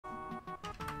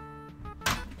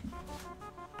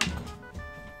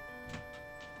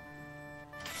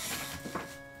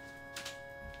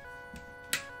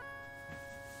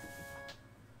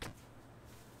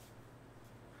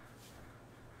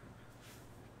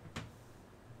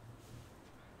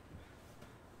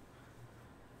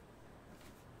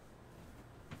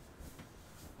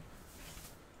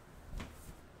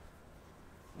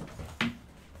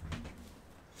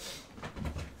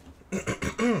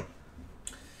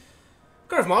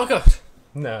Garth Marcotte.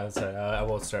 No, sorry, I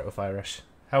won't start with Irish.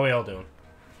 How we all doing?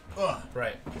 Oh,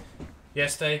 right.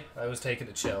 Yesterday, I was taking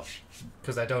a chill.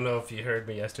 Because I don't know if you heard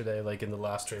me yesterday, like in the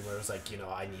last stream, where I was like, you know,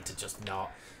 I need to just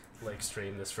not, like,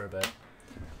 stream this for a bit.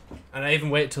 And I even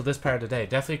waited till this part of the day,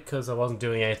 definitely because I wasn't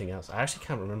doing anything else. I actually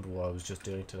can't remember what I was just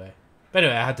doing today. But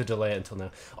anyway, I had to delay it until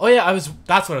now. Oh yeah,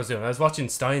 that's what I was doing. I was watching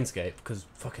Steins Gate, because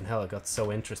fucking hell, it got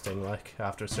so interesting, like,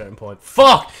 after a certain point.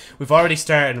 Fuck! We've already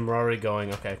started and we're already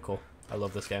going. Okay, cool. I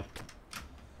love this game.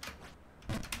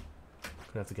 Gonna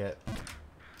have to get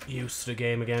used to the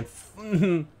game again.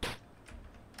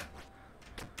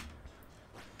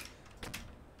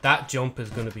 That jump is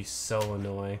gonna be so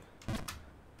annoying.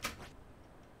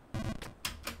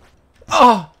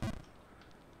 Oh!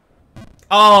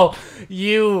 Oh,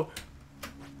 you...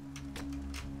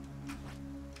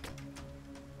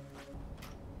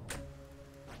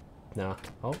 No.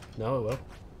 Oh, no, it will.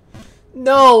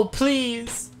 No,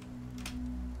 please!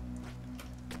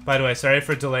 By the way, sorry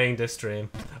for delaying this stream.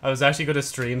 I was actually going to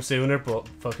stream sooner, but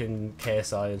fucking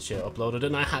KSI and shit uploaded it,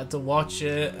 and I had to watch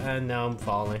it, and now I'm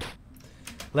falling.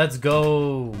 Let's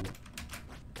go!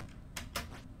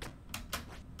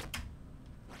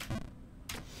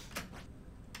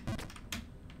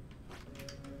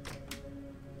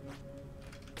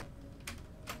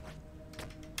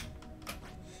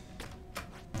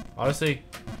 Honestly,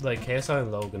 like, KSI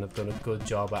and Logan have done a good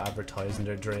job at advertising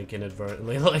their drink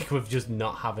inadvertently, like, with just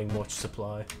not having much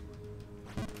supply.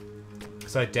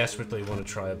 Because I desperately want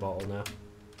to try a bottle now.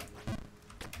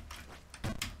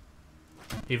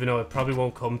 Even though it probably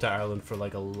won't come to Ireland for,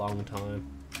 like, a long time.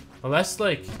 Unless,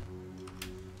 like,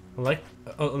 the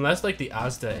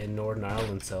Asda in Northern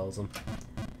Ireland sells them.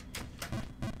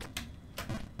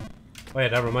 Oh yeah,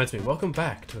 that reminds me. Welcome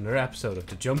back to another episode of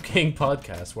the Jump King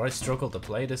podcast, where I struggle to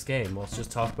play this game whilst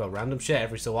just talk about random shit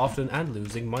every so often and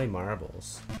losing my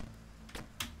marbles.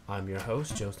 I'm your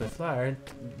host, Joe Snowflower, and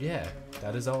yeah,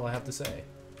 that is all I have to say.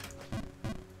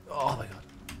 Oh my god.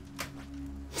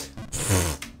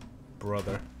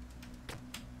 Brother.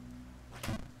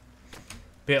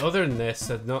 But yeah, other than this,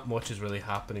 not much is really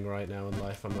happening right now in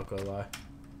life, I'm not gonna lie.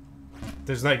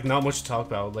 There's like not much to talk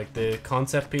about. Like the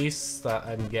concept piece that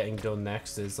I'm getting done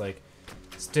next is like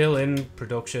still in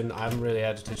production. I haven't really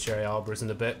edited Sherry Albers in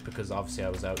a bit because obviously I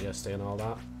was out yesterday and all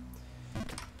that.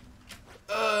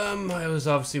 I was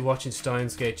obviously watching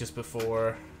Steins Gate just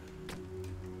before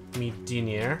me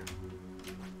diner.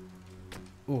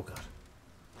 Oh god.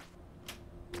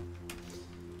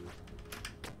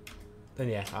 Then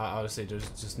yeah, honestly there's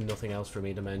just nothing else for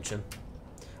me to mention.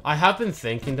 I have been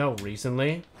thinking though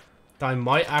recently I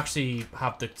might actually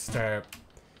have to start,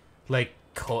 like,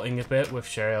 cutting a bit with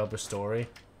Sherry Alber's story.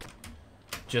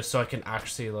 Just so I can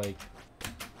actually, like,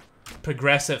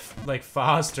 progress it, like,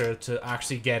 faster to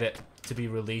actually get it to be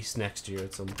released next year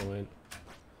at some point.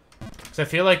 Because I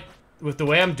feel like, with the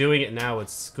way I'm doing it now,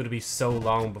 it's going to be so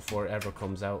long before it ever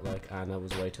comes out, like, and that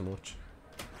was way too much.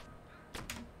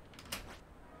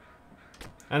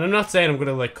 And I'm not saying I'm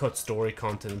gonna like cut story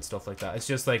content and stuff like that. It's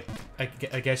just like I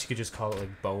guess you could just call it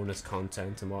like bonus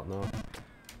content and whatnot.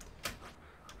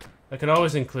 I could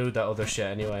always include that other shit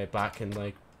anyway back in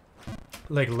like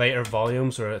later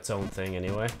volumes or its own thing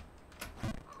anyway.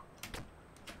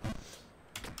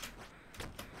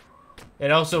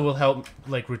 It also will help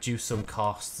like reduce some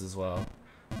costs as well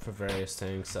for various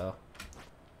things. So.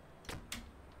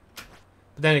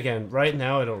 But then again, right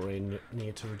now I don't really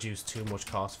need to reduce too much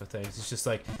cost for things. It's just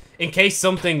like, in case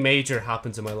something major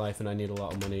happens in my life and I need a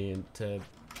lot of money and to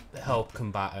help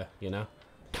combat it, you know?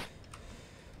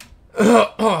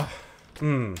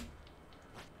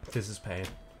 This is pain.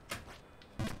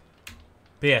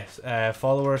 But yes,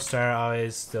 follower Star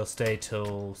Eyes, they'll stay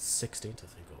till 16th, I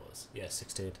think it was. Yeah,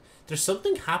 16th. There's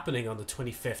something happening on the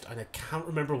 25th and I can't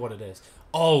remember what it is.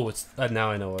 Oh, it's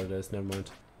now I know what it is, never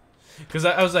mind. Because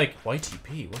I was like,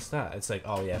 YTP, what's that? It's like,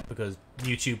 oh yeah, because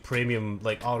YouTube Premium,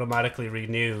 like, automatically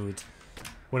renewed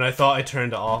when I thought I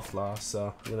turned it off last,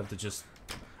 so I'm gonna have to just...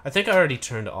 I think I already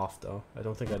turned it off, though. I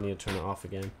don't think I need to turn it off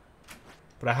again.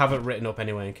 But I have it written up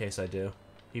anyway in case I do.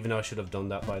 Even though I should have done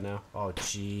that by now. Oh,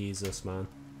 Jesus, man.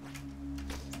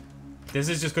 This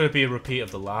is just gonna be a repeat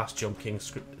of the last Jump King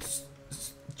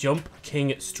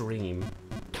stream.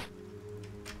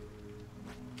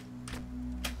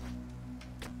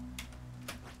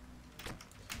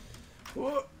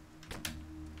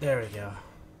 There we go.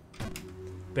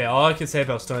 But yeah, all I can say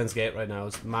about Steins Gate right now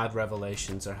is mad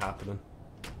revelations are happening.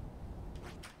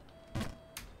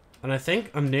 And I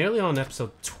think I'm nearly on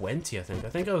episode 20, I think. I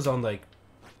think I was on like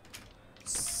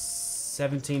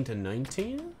 17 to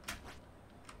 19?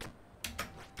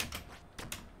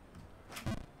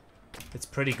 It's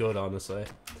pretty good, honestly.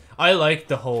 I like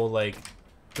the whole, like,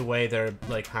 the way they're,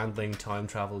 like, handling time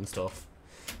travel and stuff.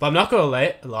 But I'm not gonna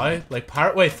lie, like,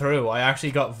 partway through, I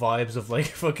actually got vibes of, like,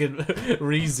 fucking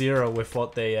ReZero with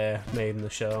what they made in the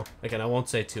show. Again, I won't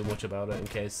say too much about it in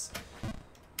case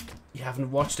you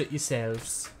haven't watched it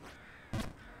yourselves.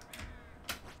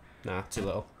 Nah, too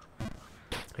little.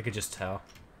 I could just tell.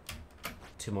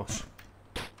 Too much.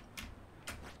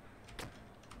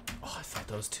 Oh, I thought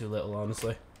that was too little,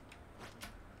 honestly.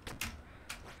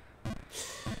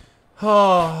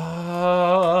 Oh.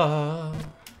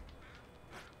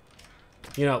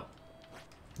 You know,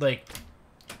 like,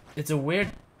 it's a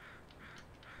weird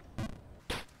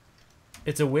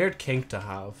kink to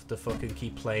have, to fucking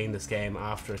keep playing this game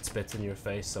after it spits in your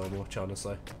face so much,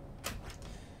 honestly.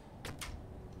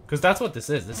 Because that's what this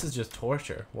is. This is just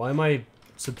torture. Why am I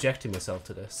subjecting myself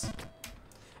to this?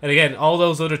 And again, all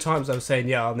those other times I was saying,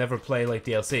 yeah, I'll never play, like,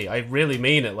 DLC. I really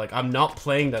mean it. Like, I'm not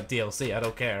playing that DLC. I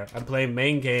don't care. I'm playing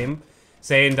main game,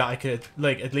 saying that I could,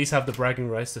 like, at least have the bragging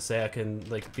rights to say I can,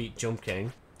 like, beat Jump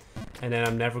King. And then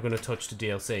I'm never going to touch the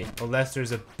DLC. Unless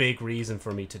there's a big reason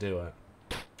for me to do it.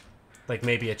 Like,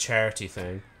 maybe a charity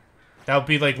thing. That would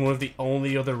be, like, one of the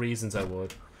only other reasons I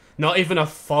would. Not even a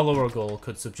follower goal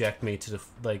could subject me to the,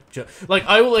 like,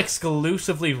 I will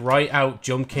exclusively write out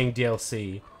Jump King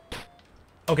DLC.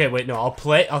 Okay, wait, no,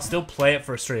 I'll still play it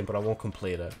for a stream, but I won't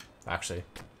complete it, actually,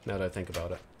 now that I think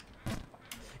about it.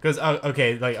 Because,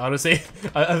 okay, like, honestly,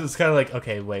 I was kind of like,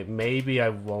 okay, wait, maybe I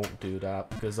won't do that,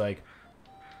 because, like,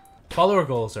 follower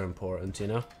goals are important, you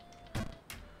know?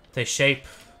 They shape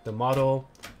the model,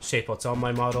 shape what's on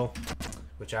my model,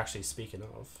 which actually, speaking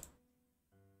of...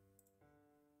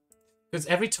 Because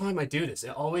every time I do this, it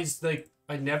always, like,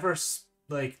 I never,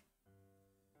 like...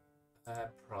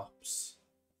 props.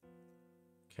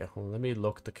 Okay, hold on, let me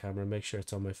look at the camera, make sure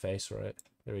it's on my face right.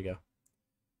 There we go.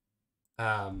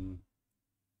 I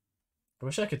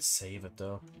wish I could save it,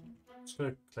 though. I'm just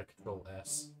gonna click Control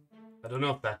S. I don't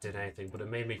know if that did anything, but it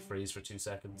made me freeze for 2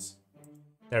 seconds.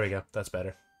 There we go, that's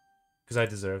better. Because I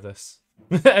deserve this.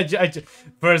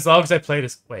 For as long as I play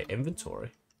this... Wait,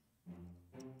 inventory?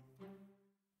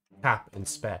 Tap,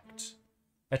 inspect.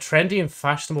 A trendy and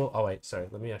fashionable... Oh, wait, sorry.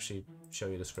 Let me actually show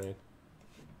you the screen.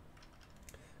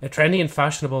 A trendy and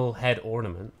fashionable head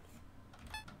ornament.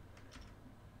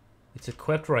 It's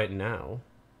equipped right now.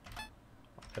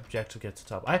 Objective gets to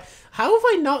top. How have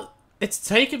I not... It's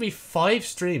taken me 5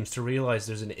 streams to realize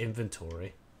there's an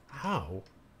inventory. How?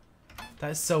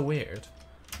 That is so weird.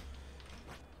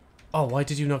 Oh, why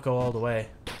did you not go all the way?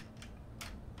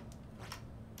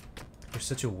 You're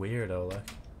such a weirdo, like.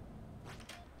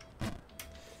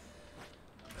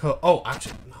 Oh,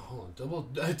 actually, no, hold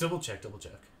on. Double check.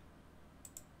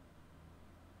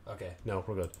 Okay, no,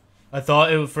 we're good. I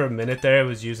thought it was, for a minute there, it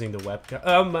was using the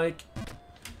webcam mic,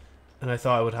 and I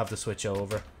thought I would have to switch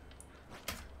over.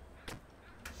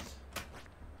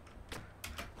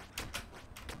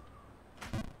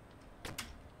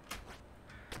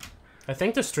 I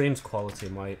think the stream's quality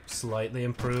might slightly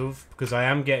improve because I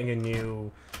am getting a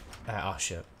new. Oh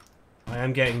shit! I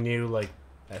am getting new like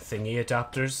thingy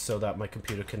adapters so that my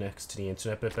computer connects to the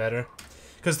internet a bit better.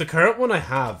 Because the current one I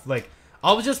have, like,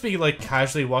 I'll just be like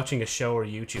casually watching a show or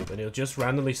YouTube, and it'll just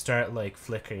randomly start like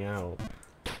flickering out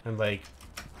and like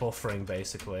buffering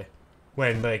basically.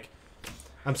 When like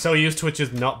I'm so used to it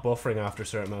just not buffering after a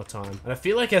certain amount of time, and I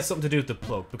feel like it has something to do with the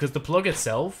plug because the plug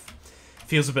itself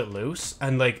feels a bit loose,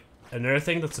 and like. Another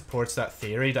thing that supports that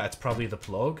theory that it's probably the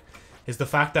plug is the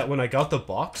fact that when I got the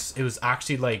box, it was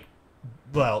actually like,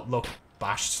 well, look,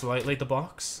 bashed slightly, the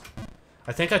box.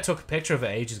 I think I took a picture of it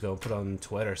ages ago and put it on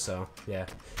Twitter, so, yeah.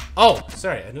 Oh,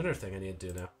 sorry, another thing I need to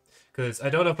do now. Because I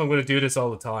don't know if I'm going to do this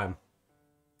all the time.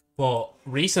 But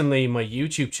recently, my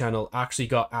YouTube channel actually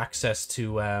got access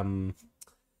to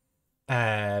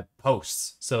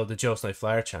posts. So, the Joe's Night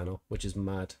Flyer channel, which is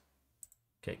mad.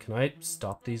 Okay, can I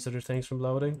stop these other things from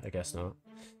loading? I guess not.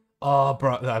 Oh,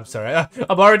 bro, I'm sorry.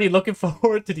 I'm already looking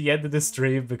forward to the end of this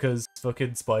stream because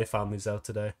fucking Spy Family's out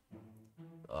today.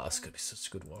 Oh, it's gonna be such a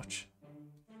good watch.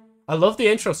 I love the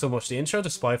intro so much. The intro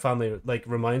to Spy Family, like,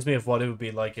 reminds me of what it would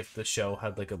be like if the show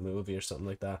had, like, a movie or something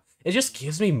like that. It just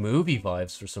gives me movie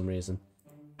vibes for some reason.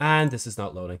 And this is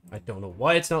not loading. I don't know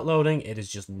why it's not loading. It is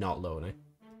just not loading.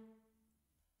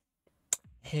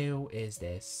 Who is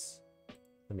this?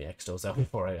 Let me X those out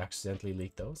before I accidentally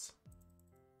leak those.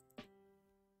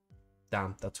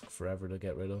 Damn, that took forever to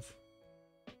get rid of.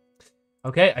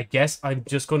 Okay, I guess I'm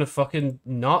just gonna fucking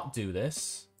not do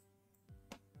this.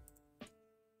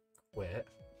 Wait.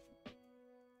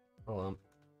 Hold on.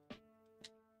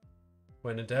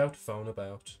 When in doubt, phone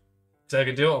about. Because I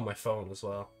can do it on my phone as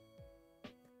well.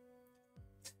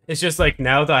 It's just like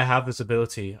now that I have this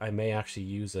ability, I may actually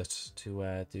use it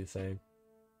to do thing.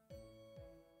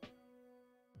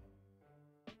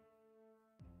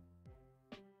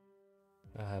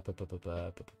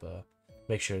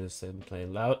 Make sure this thing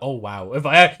playing loud. Oh wow! If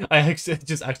I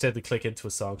just accidentally click into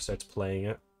a song, starts playing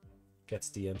it, gets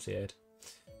DMCA'd.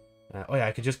 Oh yeah,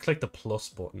 I could just click the plus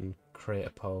button, create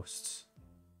a post,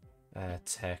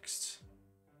 text,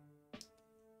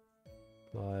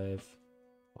 live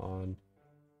on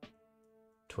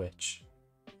Twitch.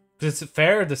 Because it's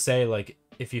fair to say, like,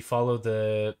 if you follow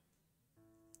the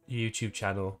YouTube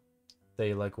channel,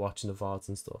 they like watching the VODs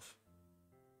and stuff.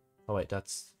 Oh wait,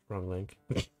 that's wrong link.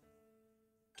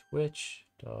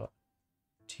 Twitch.tv.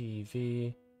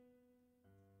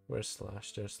 Where's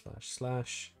slash? There's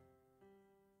slash.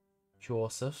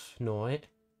 Joseph Knight.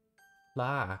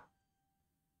 La.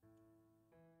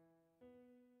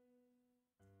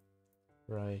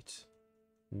 Right.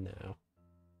 Now.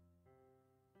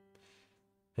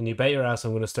 And you bet your ass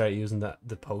I'm going to start using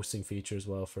the posting feature as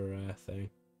well for thing.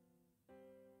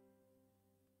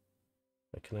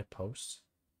 Wait, can I post?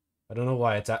 I don't know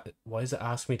why why does it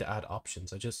ask me to add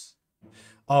options?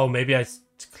 Oh, maybe I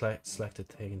selected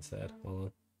thing instead. Hold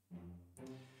on.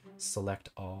 Select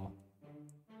all.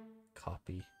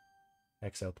 Copy.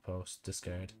 X out the post.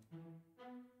 Discard.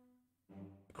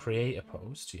 Create a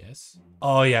post, yes.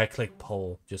 Oh yeah, I click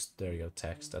poll. Just, there you go,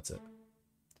 text, that's it.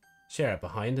 Share a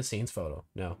behind the scenes photo.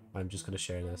 No, I'm just going to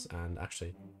share this and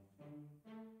actually...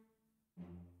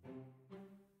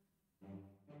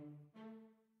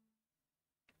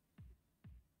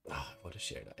 Oh, I want to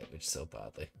share that image so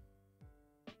badly.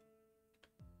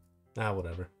 Ah,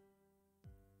 whatever.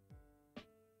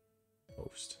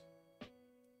 Post.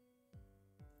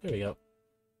 There we go.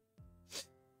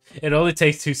 It only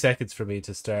takes 2 seconds for me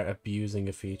to start abusing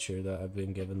a feature that I've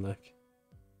been given, like.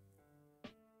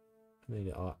 I need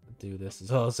to do this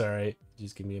as well, sorry.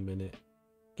 Just give me a minute.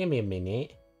 Give me a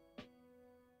minute.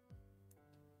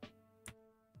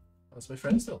 Oh, is my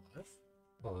friend still alive?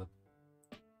 Hold on.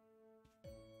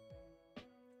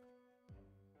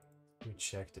 Let me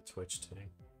check the Twitch thing.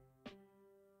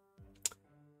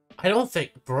 I don't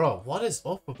think... Bro, what is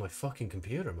up with my fucking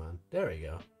computer, man? There we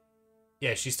go.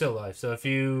 Yeah, she's still live. So if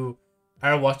you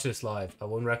are watching this live, I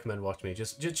wouldn't recommend watching me.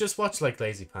 Just watch like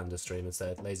Lazy Panda stream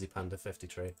instead. Lazy Panda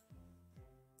 53.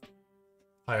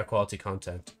 Higher quality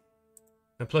content.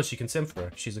 And plus you can sim for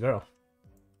her. She's a girl.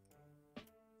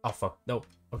 Oh fuck. No.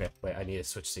 Okay, wait, I need to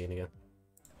switch scene again.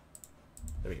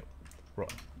 There we go.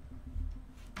 Right.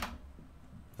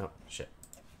 No, shit.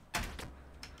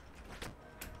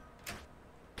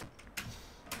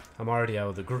 I'm already out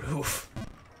of the groove.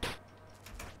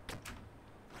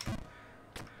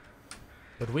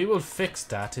 But we will fix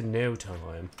that in no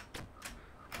time.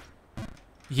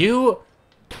 You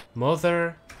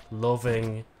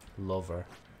mother-loving lover.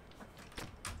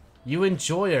 You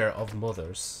enjoyer of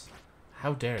mothers.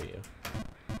 How dare you?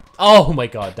 Oh my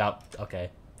god, that... Okay.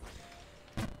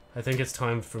 I think it's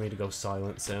time for me to go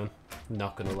silent soon.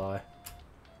 Not gonna lie.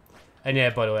 And yeah,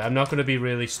 by the way, I'm not gonna be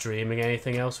really streaming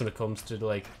anything else when it comes to,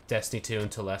 like, Destiny 2 and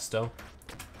Telesto.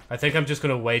 I think I'm just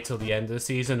going to wait till the end of the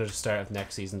season or the start of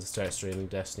next season to start streaming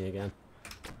Destiny again.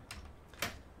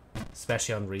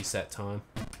 Especially on reset time.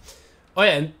 Oh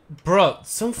yeah, and bro,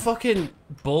 some fucking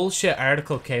bullshit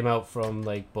article came out from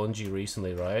like Bungie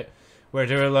recently, right? Where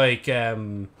they were like,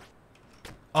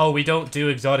 oh, we don't do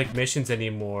exotic missions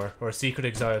anymore, or secret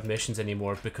exotic missions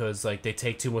anymore because like they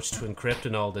take too much to encrypt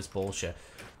and all this bullshit.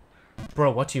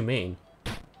 Bro, what do you mean?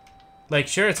 Like,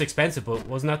 sure, it's expensive, but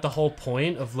wasn't that the whole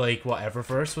point of, like, what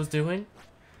Eververse was doing?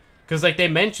 Because, like, they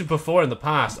mentioned before in the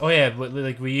past, oh yeah,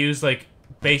 like, we use, like,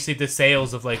 basically the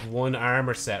sales of, like, one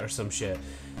armor set or some shit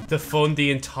to fund the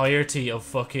entirety of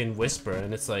fucking Whisper,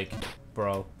 and it's like,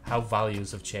 bro, how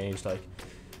values have changed, like.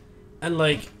 And,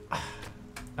 like,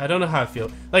 I don't know how I feel.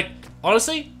 Like,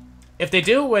 honestly, if they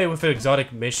do away with the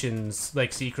exotic missions,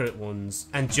 like, secret ones,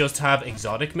 and just have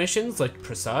exotic missions, like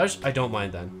Presage, I don't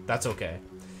mind then. That's okay.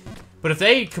 But if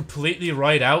they completely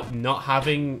write out not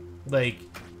having, like,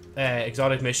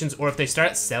 exotic missions, or if they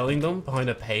start selling them behind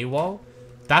a paywall,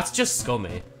 that's just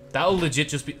scummy. That'll legit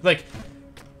just be, like,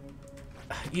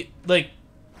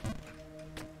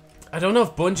 I don't know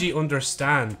if Bungie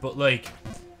understand, but, like,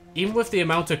 even with the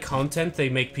amount of content they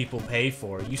make people pay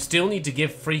for, you still need to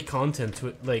give free content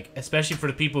to, like, especially for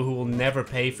the people who will never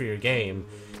pay for your game,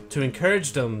 to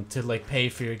encourage them to, like, pay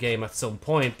for your game at some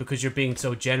point because you're being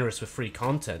so generous with free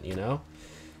content, you know?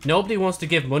 Nobody wants to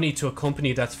give money to a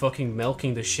company that's fucking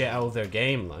milking the shit out of their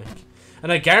game, like. And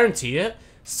I guarantee it,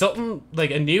 something,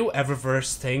 like, a new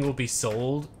Eververse thing will be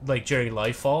sold, like, during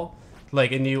Lightfall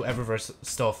Like, a new Eververse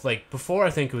stuff. Like, before I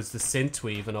think it was the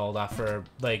Synthweave and all that for,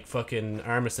 like, fucking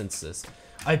armor synthesis.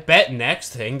 I bet next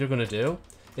thing they're gonna do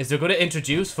is they're gonna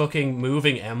introduce fucking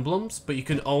moving emblems, but you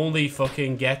can only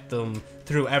fucking get them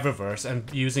through Eververse and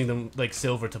using them, like,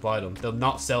 silver to buy them. They'll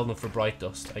not sell them for Bright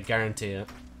Dust, I guarantee it.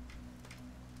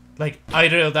 Like,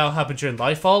 either that'll happen during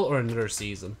Lightfall or another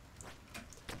season.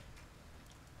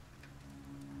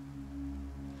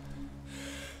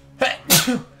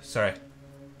 Sorry.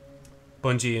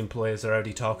 Bungie employees are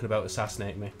already talking about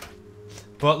assassinating me.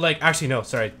 But, like, actually, no,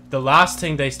 sorry. The last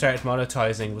thing they started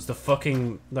monetizing was the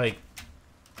fucking, like,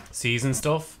 season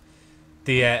stuff.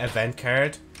 The event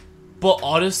card. But,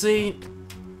 honestly,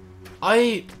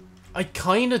 I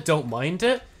kind of don't mind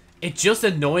it. It just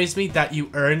annoys me that you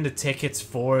earn the tickets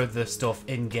for the stuff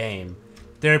in-game.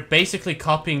 They're basically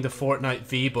copying the Fortnite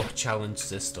V-Buck challenge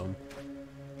system.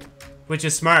 Which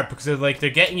is smart, because they're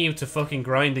getting you to fucking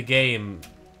grind the game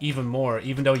even more,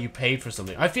 even though you paid for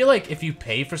something. I feel like if you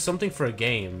pay for something for a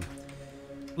game,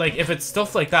 like, if it's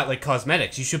stuff like that, like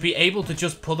cosmetics, you should be able to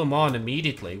just put them on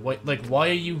immediately. Why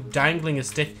are you dangling a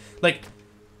stick? Like,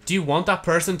 do you want that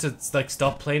person to, like,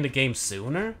 stop playing the game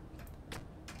sooner?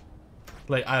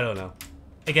 Like, I don't know.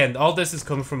 Again, all this is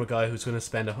coming from a guy who's going to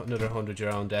spend another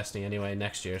 €100 on Destiny anyway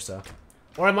next year, so...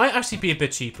 Or I might actually be a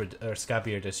bit cheaper, or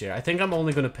scabbier this year. I think I'm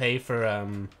only going to pay for,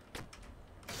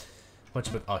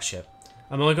 oh, shit.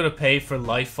 I'm only going to pay for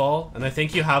Lightfall, and I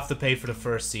think you have to pay for the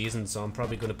first season, so I'm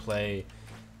probably going to play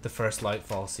the first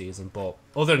Lightfall season. But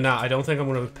other than that, I don't think I'm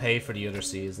going to pay for the other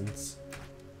seasons.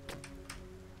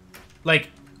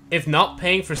 Like, if not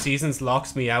paying for seasons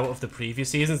locks me out of the previous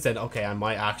seasons, then okay, I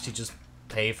might actually just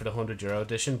pay for the €100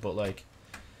 edition, but like,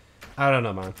 I don't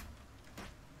know, man.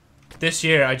 This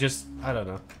year, I don't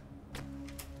know.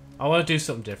 I want to do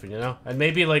something different, you know? And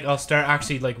maybe, like, I'll start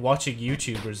actually, like, watching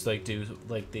YouTubers, like, do,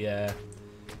 like, the,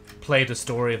 play the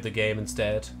story of the game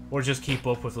instead. Or just keep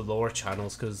up with the lore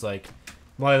channels, because, like,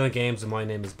 Myland Games and My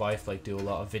Name is Bife, like, do a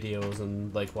lot of videos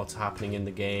and, like, what's happening in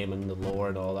the game and the lore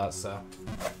and all that stuff.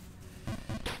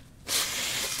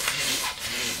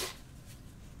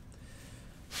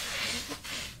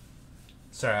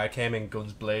 Sorry, I came in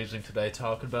guns blazing today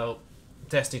talking about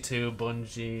Destiny 2,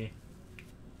 Bungie,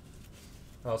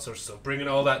 all sorts of stuff. Bringing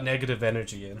all that negative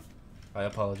energy in. I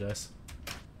apologize.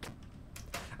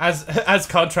 As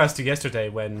contrast to yesterday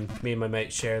when me and my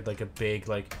mate shared like a big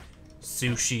like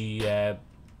sushi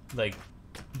like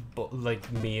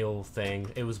meal thing.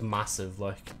 It was massive.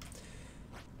 Like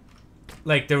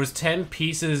there was 10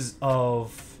 pieces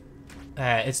of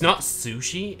it's not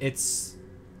sushi, it's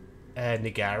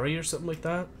nigari or something like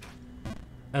that.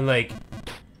 And like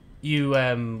you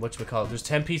whatchamacallit, there's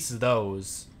 10 pieces of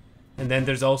those, and then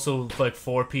there's also like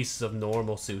 4 pieces of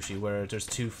normal sushi where there's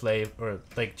 2 flavor, or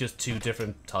like just 2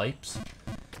 different types.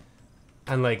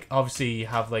 And like obviously you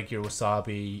have like your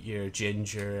wasabi, your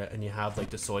ginger, and you have like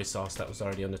the soy sauce that was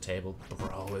already on the table.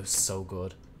 Bro, it was so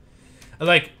good. And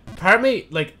like part of me,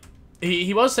 like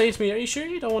he was saying to me, are you sure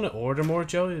you don't want to order more,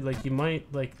 Joe? Like you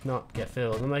might like not get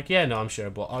filled. And I'm like, yeah, no, I'm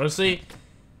sure. But honestly,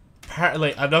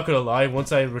 like I'm not gonna lie,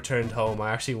 once I returned home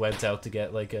I actually went out to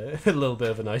get like a little bit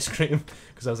of an ice cream,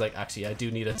 because I was like, actually I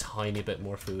do need a tiny bit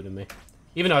more food in me.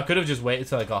 Even though I could have just waited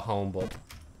till I got home, but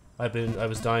I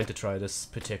was dying to try this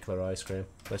particular ice cream.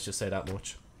 Let's just say that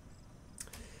much.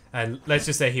 And let's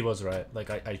just say he was right. Like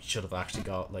I should have actually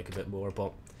got like a bit more,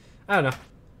 but I don't know.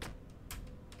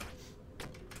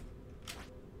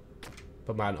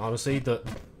 But man, honestly, the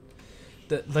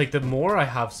more I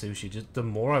have sushi, just the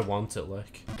more I want it,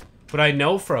 like. But I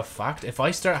know for a fact, if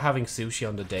I start having sushi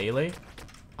on the daily,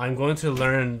 I'm going to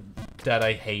learn that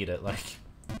I hate it, like.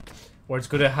 Or it's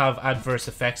going to have adverse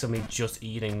effects on me just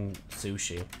eating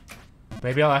sushi.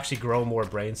 Maybe I'll actually grow more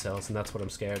brain cells, and that's what I'm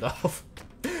scared of.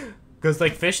 Because,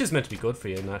 like, fish is meant to be good for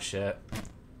you and that shit.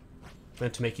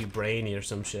 Meant to make you brainy or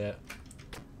some shit.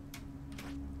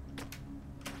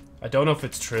 I don't know if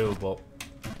it's true, but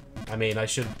I mean, I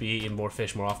should be eating more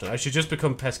fish more often. I should just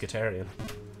become pescatarian.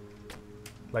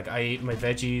 Like, I eat my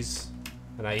veggies,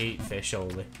 and I eat fish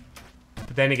only.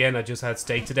 But then again, I just had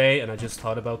steak today, and I just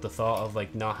thought about the thought of,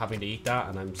 like, not having to eat that,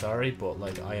 and I'm sorry, but,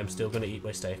 like, I am still gonna eat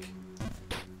my steak.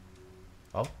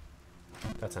 Oh.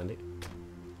 That's handy.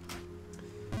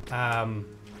 But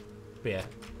yeah.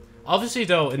 Obviously,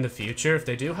 though, in the future, if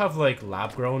they do have, like,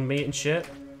 lab-grown meat and shit,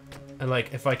 and,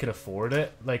 like, if I can afford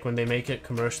it, like, when they make it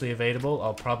commercially available,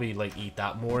 I'll probably, like, eat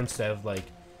that more instead of, like,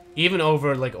 even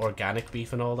over, like, organic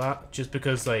beef and all that. Just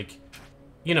because, like,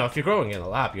 you know, if you're growing in a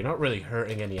lab, you're not really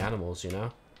hurting any animals, you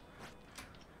know?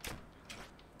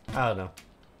 I don't know.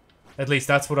 At least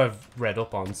that's what I've read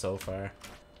up on so far.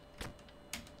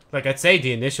 Like, I'd say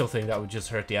the initial thing that would just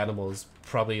hurt the animals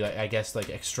probably, like, I guess, like,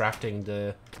 extracting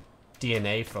the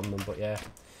DNA from them, but yeah.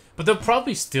 But there'll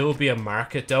probably still be a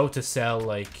market, though, to sell,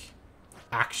 like,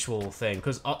 actual thing.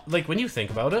 Because, like, when you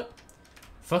think about it,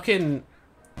 fucking,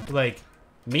 like,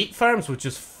 meat farms would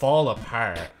just fall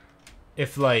apart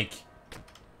if, like,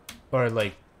 or,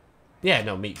 like, yeah,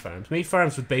 no, meat farms. Meat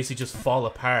farms would basically just fall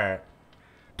apart.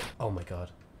 Oh my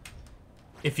god.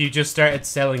 If you just started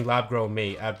selling lab-grown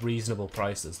meat at reasonable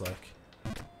prices, like.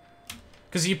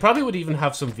 Because you probably would even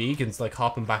have some vegans, like,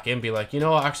 hopping back in and be like, you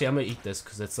know what, actually, I'm gonna eat this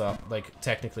because it's, like,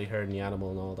 technically hurting the animal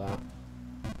and all that.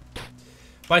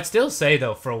 But I'd still say,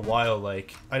 though, for a while,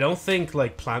 like, I don't think,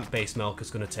 like, plant-based milk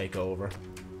is gonna take over,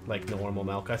 like, normal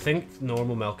milk. I think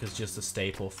normal milk is just a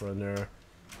staple for another,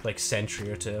 like,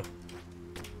 century or two.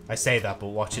 I say that, but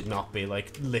watch it not be,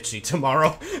 like, literally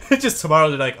tomorrow. Just tomorrow,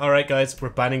 they're like, alright, guys, we're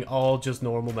banning all just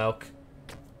normal milk.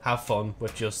 Have fun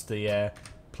with just the,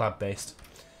 plant-based.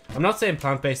 I'm not saying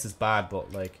plant-based is bad,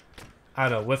 but, like, I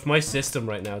don't know, with my system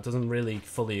right now, it doesn't really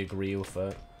fully agree with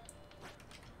it.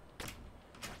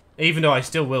 Even though I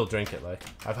still will drink it, like,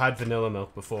 I've had vanilla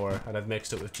milk before, and I've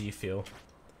mixed it with G Fuel.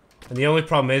 And the only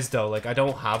problem is, though, like, I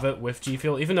don't have it with G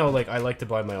Fuel, even though, like, I like to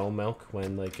buy my own milk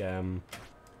when, like,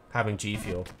 having G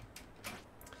Fuel.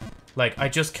 Like, I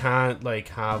just can't, like,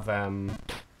 have,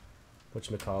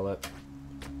 whatchamacallit,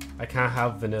 I can't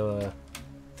have vanilla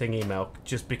thingy milk,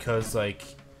 just because, like,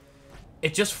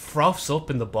 it just froths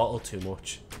up in the bottle too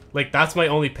much. Like, that's my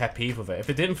only pet peeve of it. If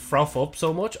it didn't froth up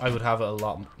so much, I would have it a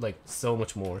lot, like, so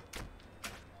much more.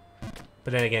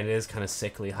 But then again, it is kind of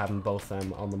sickly having both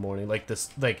on the morning. Like, this,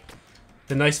 like,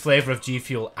 the nice flavor of G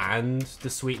Fuel and the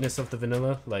sweetness of the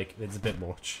vanilla, like, it's a bit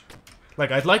much. Like,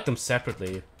 I'd like them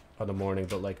separately on the morning,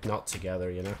 but, like, not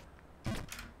together, you know?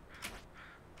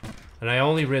 And I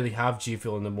only really have G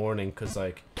Fuel in the morning because,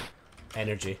 like,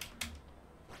 energy.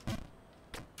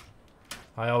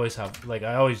 I always have, like,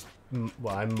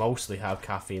 well, I mostly have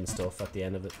caffeine stuff at the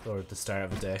end of it, or at the start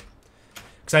of the day.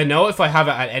 Because I know if I have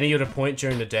it at any other point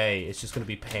during the day, it's just going to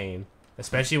be pain.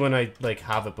 Especially when I, like,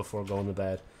 have it before going to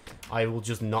bed. I will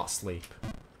just not sleep.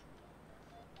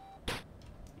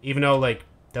 Even though, like,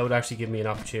 that would actually give me an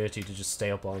opportunity to just stay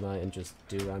up all night and just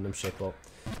do random shit, but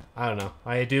I don't know.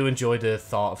 I do enjoy the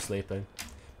thought of sleeping.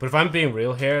 But if I'm being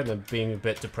real here, and I'm being a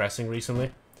bit depressing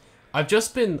recently, I've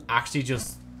just been actually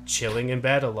just chilling in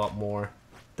bed a lot more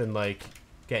than, like,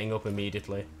 getting up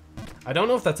immediately. I don't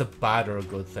know if that's a bad or a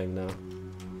good thing now.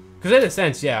 Because in a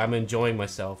sense, yeah, I'm enjoying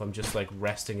myself. I'm just, like,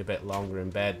 resting a bit longer in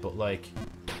bed, but, like,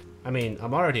 I mean,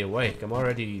 I'm already awake. I'm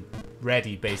already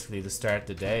ready, basically, to start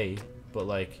the day. But,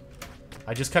 like,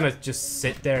 I just kind of just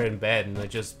sit there in bed and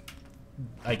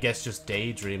I guess just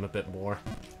daydream a bit more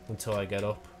until I get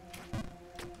up.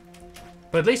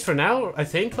 But at least for now, I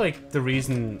think, like, the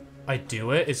reason I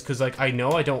do it is because, like, I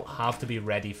know I don't have to be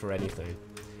ready for anything.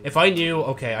 If I knew,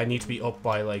 okay, I need to be up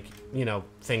by, like, you know,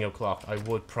 thing o'clock, I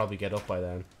would probably get up by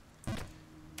then.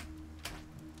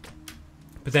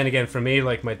 But then again, for me,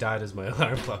 like, my dad is my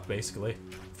alarm clock, basically,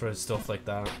 for stuff like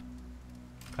that.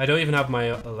 I don't even have my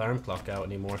alarm clock out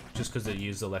anymore, just because it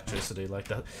uses electricity like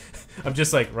that. I'm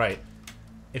just like, right,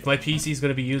 if my PC is going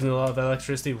to be using a lot of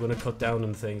electricity, we're going to cut down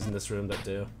on things in this room that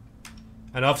do.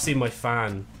 And obviously my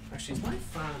fan... Actually, is my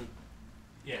fan...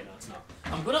 Yeah, no, it's not.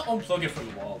 I'm going to unplug it from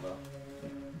the wall, though.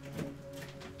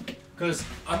 Because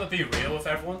I'm going to be real with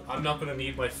everyone, I'm not going to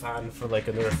need my fan for, like,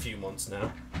 another few months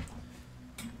now.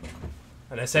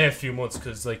 And I say a few months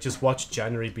because, like, just watch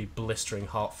January be blistering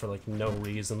hot for, like, no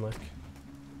reason, like.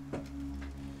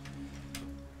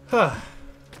 Huh.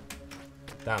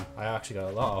 Damn, I actually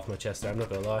got a lot off my chest there, I'm not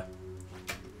gonna lie.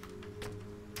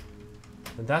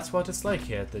 And that's what it's like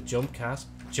here at the Jumpcast.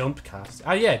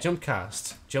 Ah, yeah,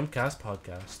 Jumpcast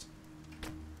podcast.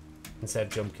 Instead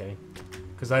of Jump King.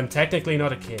 Because I'm technically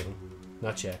not a king.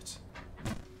 Not yet.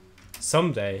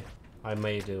 Someday, I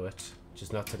may do it.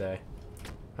 Just not today.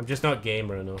 I'm just not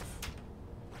gamer enough.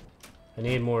 I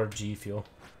need more G Fuel.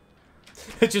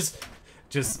 It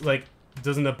just like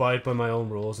doesn't abide by my own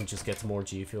rules and just gets more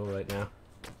G Fuel right now.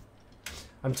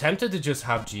 I'm tempted to just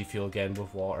have G Fuel again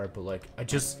with water, but like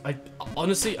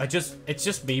honestly it's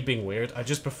just me being weird. I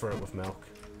just prefer it with milk.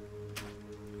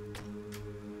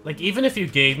 Like, even if you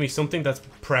gave me something that's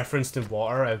preferenced in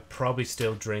water, I'd probably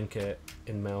still drink it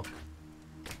in milk.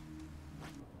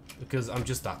 Because I'm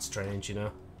just that strange, you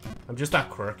know? I'm just that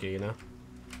quirky, you know?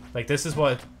 Like, this is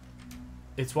what...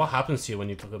 It's what happens to you when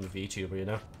you become a VTuber, you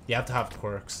know? You have to have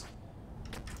quirks.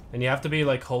 And you have to be,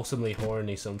 like, wholesomely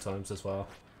horny sometimes as well.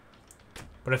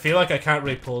 But I feel like I can't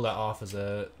really pull that off as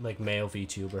a, like, male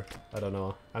VTuber. I don't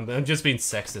know. I'm just being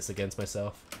sexist against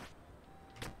myself.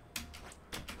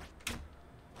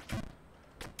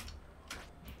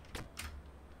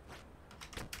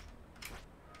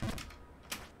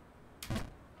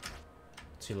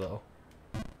 too little.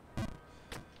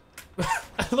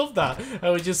 I love that.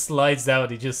 How he just slides down.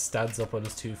 He just stands up on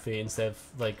his 2 feet instead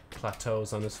of like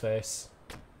plateaus on his face.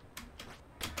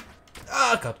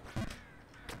 Ah, God.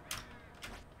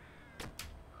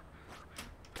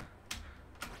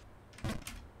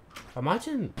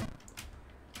 Imagine.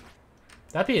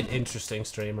 That'd be an interesting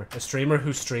streamer. A streamer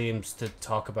who streams to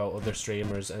talk about other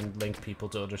streamers and link people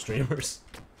to other streamers.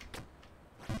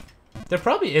 There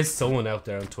probably is someone out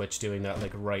there on Twitch doing that,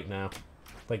 like, right now.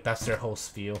 Like, that's their whole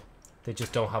spiel. They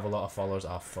just don't have a lot of followers.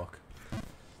 Oh, fuck.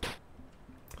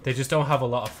 They just don't have a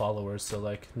lot of followers, so,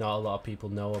 like, not a lot of people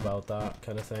know about that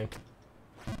kind of thing.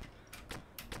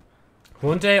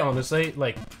 One day, honestly,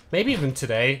 like, maybe even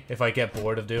today, if I get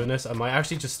bored of doing this, I might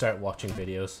actually just start watching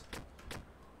videos.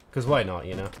 Because why not,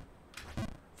 you know?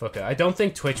 Fuck it. I don't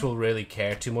think Twitch will really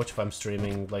care too much if I'm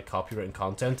streaming, like, copywritten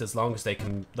content, as long as they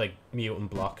can, like, mute and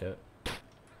block it.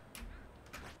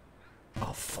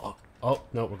 Oh, fuck. Oh,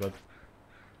 no, we're good.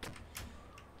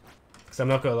 Because I'm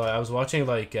not gonna lie, I was watching,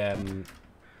 like, a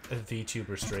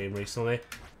VTuber stream recently,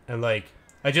 and, like,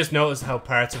 I just noticed how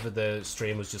parts of the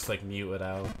stream was just, like, muted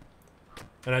out.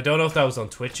 And I don't know if that was on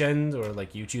Twitch end or,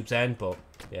 like, YouTube's end, but,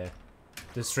 yeah.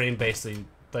 The stream basically,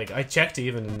 like, I checked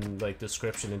even in, like,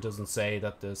 description, it doesn't say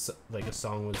that this, like, a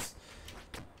song was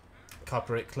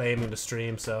copyright claiming the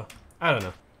stream, so, I don't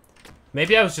know.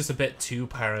 Maybe I was just a bit too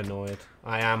paranoid.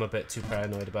 I am a bit too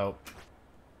paranoid about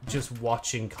just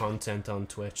watching content on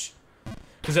Twitch.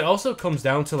 Because it also comes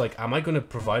down to, like, am I going to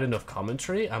provide enough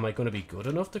commentary? Am I going to be good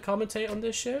enough to commentate on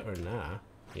this shit? Or nah,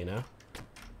 you know?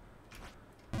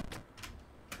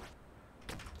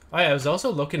 Oh yeah, I was also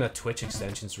looking at Twitch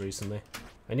extensions recently.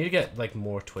 I need to get, like,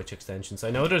 more Twitch extensions. I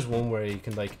know there's one where you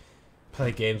can, like,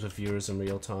 play games with viewers in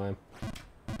real time.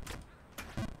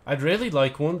 I'd really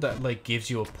like one that, like, gives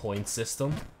you a point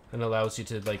system and allows you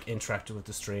to, like, interact with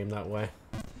the stream that way.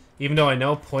 Even though I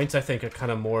know points, I think, are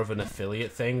kind of more of an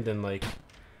affiliate thing than, like,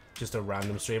 just a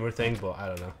random streamer thing, but I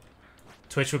don't know.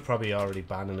 Twitch would probably already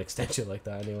ban an extension like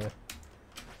that anyway.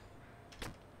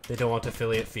 They don't want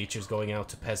affiliate features going out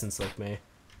to peasants like me.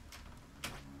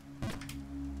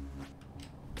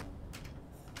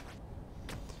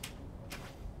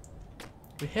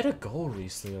 We hit a goal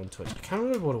recently on Twitch. I can't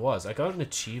remember what it was. I got an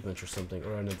achievement or something,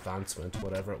 or an advancement,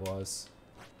 whatever it was.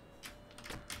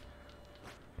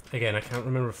 Again, I can't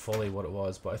remember fully what it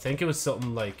was, but I think it was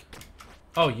something like,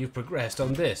 oh, you've progressed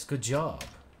on this. Good job.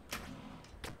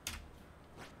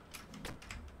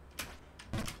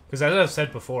 Because as I've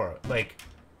said before, like,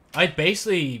 I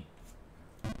basically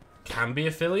can be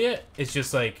affiliate. It's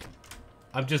just like,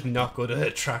 I'm just not good at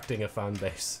attracting a fan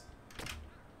base.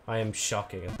 I am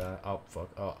shocking at that. Oh, fuck.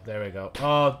 Oh, there we go.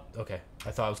 Oh, okay.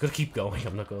 I thought I was going to keep going.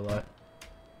 I'm not going to lie.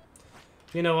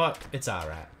 You know what? It's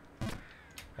alright.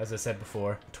 As I said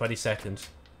before, 20 seconds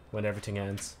when everything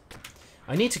ends.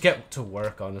 I need to get to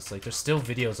work, honestly. There's still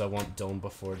videos I want done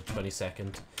before the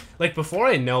 22nd. Like, before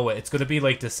I know it, it's going to be,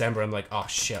 like, December. I'm like, oh,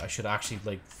 shit. I should actually,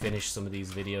 like, finish some of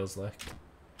these videos, like.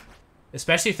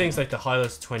 Especially things like the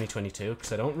highlights of 2022,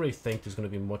 because I don't really think there's going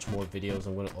to be much more videos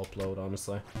I'm going to upload,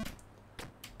 honestly.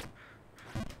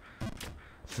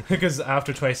 Because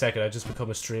after 22nd, I just become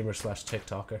a streamer /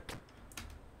 TikToker.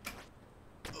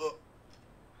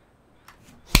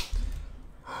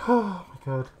 Oh my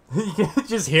god. You can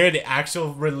just hear the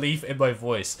actual relief in my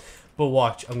voice. But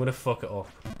watch, I'm gonna fuck it up.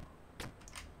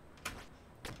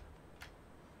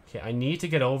 Okay, I need to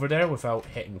get over there without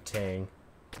hitting Ting.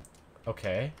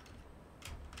 Okay.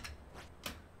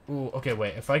 Ooh, okay,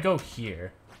 wait. If I go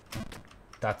here,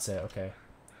 that's it, okay.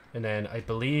 And then I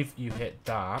believe you hit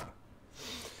that.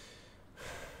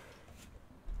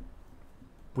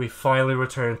 We finally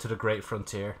returned to the Great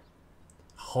Frontier.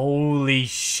 Holy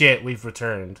shit, we've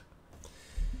returned.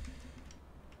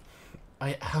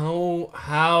 How,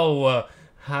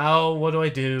 what do I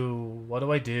do? What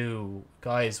do I do?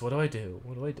 Guys, what do I do?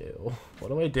 What do I do? What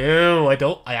do I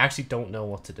do? I actually don't know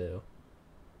what to do.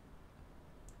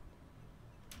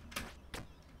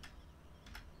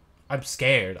 I'm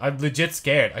scared. I'm legit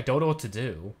scared. I don't know what to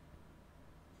do.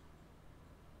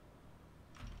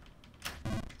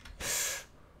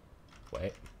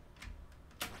 Wait.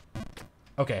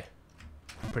 Okay.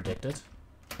 Predicted.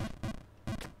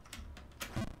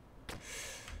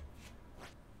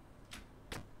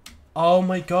 Oh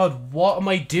my god, what am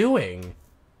I doing?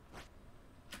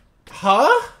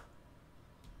 Huh?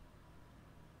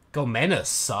 Gomena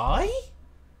Sai?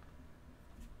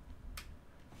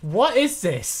 What is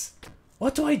this?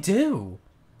 What do I do?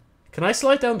 Can I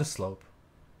slide down the slope?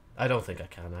 I don't think I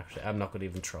can, actually. I'm not going to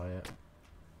even try it.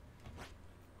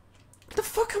 What the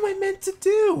fuck am I meant to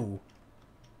do?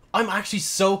 I'm actually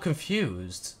so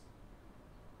confused.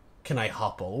 Can I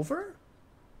hop over?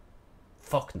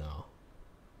 Fuck no.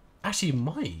 Actually, you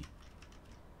might.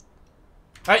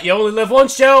 Alright, you only live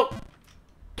once, Joe!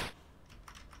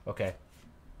 Okay.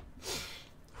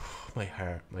 My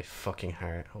heart. My fucking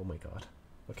heart. Oh my god.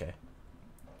 Okay.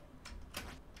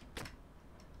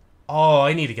 Oh,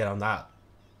 I need to get on that.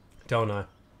 Don't I?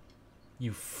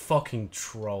 You fucking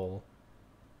troll.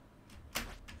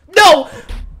 No!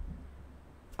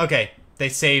 Okay, they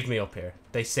saved me up here.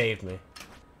 They saved me.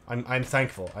 I'm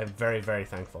thankful. I'm very, very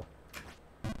thankful.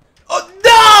 Oh,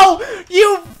 no!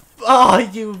 You... Oh,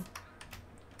 you...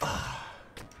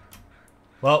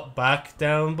 Well, back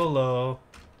down below.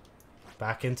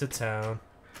 Back into town.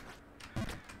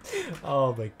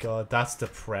 Oh my god, that's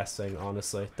depressing,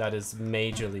 honestly. That is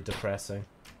majorly depressing.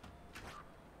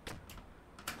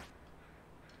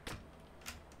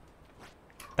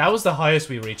 That was the highest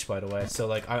we reached, by the way, so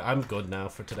like, I'm good now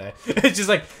for today. It's just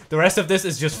like, the rest of this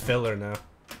is just filler now.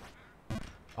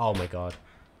 Oh my god.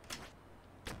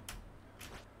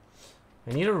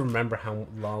 I need to remember how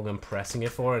long I'm pressing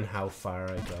it for and how far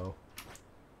I go.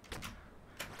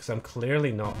 Because I'm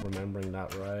clearly not remembering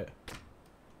that right.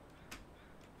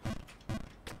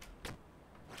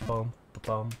 Bum,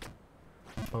 ba-bum,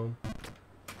 bum.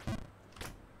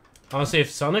 Honestly,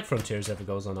 if Sonic Frontiers ever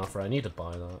goes on offer, I need to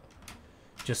buy that.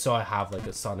 Just so I have like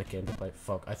a Sonic game to play.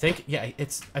 Fuck. I think, yeah,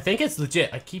 I think it's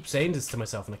legit. I keep saying this to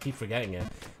myself and I keep forgetting it.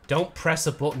 Don't press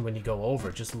a button when you go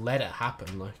over. Just let it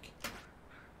happen, like.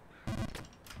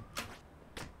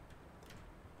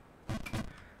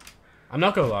 I'm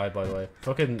not gonna lie, by the way.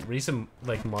 Fucking recent,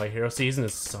 like, My Hero season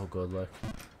is so good, like.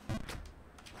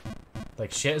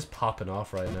 Like, shit is popping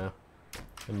off right now.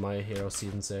 In My Hero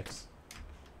Season 6.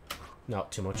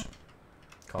 Not too much.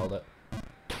 Called it.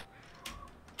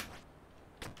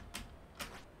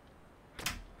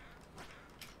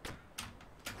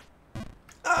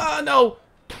 Ah, no!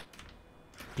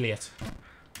 Gleit.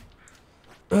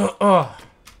 Oh.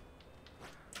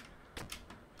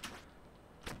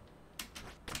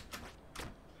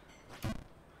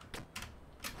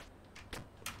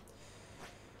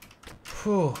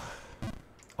 Whew.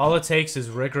 All it takes is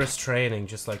rigorous training,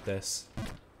 just like this.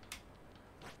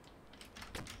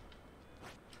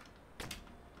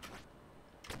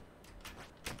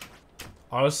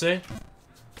 Honestly,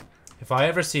 if I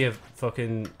ever see a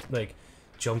fucking, like,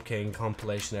 Jump King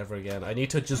compilation ever again, I need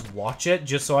to just watch it,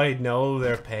 just so I know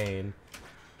their pain.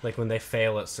 Like, when they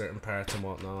fail at certain parts and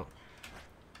whatnot.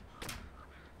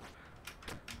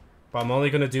 But I'm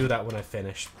only gonna do that when I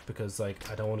finish, because,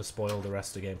 like, I don't want to spoil the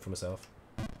rest of the game for myself.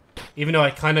 Even though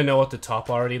I kind of know what the top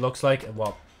already looks like, and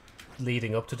what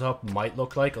leading up to top might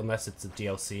look like, unless it's the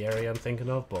DLC area I'm thinking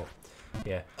of, but,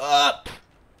 yeah.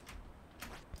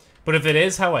 But if it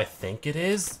is how I think it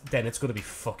is, then it's gonna be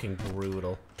fucking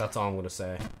brutal. That's all I'm gonna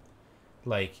say.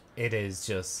 Like, it is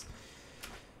just...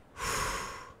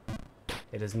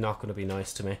 It is not gonna be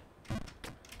nice to me.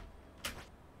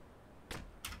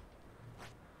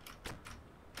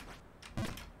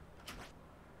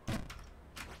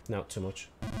 Not too much.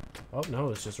 Oh, no,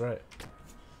 it's just right.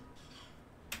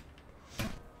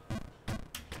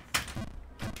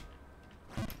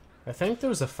 I think there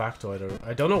was a factoid, or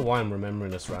I don't know why I'm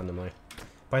remembering this randomly.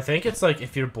 But I think it's like,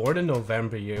 if you're born in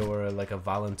November, you're like a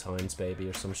Valentine's baby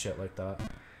or some shit like that.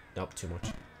 Nope, too much.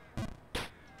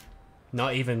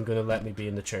 Not even gonna let me be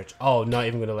in the church. Oh, not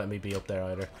even gonna let me be up there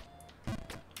either.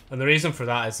 And the reason for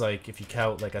that is like, if you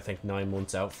count like, I think 9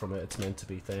 months out from it, it's meant to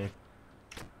be thing.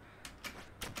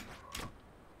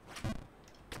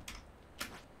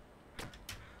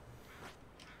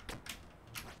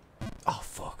 Oh,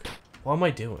 fuck. What am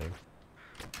I doing?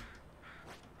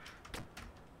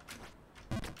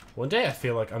 One day I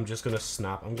feel like I'm just gonna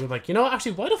snap. I'm gonna like, you know what,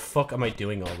 actually, why the fuck am I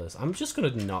doing all this? I'm just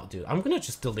gonna not do it. I'm gonna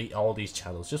just delete all these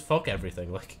channels. Just fuck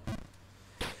everything, like.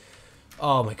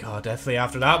 Oh my god, definitely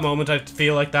after that moment I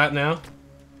feel like that now.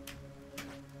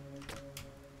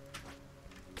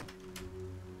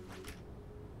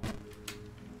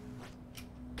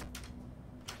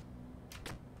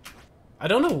 I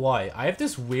don't know why. I have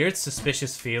this weird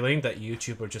suspicious feeling that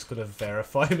YouTube are just gonna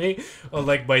verify me on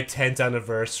like my 10th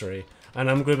anniversary. And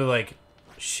I'm gonna be like,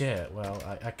 shit, well,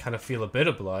 I kind of feel a bit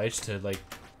obliged to like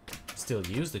still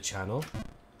use the channel.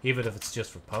 Even if it's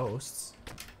just for posts.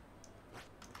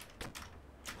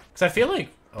 Because I feel like,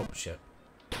 oh shit.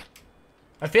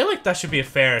 I feel like that should be a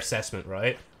fair assessment,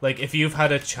 right? Like if you've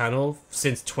had a channel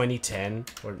since 2010,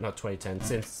 or not 2010,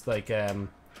 since like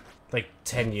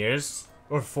 10 years.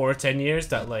 Or for 10 years,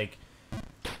 that, like,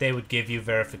 they would give you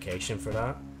verification for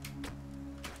that.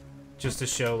 Just to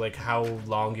show, like, how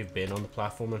long you've been on the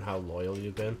platform and how loyal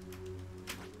you've been.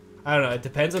 I don't know, it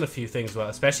depends on a few things, but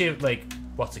especially, if, like,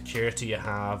 what security you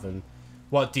have and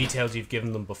what details you've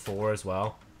given them before as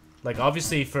well. Like,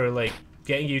 obviously, for, like,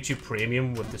 getting YouTube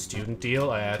Premium with the student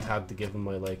deal, I had to give them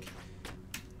my, like,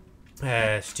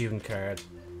 student card.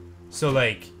 So,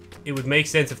 like, it would make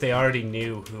sense if they already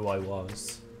knew who I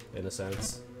was, in a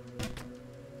sense.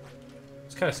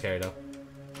 It's kind of scary, though.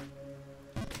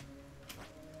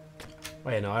 Oh,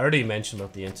 yeah, no, I already mentioned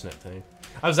about the internet thing.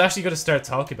 I was actually going to start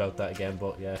talking about that again,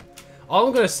 but, yeah. All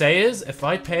I'm going to say is, if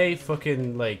I pay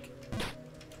fucking, like...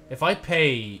 If I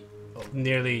pay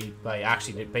nearly, like,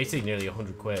 actually, basically nearly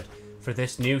 100 quid for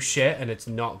this new shit and it's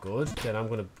not good, then I'm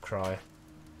going to cry.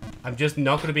 I'm just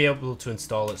not going to be able to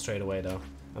install it straight away, though.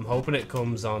 I'm hoping it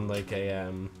comes on, like, a,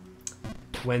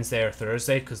 Wednesday or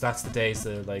Thursday, because that's the days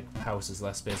the, like, house is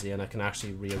less busy and I can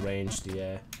actually rearrange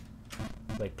the,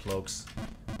 like, plugs.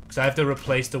 Because I have to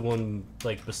replace the one,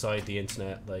 like, beside the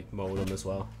internet, like, modem as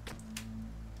well.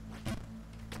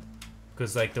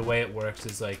 Because, like, the way it works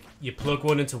is, like, you plug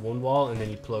one into one wall and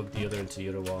then you plug the other into the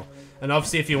other wall. And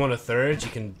obviously if you want a third, you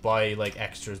can buy, like,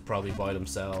 extras probably by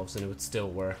themselves and it would still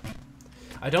work.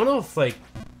 I don't know if, like,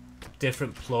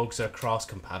 different plugs are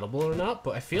cross-compatible or not,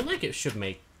 but I feel like it should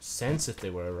make sense if they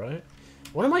were, right?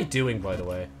 What am I doing, by the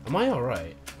way? Am I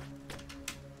alright?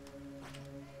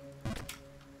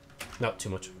 Not too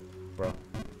much, bro.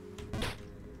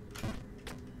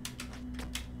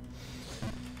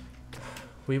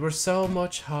 We were so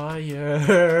much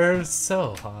higher,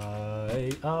 so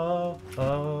high. Oh,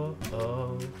 oh,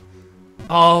 oh.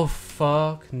 Oh,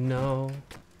 fuck no.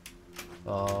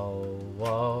 Oh,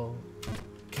 whoa.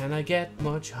 Can I get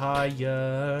much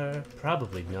higher?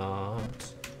 Probably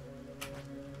not.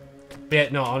 But yeah,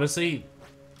 no, honestly,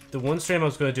 the one stream I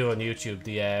was going to do on YouTube,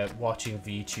 the watching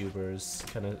VTubers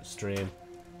kind of stream.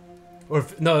 Or,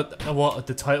 no, what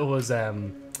the title was,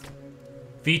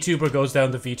 VTuber goes down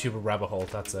the VTuber rabbit hole,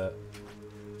 that's it.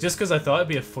 Just because I thought it'd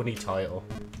be a funny title.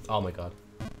 Oh my god.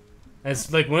 And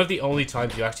it's like one of the only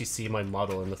times you actually see my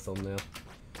model in the thumbnail.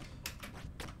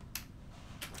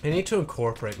 I need to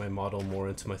incorporate my model more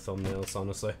into my thumbnails,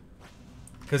 honestly.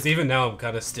 Because even now I'm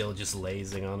kind of still just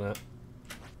lazing on it.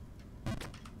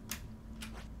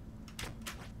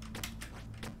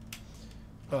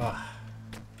 Ugh.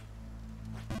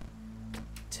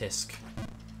 Tisk.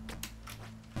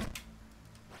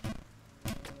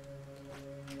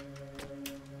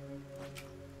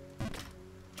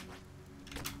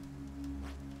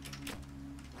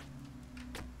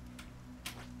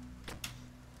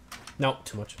 No,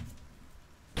 too much.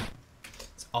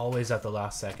 It's always at the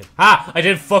last second. Ah! I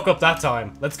didn't fuck up that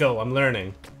time. Let's go, I'm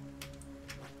learning.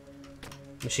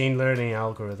 Machine learning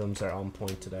algorithms are on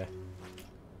point today.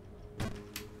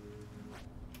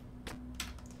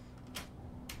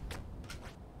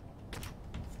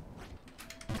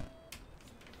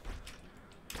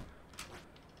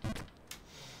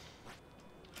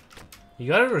 You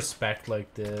gotta respect,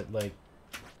 like, the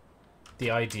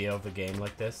idea of a game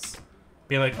like this.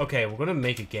 Be like, okay, we're gonna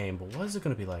make a game, but what is it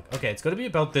gonna be like? Okay, it's gonna be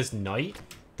about this knight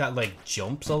that, like,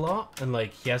 jumps a lot, and,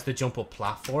 like, he has to jump up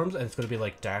platforms, and it's gonna be,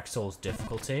 like, Dark Souls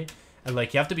difficulty. And,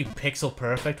 like, you have to be pixel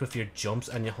perfect with your jumps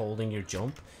and you're holding your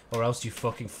jump, or else you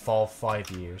fucking fall 5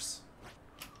 years.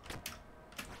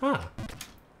 Huh.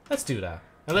 Let's do that.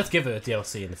 And let's give it a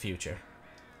DLC in the future.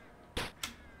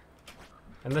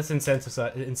 And let's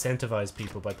incentivize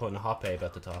people by putting a hot babe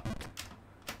at the top.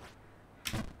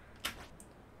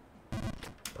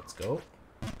 Let's go.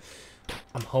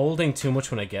 I'm holding too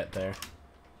much when I get there.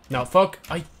 No, fuck.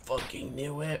 I fucking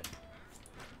knew it.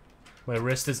 My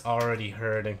wrist is already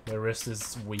hurting. My wrist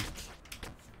is weak.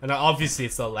 And obviously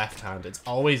it's the left hand. It's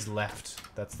always left.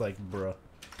 That's like, bruh.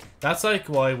 That's like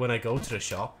why when I go to the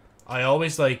shop, I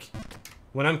always like...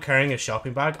 When I'm carrying a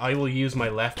shopping bag, I will use my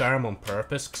left arm on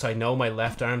purpose because I know my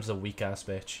left arm's a weak-ass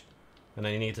bitch. And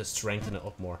I need to strengthen it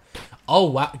up more.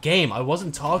 Oh, wow. Game, I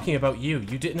wasn't talking about you.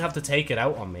 You didn't have to take it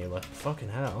out on me, like, fucking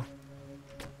hell.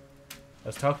 I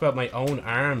was talking about my own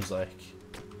arms, like.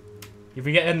 If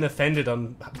you're getting offended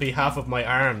on behalf of my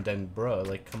arm, then, bro,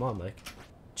 like, come on, like,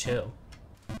 chill.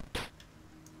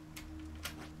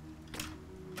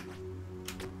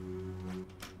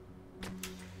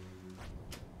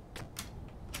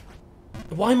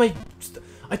 Why am I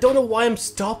don't know why I'm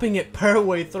stopping it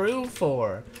partway through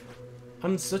for.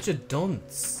 I'm such a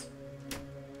dunce.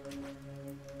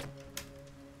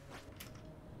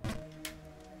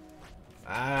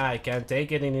 Ah, I can't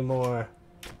take it anymore.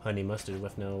 Honey mustard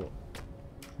with no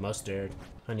mustard.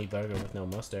 Honey burger with no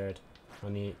mustard.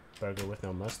 Honey burger with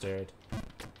no mustard. I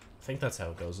think that's how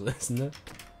it goes, isn't it?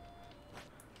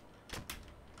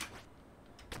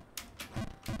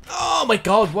 Oh my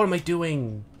god, what am I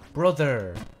doing?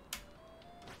 Brother.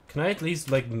 Can I at least,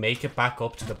 like, make it back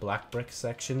up to the black brick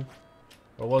section?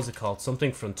 Or what was it called?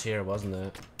 Something Frontier, wasn't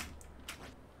it?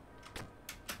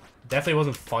 Definitely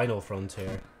wasn't Final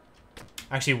Frontier.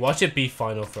 Actually, watch it be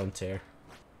Final Frontier.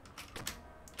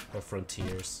 Or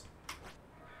Frontiers.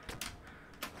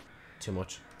 Too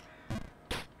much.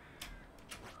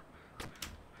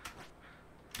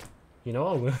 You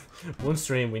know what? One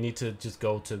stream, we need to just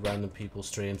go to random people's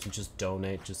streams and just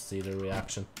donate, just see their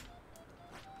reaction.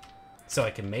 So I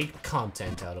can make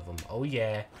content out of them. Oh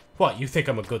yeah. What, you think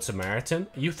I'm a good Samaritan?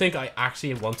 You think I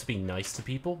actually want to be nice to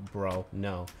people? Bro,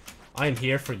 no. I am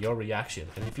here for your reaction.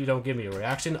 And if you don't give me a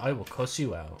reaction, I will cuss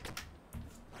you out.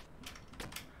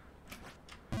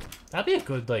 That'd be a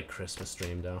good, like, Christmas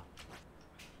stream, though.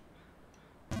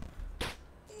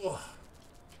 Ugh.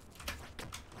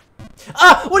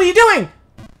 Ah! What are you doing?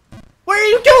 Where are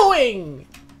you going?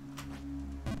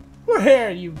 Where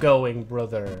are you going,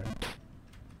 brother?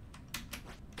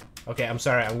 Okay, I'm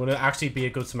sorry. I'm gonna actually be a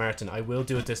good Samaritan. I will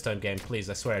do it this time, game. Please,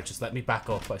 I swear. Just let me back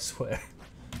up, I swear.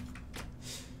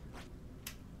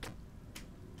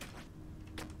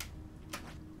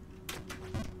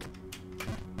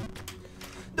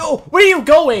 No! Where are you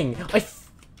going?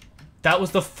 That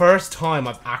was the first time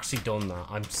I've actually done that.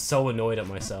 I'm so annoyed at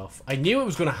myself. I knew it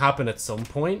was gonna happen at some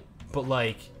point, but,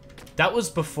 like, that was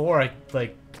before I,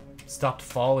 like, stopped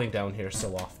falling down here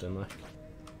so often, like.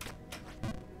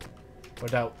 Or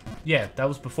that, yeah, that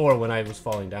was before when I was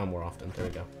falling down more often. There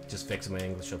we go. Just fixing my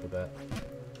English up a bit.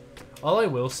 All I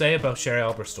will say about Sherry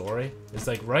Albert Story is,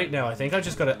 like, right now, I think I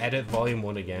just gotta edit Volume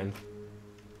 1 again.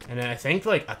 And then I think,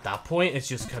 like, at that point, it's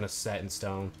just kind of set in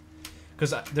stone.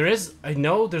 Because I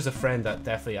know there's a friend that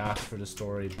definitely asked for the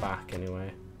story back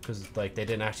anyway. Because, like, they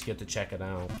didn't actually get to check it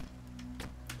out.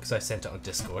 Because I sent it on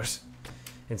Discord.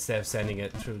 Instead of sending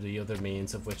it through the other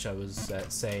means of which I was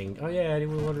saying, oh yeah,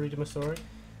 anyone want to read my story?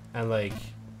 And, like,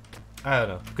 I don't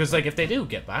know. Because, like, if they do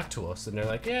get back to us and they're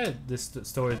like, yeah, this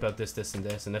story about this, this, and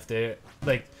this. And if they're,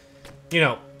 like, you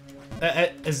know,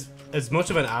 as much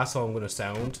of an asshole I'm going to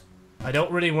sound, I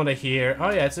don't really want to hear, oh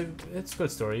yeah, it's a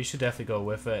good story, you should definitely go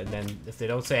with it. And then if they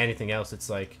don't say anything else, it's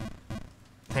like,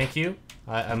 thank you,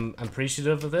 I'm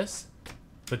appreciative of this,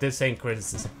 but this ain't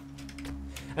criticism.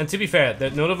 And to be fair,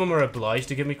 none of them are obliged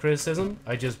to give me criticism.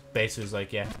 I just basically was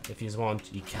like, yeah, if you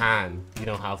want, you can. You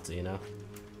don't have to, you know?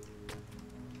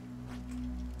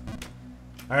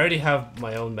 I already have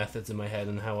my own methods in my head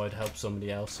on how I'd help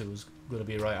somebody else who was going to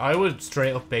be right. I would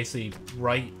straight up basically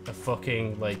write a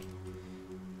fucking, like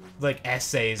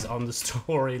essays on the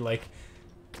story, like,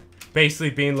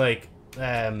 basically being like,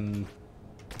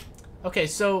 okay,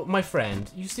 so, my friend,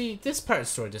 you see, this part of the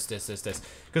story, this.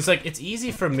 Because, like, it's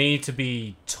easy for me to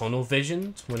be tunnel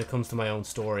visioned when it comes to my own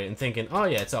story and thinking, oh,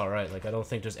 yeah, it's alright, like, I don't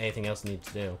think there's anything else I need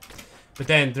to do. But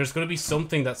then, there's going to be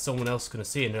something that someone else is going to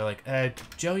see, and they're like,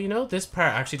 Joe, you know, this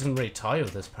part actually doesn't really tie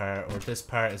with this part, or this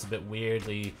part is a bit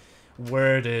weirdly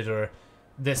worded, or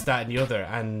this, that, and the other,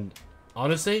 and,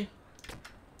 honestly,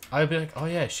 I'd be like, oh,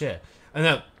 yeah, shit. And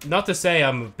now, not to say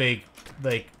I'm a big,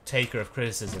 like, taker of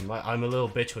criticism. I'm a little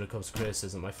bitch when it comes to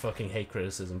criticism. I fucking hate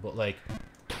criticism. But, like,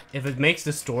 if it makes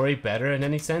the story better in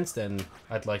any sense, then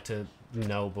I'd like to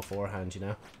know beforehand, you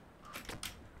know?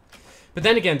 But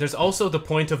then again, there's also the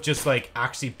point of just, like,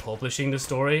 actually publishing the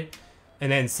story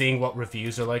and then seeing what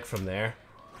reviews are like from there.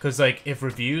 Because, like, if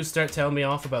reviews start telling me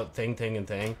off about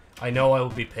thing, I know I will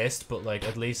be pissed, but, like,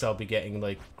 at least I'll be getting,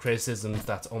 like, criticisms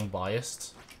that's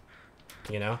unbiased.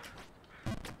 You know?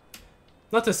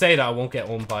 Not to say that I won't get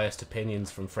unbiased opinions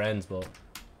from friends, but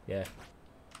yeah.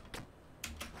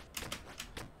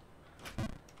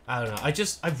 I don't know.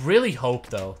 I really hope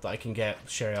though that I can get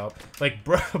Sherry Albert. Like,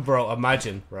 bro,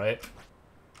 imagine, right?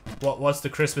 What's the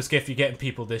Christmas gift you're getting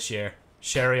people this year?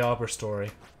 Sherry Albert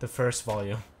Story, the first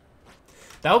volume.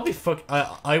 That would be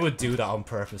I would do that on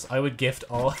purpose. I would gift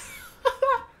all.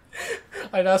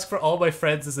 I'd ask for all my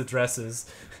friends'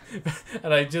 addresses.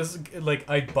 And I just, like,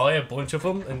 I'd buy a bunch of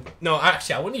them. And no,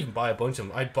 actually, I wouldn't even buy a bunch of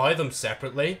them. I'd buy them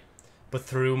separately, but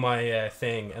through my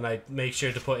thing. And I'd make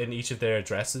sure to put in each of their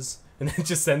addresses. And then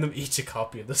just send them each a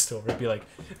copy of the story. It'd be like,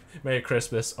 Merry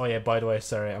Christmas. Oh, yeah, by the way,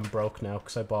 sorry, I'm broke now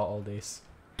because I bought all these.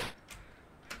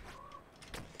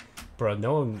 Bro,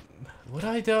 no one... Would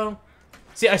I, though?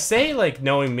 See, I say, like,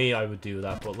 knowing me, I would do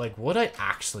that. But, like, would I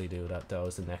actually do that, though,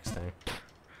 is the next thing.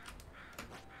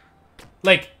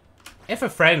 Like... If a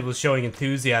friend was showing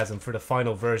enthusiasm for the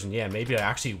final version, yeah, maybe I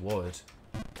actually would.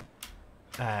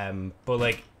 But,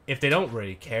 like, if they don't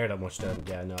really care that much, then,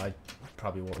 yeah, no, I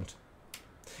probably wouldn't.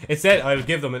 Instead, I would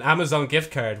give them an Amazon gift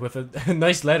card with a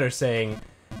nice letter saying,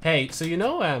 Hey, so you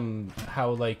know how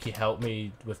like you helped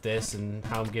me with this and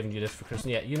how I'm giving you this for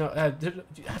Christmas? Yeah, you know,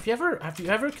 have you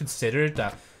ever considered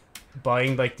that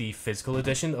buying like the physical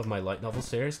edition of my light novel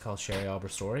series called Sherry Arbor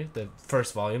Story, the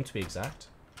first volume to be exact?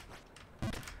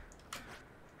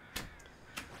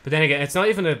 But then again, it's not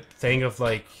even a thing of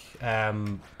like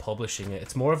publishing it.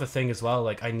 It's more of a thing as well.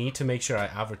 Like I need to make sure I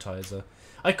advertise it.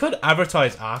 I could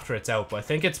advertise after it's out, but I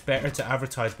think it's better to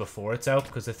advertise before it's out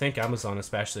because I think Amazon,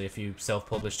 especially if you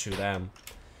self-publish through them,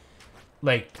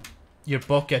 like your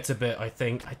book gets a bit. I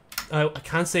think I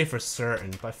can't say for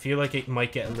certain, but I feel like it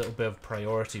might get a little bit of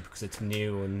priority because it's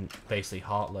new and basically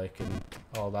hot, like, and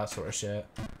all that sort of shit.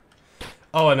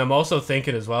 Oh, and I'm also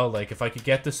thinking as well, like if I could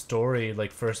get the story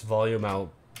like first volume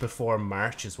out before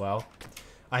March as well.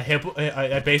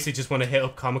 I basically just want to hit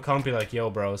up Comic-Con and be like, yo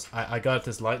bros, I got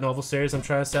this light novel series I'm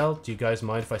trying to sell. Do you guys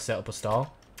mind if I set up a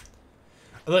stall?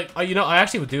 Like, you know, I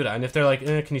actually would do that. And if they're like,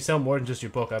 can you sell more than just your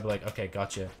book? I'd be like, okay,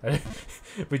 gotcha.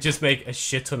 We just make a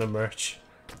shit ton of merch.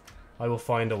 I will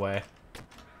find a way.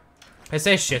 I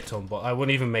say shit ton, but I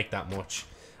wouldn't even make that much.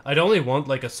 I'd only want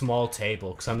like a small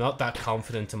table because I'm not that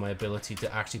confident in my ability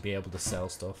to actually be able to sell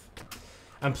stuff.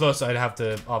 And plus, I'd have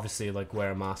to, obviously, like,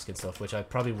 wear a mask and stuff, which I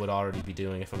probably would already be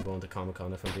doing if I'm going to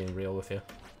Comic-Con, if I'm being real with you.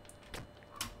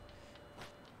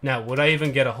 Now, would I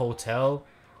even get a hotel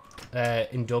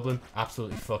in Dublin?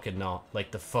 Absolutely fucking not. Like,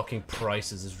 the fucking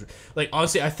prices is... Like,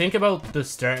 honestly, I think about the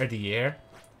start of the year,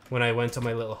 when I went on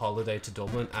my little holiday to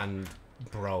Dublin, and,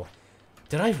 bro,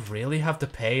 did I really have to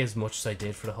pay as much as I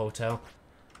did for the hotel?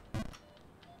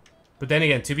 But then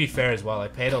again, to be fair as well, I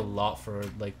paid a lot for,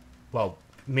 like, well...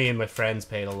 Me and my friends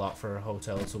paid a lot for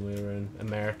hotels when we were in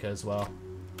America as well.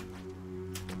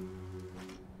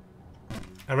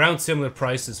 Around similar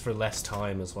prices for less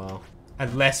time as well.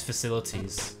 And less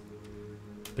facilities.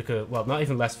 Because, well, not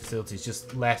even less facilities,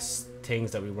 just less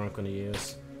things that we weren't going to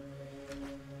use.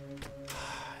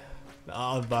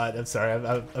 Oh, but I'm sorry,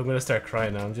 I'm going to start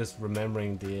crying now. I'm just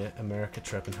remembering the America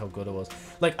trip and how good it was.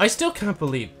 Like, I still can't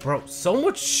believe, bro, so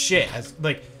much shit has,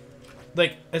 like,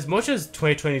 as much as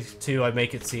 2022 I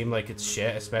make it seem like it's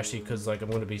shit, especially because, like, I'm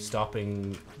going to be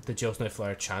stopping the Joe's Night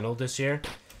Flyer channel this year.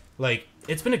 Like,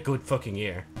 it's been a good fucking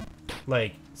year.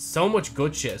 Like, so much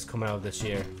good shit has come out this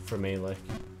year for me, like...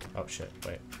 Oh, shit,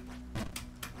 wait.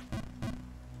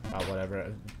 Oh,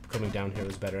 whatever. Coming down here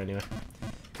was better anyway.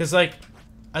 Because, like,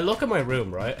 I look at my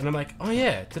room, right, and I'm like, oh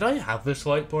yeah, did I have this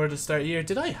whiteboard at the start of the year?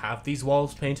 Did I have these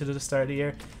walls painted at the start of the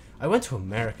year? I went to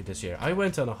America this year. I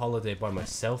went on a holiday by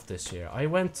myself this year. I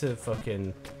went to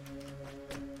fucking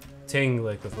thing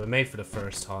like with my mate for the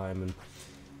first time, and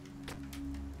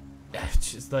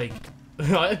just like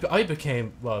I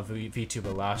became, well, a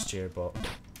VTuber last year, but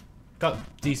got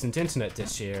decent internet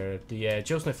this year. The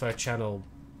Joe's Night Flyer channel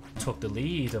took the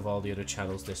lead of all the other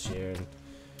channels this year, and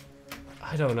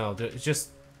I don't know. It's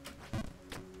just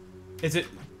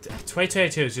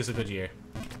 2022 is just a good year,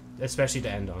 especially to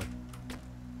end on.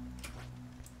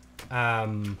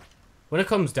 When it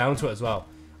comes down to it as well,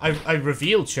 I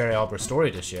revealed Sherry Arbor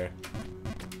Story this year,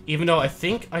 even though I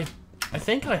think I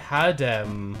had I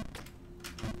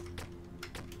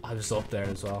was up there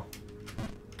as well.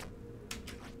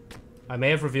 I may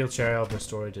have revealed Sherry Arbor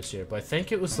Story this year, but I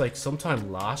think it was like sometime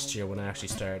last year when I actually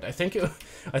started. I think it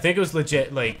was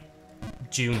legit like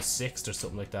June 6th or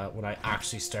something like that when I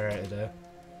actually started it.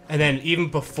 And then even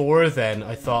before then,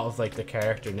 I thought of like the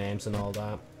character names and all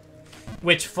that.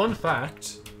 Which, fun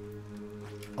fact,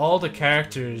 all the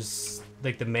characters,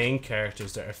 like the main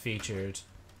characters that are featured,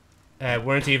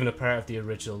 weren't even a part of the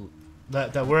original,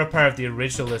 that were a part of the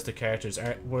original list of characters,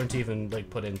 weren't even like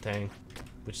put in thing,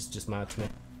 which is just mad to me.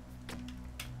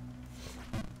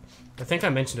 I think I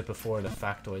mentioned it before in a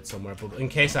factoid somewhere, but in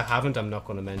case I haven't, I'm not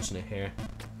going to mention it here.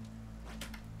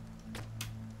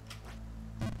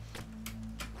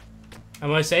 And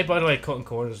when I say, by the way, cutting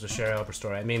corners with Sherry Arbor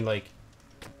Story, I mean, like,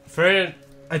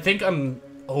 I think I'm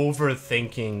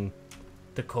overthinking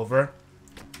the cover.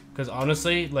 Because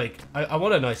honestly, like, I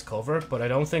want a nice cover, but I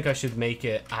don't think I should make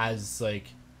it as, like,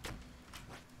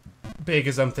 big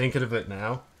as I'm thinking of it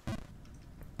now.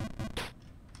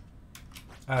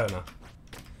 I don't know.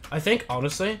 I think,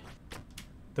 honestly,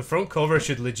 the front cover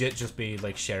should legit just be,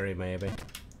 like, Sherry, maybe.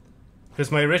 Because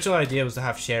my original idea was to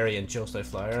have Sherry and Joe's Night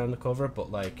Flyer on the cover,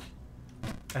 but, like,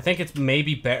 I think it's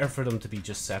maybe better for them to be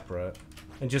just separate.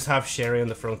 And just have Sherry on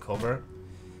the front cover.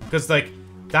 Because, like,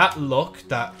 that look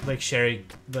that, like, Sherry,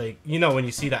 like, you know, when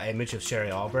you see that image of Sherry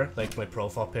Arbor, like, my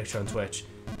profile picture on Twitch,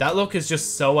 that look is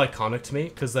just so iconic to me.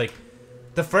 Because, like,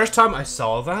 the first time I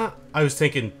saw that, I was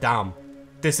thinking, damn,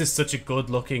 this is such a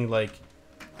good-looking, like,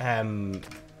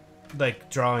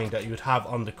 drawing that you would have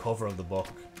on the cover of the book.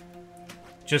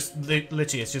 Just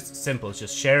literally, it's just simple. It's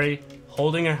just Sherry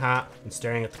holding her hat and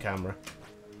staring at the camera.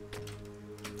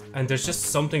 And there's just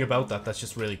something about that that's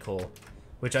just really cool.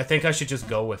 Which I think I should just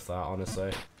go with that,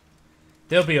 honestly.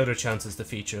 There'll be other chances to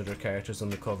feature other characters on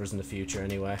the covers in the future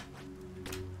anyway.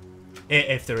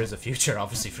 If there is a future,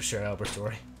 obviously, for Sherry Albert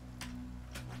Story.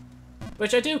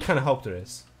 Which I do kind of hope there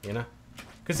is, you know?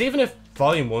 Because even if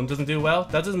Volume 1 doesn't do well,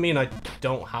 that doesn't mean I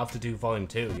don't have to do Volume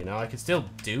 2, you know? I can still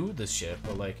do this shit,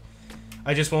 but, like,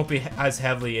 I just won't be as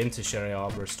heavily into Sherry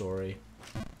Albert Story.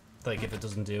 Like, if it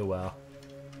doesn't do well.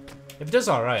 If it does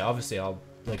alright, obviously I'll,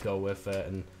 like, go with it,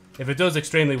 and if it does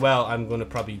extremely well, I'm gonna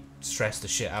probably stress the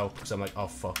shit out, because I'm like, oh,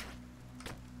 fuck.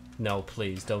 No,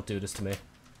 please, don't do this to me.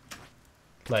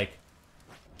 Like,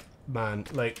 man,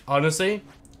 like, honestly,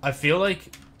 I feel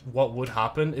like what would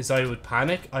happen is I would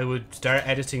panic, I would start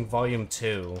editing Volume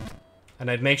 2,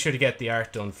 and I'd make sure to get the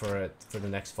art done for it for the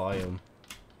next volume.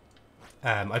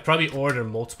 I'd probably order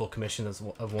multiple commissions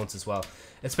at once as well,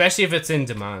 especially if it's in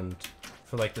demand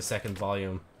for, like, the second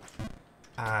volume.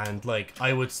 And, like,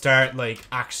 I would start, like,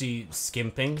 actually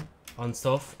skimping on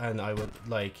stuff, and I would,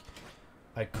 like,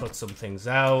 I'd cut some things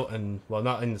out, and, well,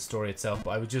 not in the story itself,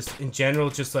 but I would just, in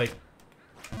general, just, like,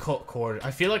 cut corners.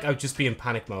 I feel like I would just be in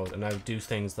panic mode, and I would do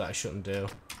things that I shouldn't do.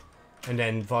 And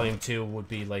then Volume 2 would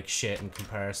be, like, shit in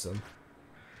comparison.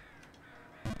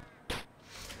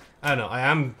 I don't know, I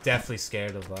am definitely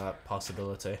scared of that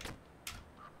possibility.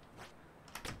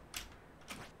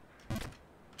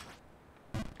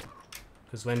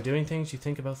 Because when doing things, you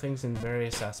think about things in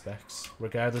various aspects,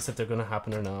 regardless if they're going to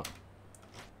happen or not.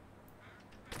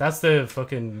 That's the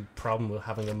fucking problem with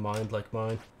having a mind like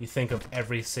mine. You think of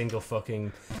every single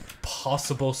fucking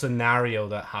possible scenario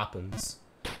that happens.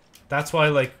 That's why,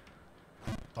 like...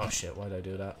 Oh shit, why'd I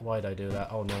do that? Why'd I do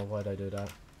that? Oh no, why'd I do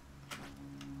that?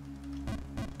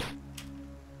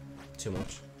 Too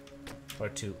much. Or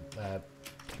too...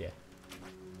 yeah.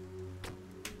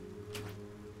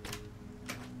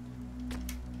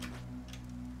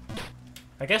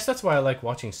 I guess that's why I like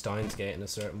watching Steins Gate in a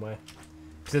certain way.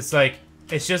 Because it's like,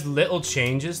 it's just little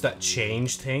changes that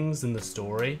change things in the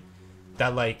story.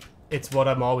 That, like, it's what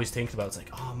I'm always thinking about. It's like,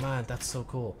 oh man, that's so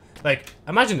cool. Like,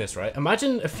 imagine this, right?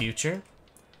 Imagine a future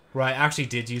where I actually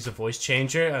did use a voice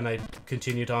changer and I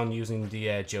continued on using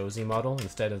the Josie model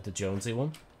instead of the Jonesy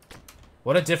one.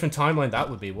 What a different timeline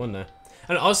that would be, wouldn't it?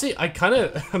 And honestly,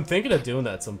 I'm thinking of doing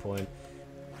that at some point.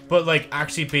 But, like,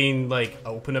 actually being, like,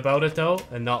 open about it, though,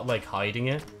 and not, like, hiding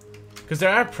it. Because there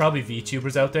are probably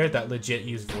VTubers out there that legit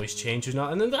use voice changers,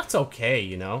 and then that's okay,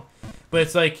 you know? But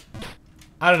it's, like,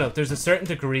 I don't know, there's a certain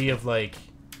degree of, like,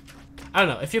 I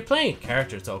don't know, if you're playing a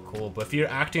character, it's all cool, but if you're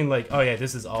acting like, oh yeah,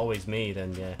 this is always me,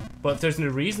 then yeah. But if there's no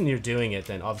reason you're doing it,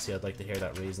 then obviously I'd like to hear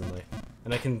that reason, like.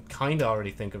 And I can kind of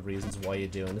already think of reasons why you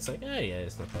do, and it's like, yeah,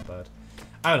 it's not that bad.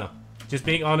 I don't know, just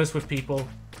being honest with people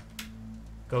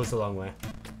goes a long way.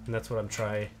 And that's what I'm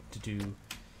trying to do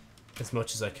as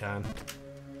much as I can.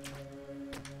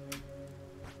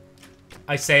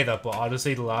 I say that, but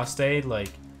honestly, the last day, like,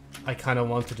 I kind of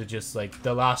wanted to just, like,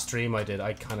 the last stream I did,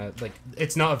 I kind of, like,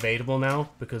 it's not available now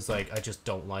because, like, I just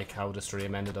don't like how the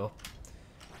stream ended up.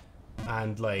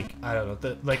 And, like, I don't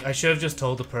know, like, I should have just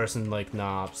told the person, like,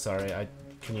 nah, sorry,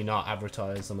 can you not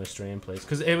advertise on my stream, please?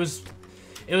 Because it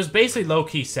was basically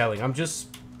low-key selling. I'm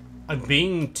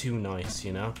being too nice,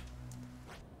 you know?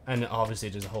 And obviously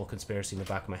there's a whole conspiracy in the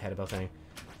back of my head about things.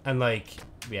 And, like,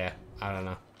 yeah, I don't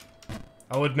know.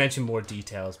 I would mention more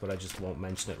details, but I just won't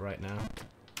mention it right now.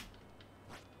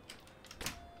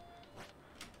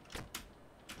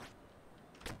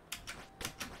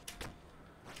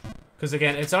 Because,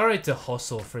 again, it's alright to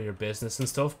hustle for your business and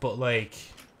stuff, but, like,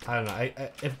 I don't know.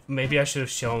 Maybe I should have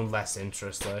shown less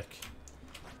interest, like.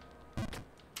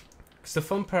 Because the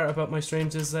fun part about my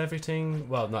streams is everything,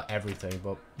 well, not everything,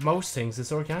 but most things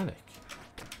is organic.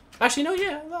 Actually, no,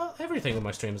 yeah, well, everything on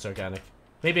my stream is organic.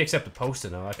 Maybe except the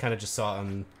post-it now. I kind of just saw it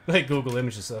on, like, Google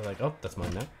Images, so I was like, oh, that's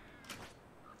mine now.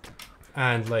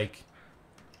 And, like,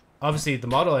 obviously the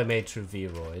model I made through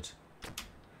Vroid.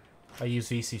 I use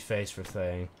VC Face for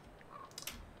thing.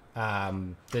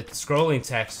 The scrolling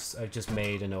text I just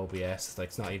made in OBS. Like,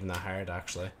 it's not even that hard,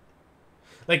 actually.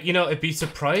 Like, you know, it'd be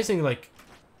surprising, like,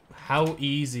 how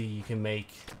easy you can make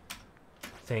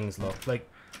things look. Like,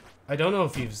 I don't know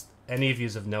if any of you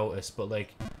have noticed, but,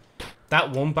 like,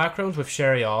 that one background with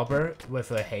Sherry Albert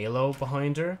with a halo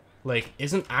behind her, like,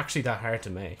 isn't actually that hard to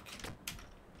make.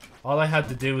 All I had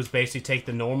to do was basically take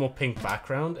the normal pink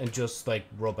background and just, like,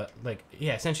 rub it, like,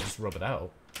 yeah, essentially just rub it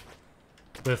out.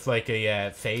 With, like,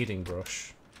 a fading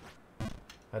brush.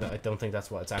 I don't think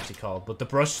that's what it's actually called, but the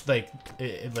brush, like,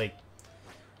 it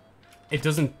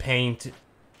doesn't paint,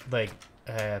 like,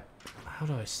 how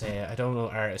do I say it? I don't know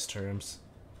artist terms.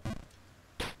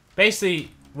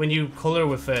 Basically, when you color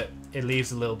with it, it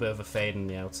leaves a little bit of a fade on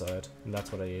the outside, and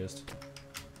that's what I used.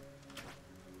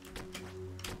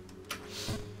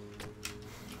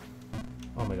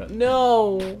 Oh my god,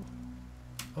 no!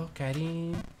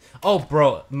 Okay. Oh,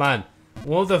 bro, man.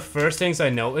 One of the first things I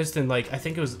noticed in, like, I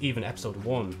think it was even episode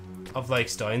 1 of, like,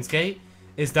 Steins Gate,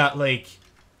 is that, like,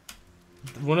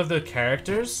 one of the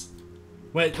characters,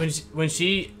 when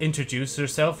she introduces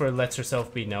herself or lets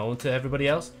herself be known to everybody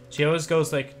else, she always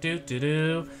goes, like,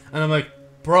 do-do-do, and I'm like,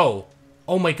 bro,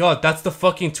 oh my god, that's the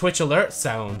fucking Twitch alert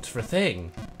sound for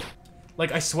thing.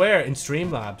 Like, I swear, in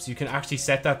Streamlabs, you can actually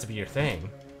set that to be your thing.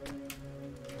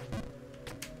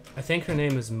 I think her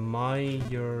name is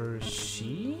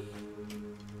Mayurshi?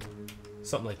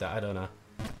 Something like that, I don't know.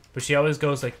 But she always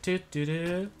goes like,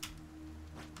 do-do-do.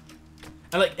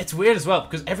 And like, it's weird as well,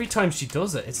 because every time she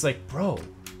does it, it's like, bro,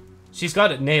 she's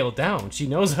got it nailed down. She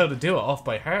knows how to do it off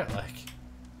by heart, like.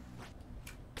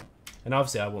 And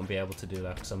obviously I won't be able to do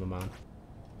that because I'm a man.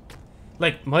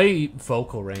 Like, my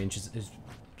vocal range is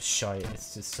shite.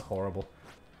 It's just horrible.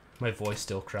 My voice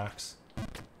still cracks.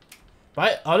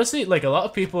 But honestly, like, a lot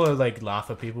of people are like, laugh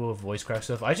at people with voice crack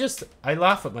stuff. I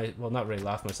laugh at well, not really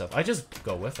laugh at myself. I just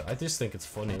go with it. I just think it's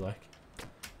funny, like.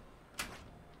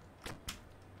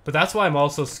 But that's why I'm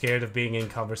also scared of being in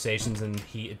conversations and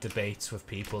heated debates with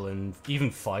people and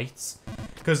even fights.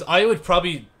 Because I would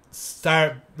probably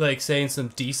start, like, saying some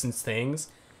decent things.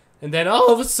 And then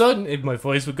all of a sudden, my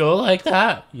voice would go like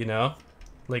that, you know?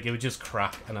 Like, it would just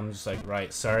crack. And I'm just like,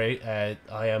 right, sorry, I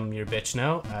am your bitch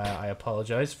now. I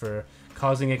apologize for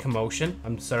causing a commotion.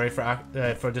 I'm sorry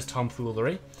for this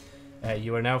tomfoolery.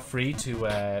 You are now free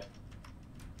to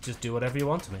just do whatever you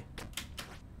want to me.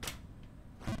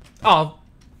 Oh.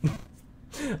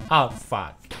 Oh,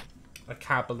 fuck. I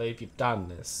can't believe you've done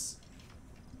this.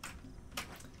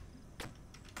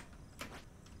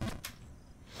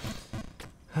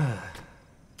 Oh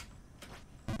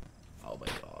my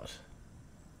god.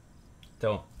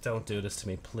 Don't do this to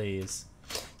me, please.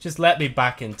 Just let me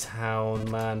back in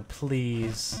town, man,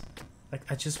 please.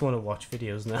 Like, I just want to watch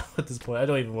videos now at this point. I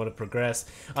don't even want to progress.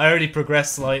 I already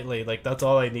progressed slightly, like, that's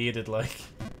all I needed, like.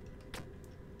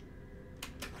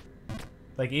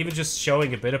 Like, even just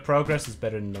showing a bit of progress is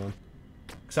better than none.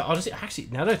 So honestly, actually,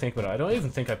 now that I think about it, I don't even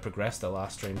think I progressed the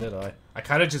last stream, did I? I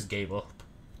kind of just gave up.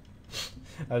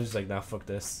 I was just like, nah, fuck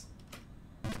this.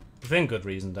 Within good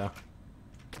reason, though.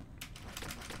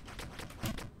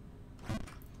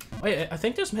 Wait, I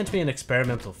think there's meant to be an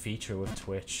experimental feature with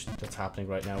Twitch that's happening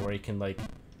right now where you can, like,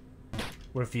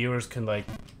 where viewers can, like,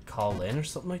 call in or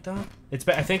something like that.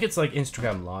 I think it's like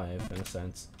Instagram Live, in a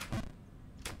sense.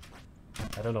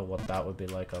 I don't know what that would be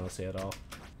like, honestly, at all.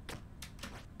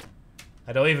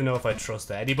 I don't even know if I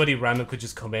trust it. Anybody random could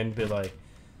just come in and be like,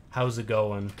 how's it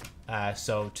going?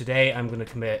 So today I'm going to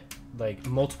commit, like,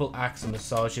 multiple acts of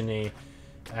misogyny,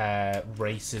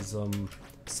 racism,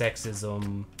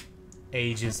 sexism,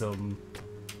 ageism,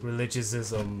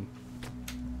 religiousism.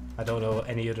 I don't know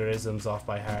any other isms off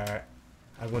by heart.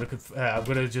 I'm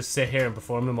gonna just sit here and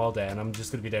perform them all day, and I'm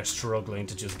just gonna be there struggling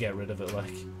to just get rid of it,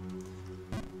 like.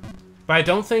 But I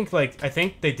don't think, like, I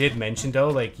think they did mention, though,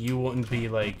 like, you wouldn't be,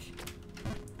 like,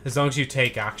 as long as you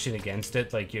take action against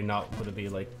it, like, you're not gonna be,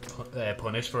 like,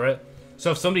 punished for it.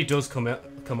 So if somebody does come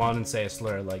on and say a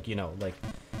slur, like, you know, like,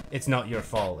 it's not your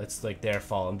fault, it's, like, their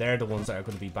fault, and they're the ones that are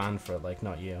gonna be banned for it, like,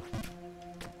 not you.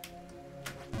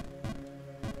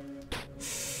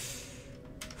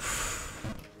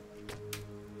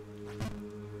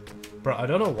 Bro, I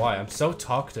don't know why. I'm so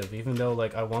talkative, even though,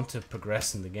 like, I want to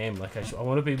progress in the game. Like, I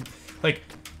want to be... Like,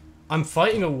 I'm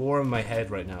fighting a war in my head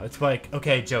right now. It's like,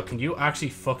 okay, Joe, can you actually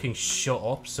fucking shut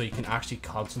up so you can actually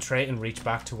concentrate and reach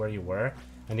back to where you were?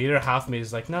 And either half of me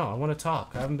is like, no, I want to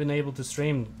talk. I haven't been able to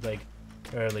stream, like,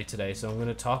 early today, so I'm going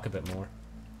to talk a bit more.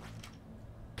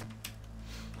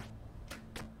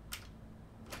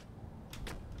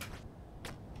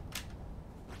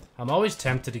 I'm always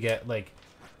tempted to get, like...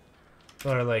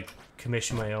 Or, like,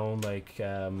 commission my own, like,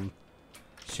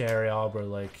 Sherry Arbor,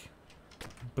 like,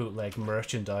 bootleg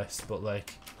merchandise, but,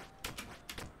 like,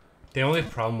 the only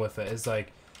problem with it is,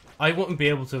 like, I wouldn't be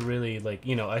able to really, like,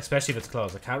 you know, especially if it's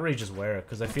closed, I can't really just wear it,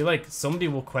 because I feel like somebody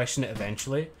will question it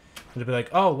eventually, and they'll be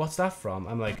like, oh, what's that from?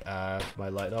 I'm like, my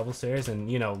light novel series,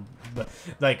 and, you know, but,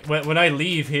 like, when I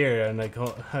leave here, and I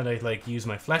go, and I, like, use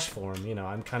my flesh form, you know,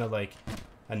 I'm kind of, like,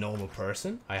 a normal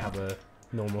person, I have a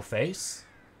normal face,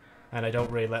 and I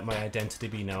don't really let my identity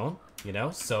be known, you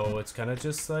know? So it's kind of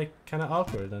just, like, kind of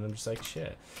awkward, and I'm just like,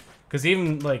 shit. Because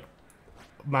even, like,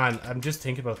 man, I'm just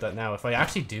thinking about that now. If I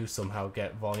actually do somehow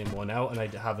get Volume 1 out and I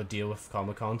have a deal with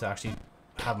Comic-Con to actually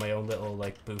have my own little,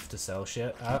 like, booth to sell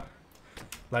shit at,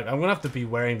 like, I'm gonna have to be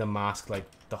wearing the mask, like,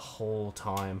 the whole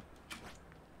time.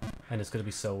 And it's gonna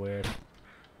be so weird.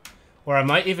 Or I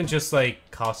might even just, like,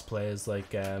 cosplay as,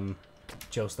 like,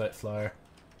 Joe Flyer.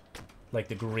 Like,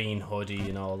 the green hoodie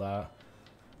and all that.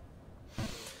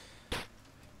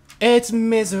 It's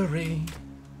misery.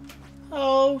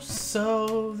 Oh,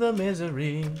 so the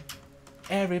misery.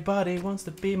 Everybody wants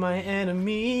to be my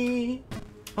enemy.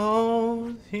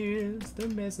 Oh, here's the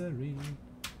misery.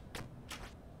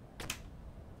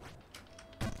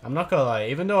 I'm not gonna lie,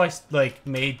 even though I, like,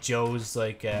 made Joe's,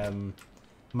 like,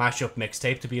 mashup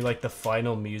mixtape to be, like, the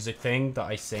final music thing that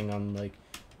I sing on, like,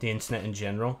 the internet in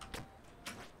general,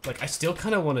 like, I still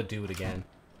kind of want to do it again.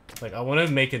 Like, I want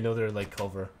to make another, like,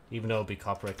 cover, even though it'll be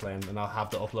copyright claimed, and I'll have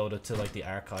to upload it to, like, the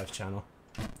archive channel.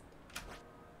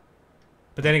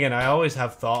 But then again, I always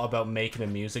have thought about making a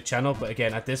music channel, but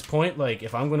again, at this point, like,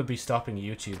 if I'm going to be stopping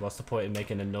YouTube, what's the point in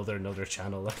making another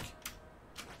channel, like?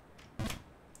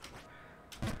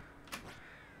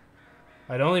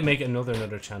 I'd only make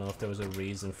another channel if there was a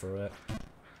reason for it.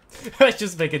 I'd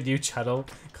just make a new channel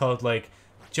called, like,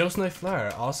 Joe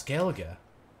Flyer Os Gaeilge,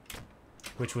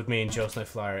 which would mean Joe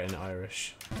Flyer in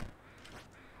Irish.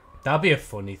 That'd be a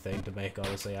funny thing to make,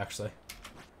 honestly, actually.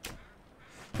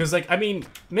 Because, like, I mean,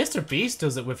 Mr. Beast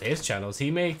does it with his channels.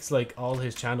 He makes, like, all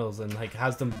his channels and, like,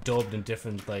 has them dubbed in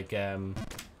different, like,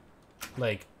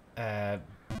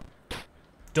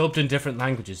 dubbed in different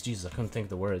languages. Jesus, I couldn't think of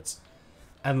the words.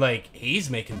 And, like, he's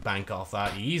making bank off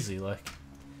that easy, like,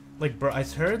 bro, I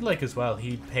heard, like, as well,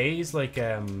 he pays, like,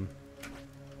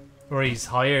 or he's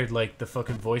hired, like, the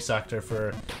fucking voice actor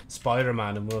for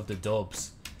Spider-Man in one of the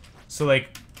dubs. So,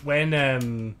 like,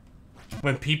 when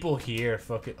people hear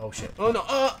fucking, oh shit, oh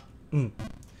no,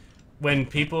 when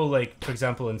people, like, for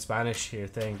example, in Spanish hear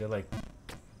thing, they're like,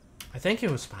 I think it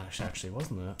was Spanish, actually,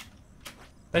 wasn't it?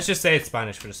 Let's just say it's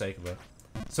Spanish for the sake of it.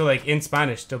 So, like, in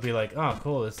Spanish, they'll be like, oh,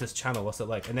 cool, it's this channel, what's it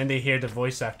like? And then they hear the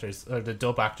voice actors, or the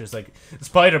dub actors, like,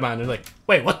 Spider-Man, they're like,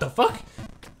 wait, what the fuck?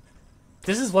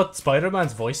 This is what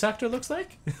Spider-Man's voice actor looks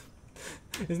like?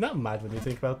 Isn't that mad when you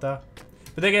think about that?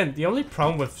 But again, the only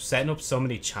problem with setting up so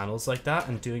many channels like that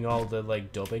and doing all the,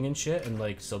 like, dubbing and shit and,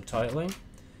 like, subtitling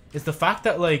is the fact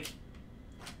that, like,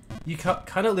 you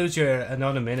kind of lose your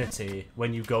anonymity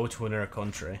when you go to another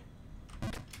country.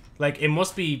 Like, it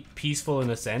must be peaceful in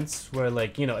a sense where,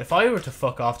 like, you know, if I were to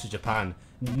fuck off to Japan,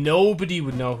 nobody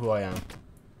would know who I am.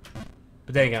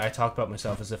 But then again, I talk about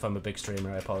myself as if I'm a big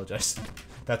streamer. I apologize.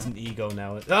 That's an ego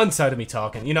now. Inside of me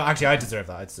talking. You know, actually, I deserve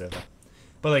that. I deserve that.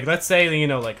 But, like, let's say, you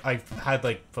know, like, I've had,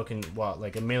 like, fucking, what,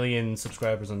 like, 1 million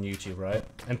subscribers on YouTube, right?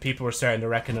 And people were starting to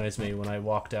recognize me when I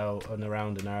walked out and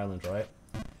around in Ireland, right?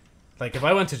 Like, if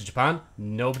I went to Japan,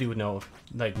 nobody would know,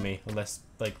 like, me, unless,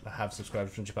 like, I have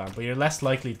subscribers from Japan. But you're less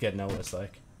likely to get noticed,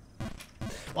 like.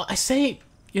 Well, I say,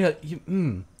 you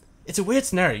know, it's a weird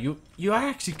scenario. You are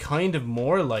actually kind of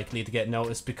more likely to get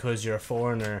noticed because you're a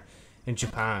foreigner in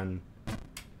Japan.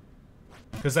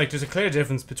 Because, like, there's a clear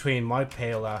difference between my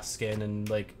pale-ass skin and,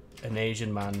 like, an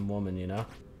Asian man and woman, you know?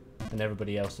 And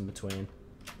everybody else in between.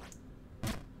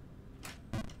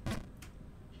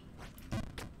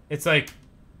 It's, like...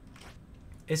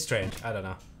 It's strange. I don't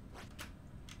know.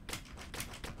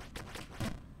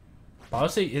 But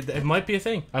honestly, it might be a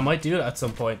thing. I might do it at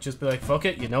some point. Just be like, fuck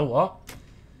it, you know what?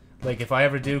 Like, if I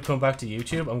ever do come back to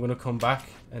YouTube, I'm gonna come back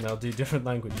and I'll do different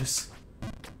languages.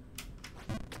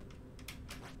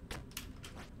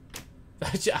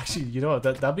 Actually, you know what?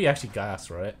 That'd be actually gas,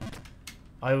 right?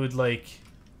 I would, like...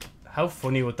 How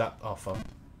funny would that... Oh, fuck.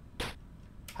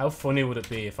 How funny would it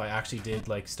be if I actually did,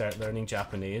 like, start learning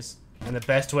Japanese? And the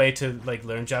best way to, like,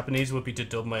 learn Japanese would be to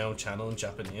dub my own channel in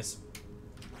Japanese.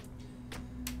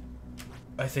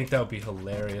 I think that would be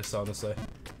hilarious, honestly.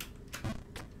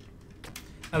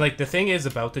 And, like, the thing is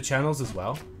about the channels as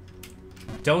well.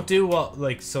 Don't do what,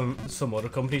 like, some other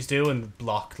companies do and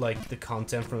block, like, the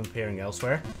content from appearing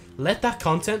elsewhere. Let that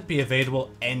content be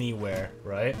available anywhere,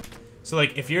 right? So,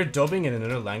 like, if you're dubbing in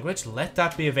another language, let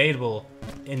that be available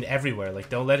in everywhere. Like,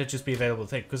 don't let it just be available to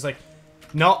take. Because, like,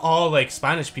 not all, like,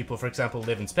 Spanish people, for example,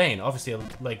 live in Spain. Obviously,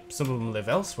 like, some of them live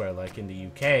elsewhere, like in the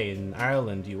UK, in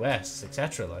Ireland, US,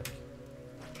 etc. Like,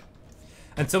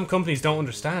 and some companies don't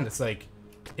understand. It's like,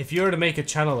 if you were to make a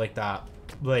channel like that,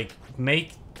 like,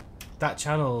 make that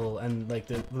channel and, like,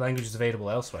 the languages available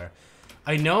elsewhere.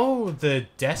 I know the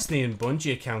Destiny and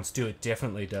Bungie accounts do it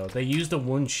differently, though. They use the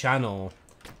one channel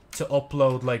to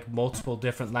upload, like, multiple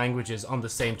different languages on the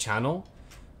same channel.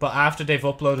 But after they've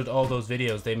uploaded all those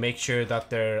videos, they make sure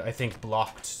that they're, I think,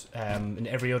 blocked in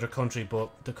every other country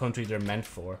but the country they're meant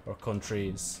for, or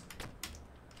countries.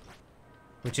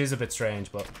 Which is a bit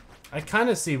strange, but I kind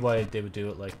of see why they would do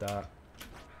it like that.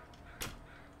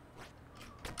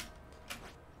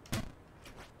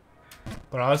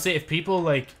 But honestly, if people,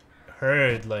 like,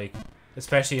 heard, like,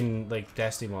 especially in, like,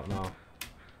 Destiny and whatnot,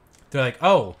 they're like,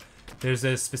 oh, there's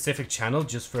a specific channel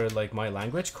just for, like, my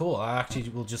language? Cool, I actually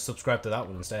will just subscribe to that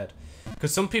one instead.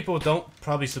 Because some people don't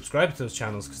probably subscribe to those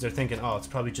channels because they're thinking, oh, it's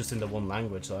probably just in the one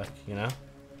language, like, you know?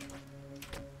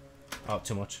 Oh,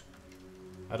 too much.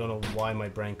 I don't know why my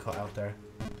brain cut out there.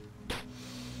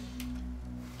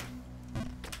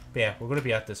 But yeah, we're going to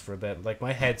be at this for a bit. Like,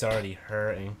 my head's already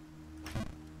hurting.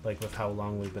 Like, with how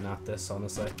long we've been at this,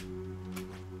 honestly.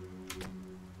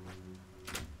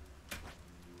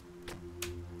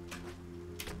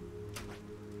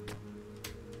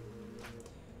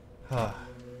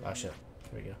 Oh shit.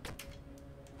 Here we go.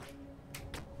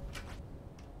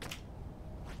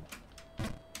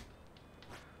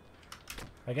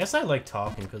 I guess I like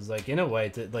talking because, like, in a way,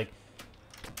 that, like,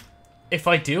 if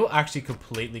I do actually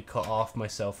completely cut off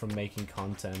myself from making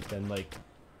content, then, like,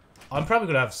 I'm probably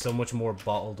going to have so much more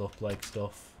bottled up, like,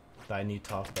 stuff that I need to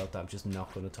talk about that I'm just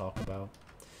not going to talk about.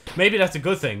 Maybe that's a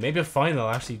good thing. Maybe I'll find they'll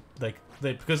actually, like,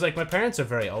 because, like, my parents are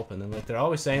very open and, like, they're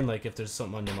always saying, like, if there's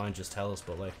something on your mind, just tell us,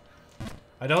 but, like,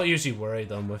 I don't usually worry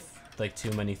them with, like,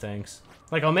 too many things.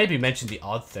 Like, I'll maybe mention the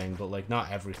odd thing, but, like,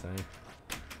 not everything.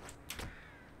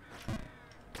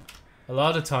 A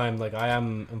lot of the time, like, I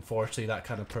am, unfortunately, that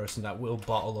kind of person that will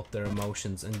bottle up their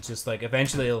emotions and just, like,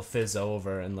 eventually it'll fizz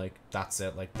over and, like, that's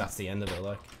it. Like, that's the end of it,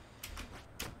 like.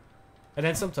 And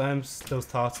then sometimes those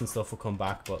thoughts and stuff will come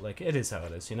back, but, like, it is how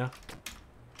it is, you know?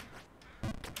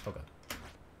 Oh,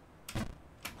 God.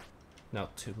 No,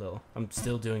 too little. I'm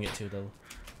still doing it too little.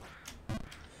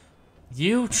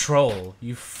 You troll.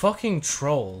 You fucking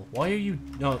troll. Why are you...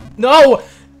 No! No!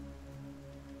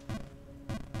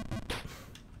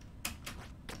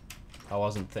 I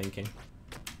wasn't thinking.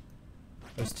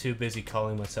 I was too busy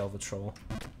calling myself a troll.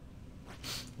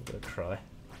 I'm gonna cry.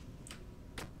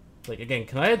 Like, again,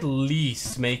 can I at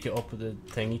least make it up with the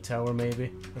thingy tower,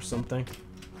 maybe? Or something?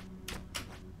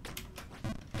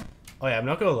 Oh yeah, I'm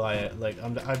not gonna lie, like,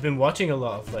 I've been watching a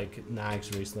lot of, like,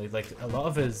 Nags recently. Like, a lot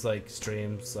of his, like,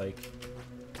 streams, like,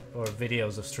 or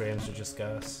videos of streams are just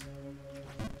gas.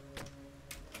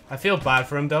 I feel bad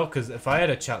for him, though, because if I had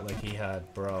a chat like he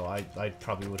had, bro, I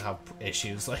probably would have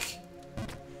issues, like,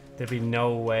 there'd be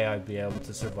no way I'd be able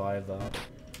to survive that.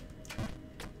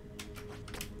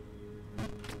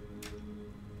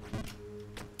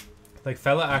 Like,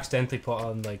 fella accidentally put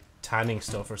on, like, tanning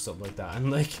stuff or something like that,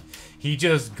 and, like, he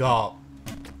just got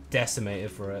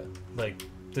decimated for it. Like,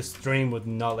 the stream would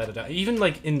not let it out. Even,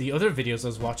 like, in the other videos I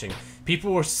was watching,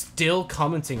 people were still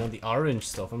commenting on the orange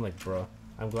stuff. I'm like, bro,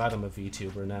 I'm glad I'm a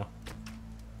VTuber now.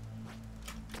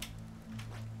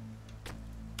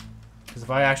 Because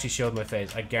if I actually showed my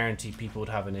face, I guarantee people would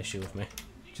have an issue with me.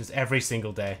 Just every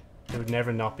single day. There would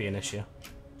never not be an issue.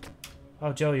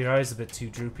 Oh, Joe, your eye's a bit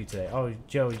too droopy today. Oh,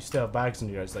 Joe, you still have bags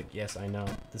under your eyes. Like, yes, I know.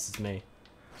 This is me.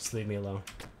 Just leave me alone.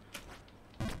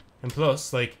 And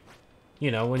plus, like,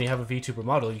 you know, when you have a VTuber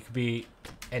model, you could be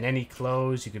in any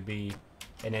clothes, you could be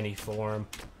in any form.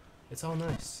 It's all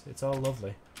nice. It's all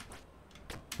lovely.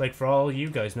 Like, for all you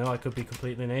guys know, I could be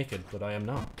completely naked, but I am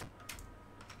not.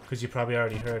 Because you probably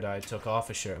already heard I took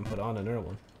off a shirt and put on another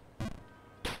one.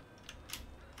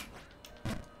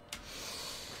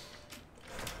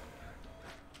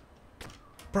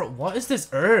 Bro, what is this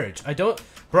urge? I don't...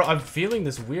 Bro, I'm feeling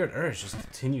this weird urge. Just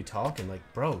continue talking. Like,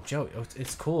 bro, Joe,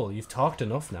 it's cool. You've talked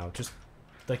enough now. Just,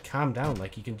 like, calm down.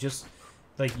 Like, you can just...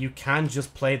 Like, you can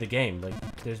just play the game. Like,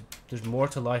 there's more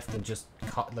to life than just,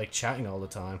 like, chatting all the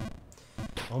time.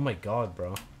 Oh my god,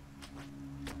 bro.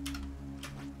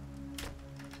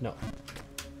 No.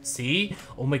 See?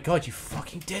 Oh my god, you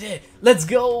fucking did it! Let's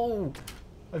go!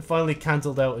 I finally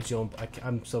cancelled out a jump.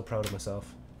 I'm so proud of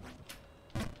myself.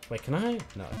 Wait, can I?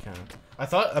 No, I can't. I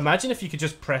thought, imagine if you could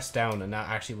just press down and that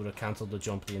actually would have cancelled the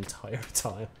jump the entire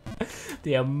time.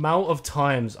 The amount of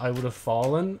times I would have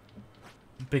fallen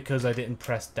because I didn't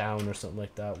press down or something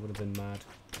like that would have been mad.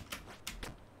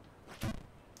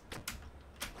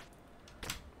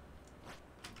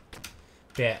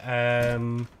 Yeah,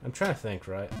 I'm trying to think,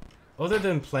 right? Other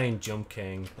than playing Jump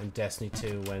King and Destiny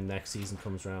 2 when next season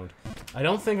comes around, I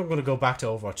don't think I'm going to go back to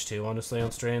Overwatch 2, honestly,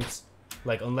 on streams.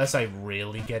 Like, unless I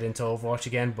really get into Overwatch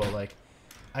again, but, like,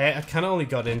 I kind of only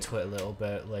got into it a little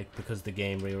bit, like, because the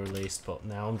game re-released, but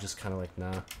now I'm just kind of like,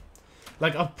 nah.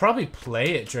 Like, I'll probably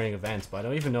play it during events, but I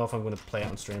don't even know if I'm going to play it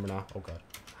on stream or not. Oh, God.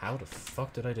 How the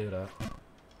fuck did I do that?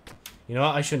 You know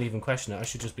what? I shouldn't even question it. I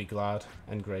should just be glad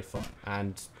and grateful.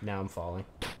 And now I'm falling.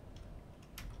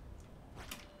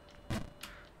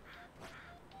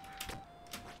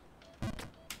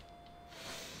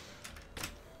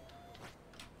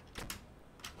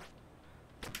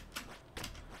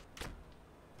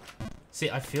 See,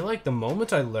 I feel like the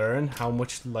moment I learn how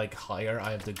much, like, higher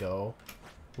I have to go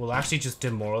will actually just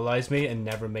demoralize me and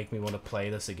never make me want to play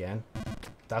this again.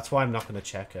 That's why I'm not going to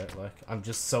check it. Like, I'm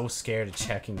just so scared of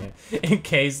checking it. In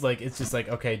case, like, it's just like,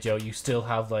 okay, Joe, you still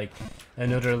have, like,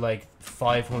 another, like,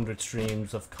 500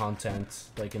 streams of content,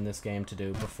 like, in this game to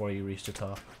do before you reach the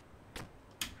top.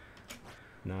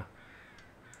 Nah.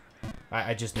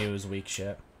 I just knew it was weak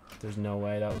shit. There's no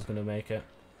way that was going to make it.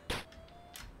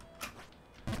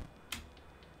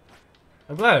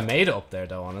 I'm glad I made it up there,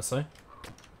 though, honestly.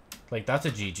 Like, that's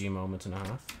a GG moment and a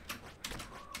half.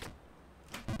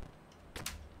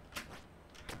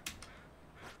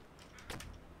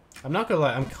 I'm not gonna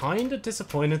lie, I'm kind of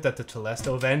disappointed that the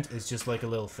Telesto event is just, like, a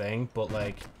little thing, but,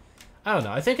 like, I don't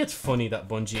know. I think it's funny that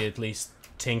Bungie at least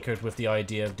tinkered with the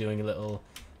idea of doing a little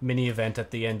mini event at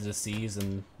the end of the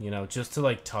season, you know, just to,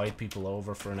 like, tide people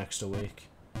over for an extra week.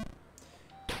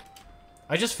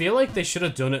 I just feel like they should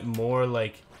have done it more,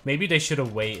 like, maybe they should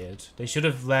have waited. They should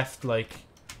have left, like...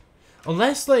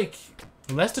 Unless the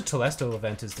Telesto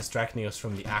event is distracting us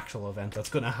from the actual event that's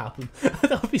gonna happen.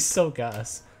 That would be so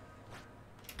gas.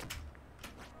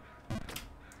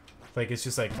 Like, it's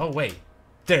just like, oh, wait.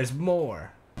 There's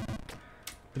more.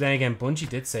 But then again, Bungie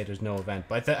did say there's no event.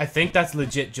 But I think that's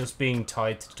legit just being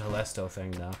tied to the Telesto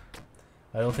thing now.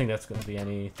 I don't think that's gonna be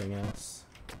anything else.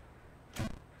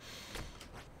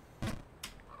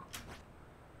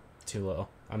 Too little.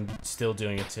 I'm still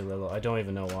doing it too little. I don't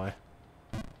even know why.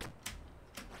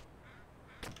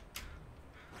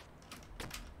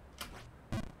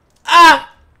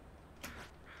 Ah!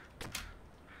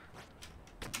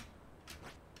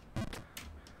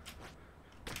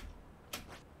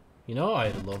 You know what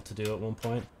I'd love to do at one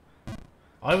point?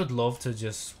 I would love to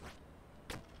just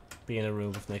be in a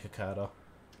room with Nikocado.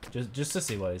 Just to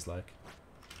see what he's like.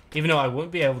 Even though I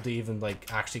wouldn't be able to even,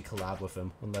 like, actually collab with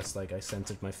him unless, like, I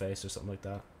censored my face or something like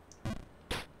that.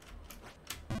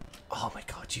 Oh my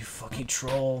god, you fucking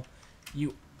troll.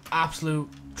 You absolute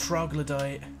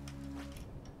troglodyte.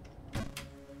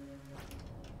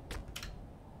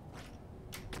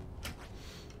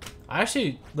 I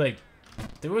actually, like,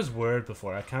 there was word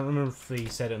before. I can't remember if he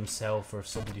said it himself or if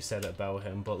somebody said it about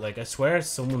him, but, like, I swear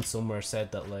someone somewhere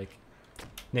said that, like,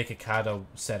 Nikocado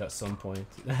said at some point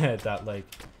that, like,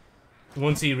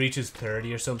 once he reaches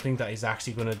 30 or something, that he's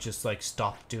actually gonna just, like,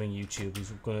 stop doing YouTube.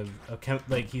 He's gonna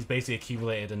like, he's basically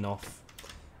accumulated enough,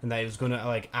 and that he was gonna,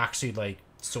 like, actually, like,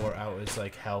 sort out his,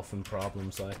 like, health and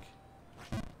problems, like,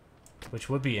 which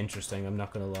would be interesting, I'm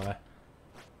not gonna lie.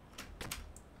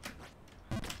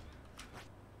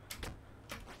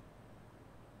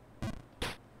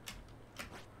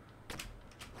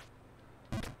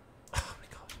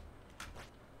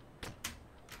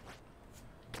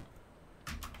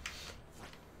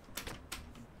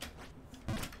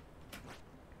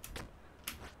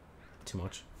 Too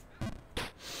much.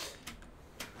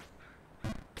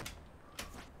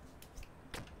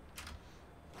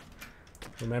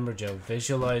 Remember, Joe,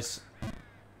 visualize...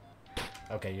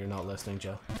 Okay, you're not listening,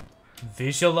 Joe.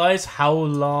 Visualize how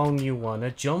long you want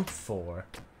to jump for.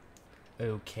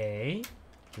 Okay,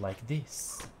 like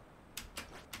this.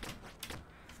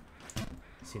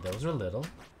 See, those are little.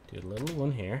 Do a little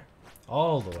one here.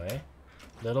 All the way.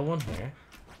 Little one here.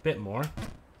 Bit more.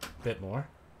 Bit more.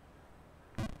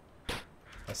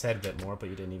 I said a bit more, but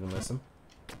you didn't even listen.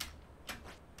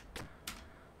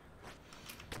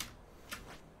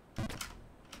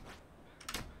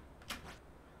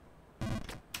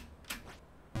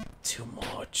 Too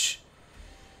much.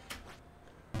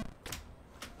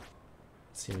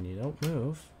 See, when you don't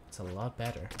move, it's a lot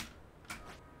better.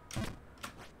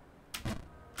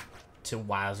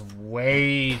 Wow, it's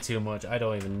way too much. I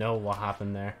don't even know what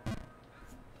happened there.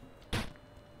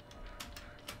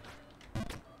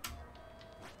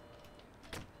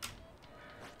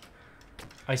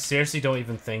 I seriously don't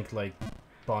even think, like,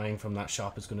 buying from that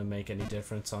shop is going to make any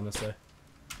difference, honestly.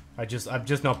 I'm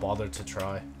just not bothered to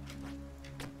try.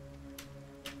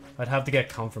 I'd have to get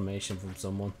confirmation from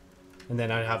someone. And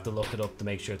then I'd have to look it up to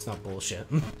make sure it's not bullshit.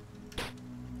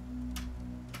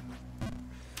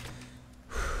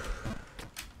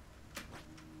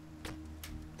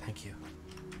 Thank you.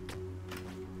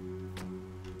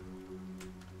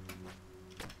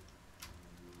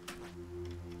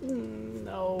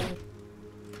 No.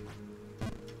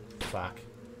 Fuck.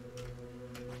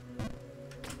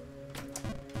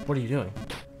 What are you doing?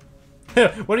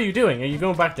 What are you doing? Are you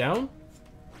going back down?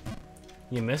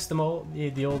 You missed them all,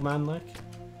 the old man, like?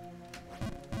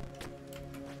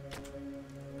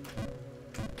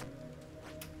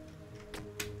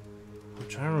 I'm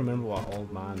trying to remember what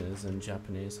old man is in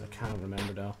Japanese. I can't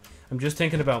remember though. I'm just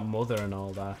thinking about mother and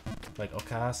all that. Like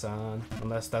Oka-san.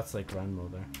 Unless that's like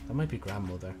grandmother. That might be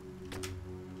grandmother.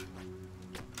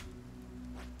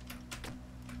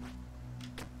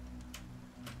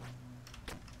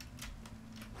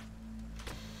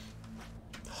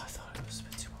 Oh, I thought it was a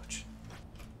bit too much.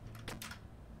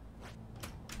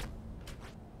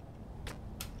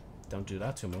 Don't do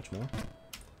that too much more.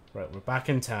 Right, we're back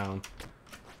in town.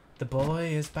 The boy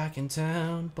is back in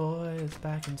town. Boy is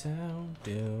back in town.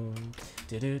 Doom.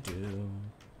 Do-do-do.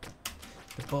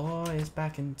 The boy is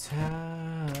back in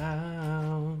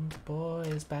town. Boy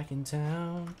is back in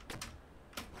town.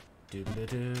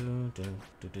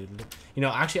 Do-do-do-do-do-do-do. You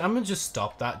know, actually, I'm gonna just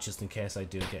stop that just in case I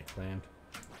do get claimed.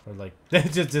 Or, like,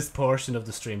 just this portion of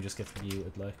the stream just gets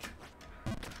muted, like.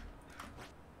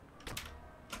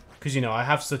 Because, you know, I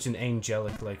have such an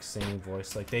angelic, like, singing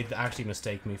voice. Like, they'd actually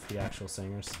mistake me for the actual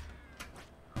singers.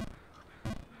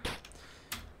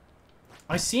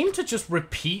 I seem to just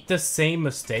repeat the same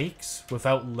mistakes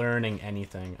without learning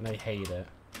anything, and I hate it.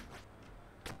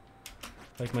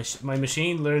 Like, my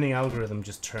machine learning algorithm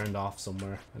just turned off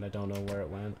somewhere, and I don't know where it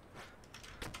went.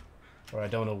 Or I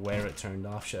don't know where it turned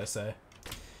off, should I say.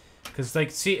 Because,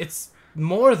 like, see, it's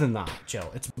more than that,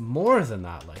 Joe. It's more than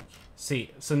that, like.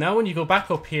 See, so now when you go back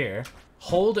up here,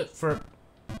 hold it for...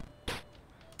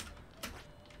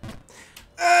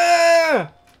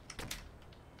 Ah!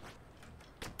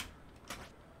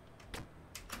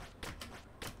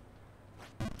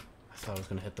 I thought I was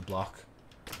going to hit the block.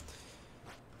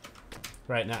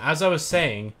 Right, now, as I was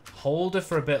saying, hold it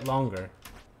for a bit longer.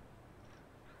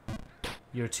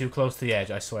 You're too close to the edge,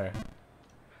 I swear.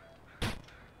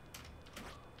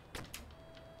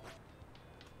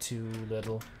 Too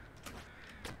little.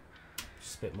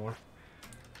 Just a bit more.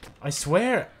 I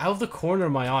swear, out of the corner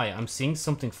of my eye, I'm seeing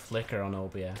something flicker on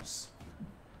OBS.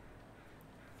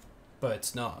 But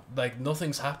it's not. Like,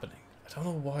 nothing's happening. I don't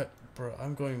know why, bro.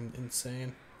 I'm going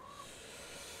insane.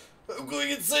 I'm going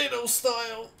insane-o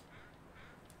style.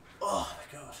 Oh my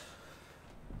god.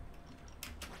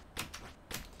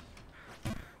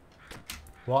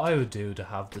 What I would do to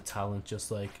have the talent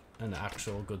just like an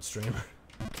actual good streamer.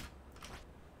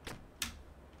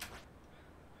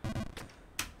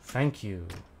 Thank you.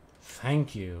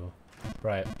 Thank you.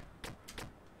 Right.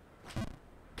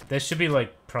 This should be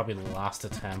like probably the last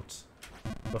attempt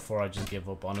before I just give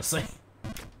up, honestly.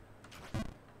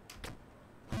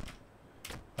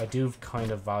 I do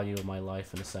kind of value my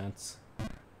life in a sense.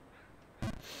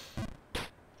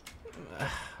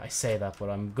 I say that, but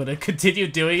I'm gonna continue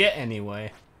doing it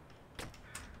anyway.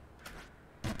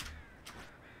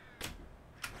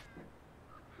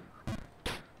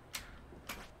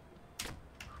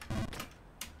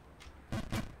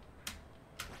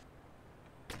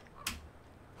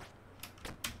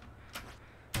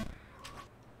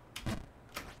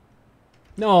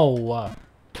 No!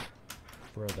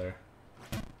 Brother.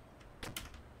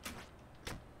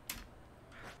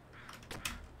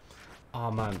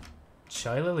 Oh man,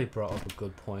 Shy Lily brought up a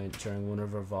good point during one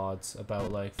of her VODs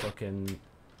about like fucking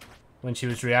when she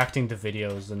was reacting to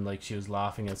videos and like she was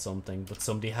laughing at something, but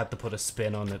somebody had to put a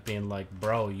spin on it being like,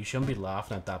 bro, you shouldn't be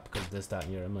laughing at that because this, that,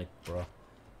 and you're. I'm like, bro,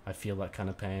 I feel that kind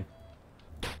of pain.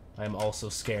 I'm also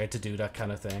scared to do that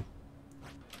kind of thing.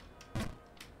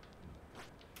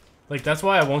 Like, that's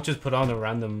why I won't just put on a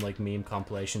random, like, meme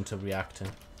compilation to react to.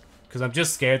 Because I'm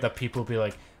just scared that people will be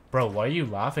like, bro, why are you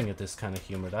laughing at this kind of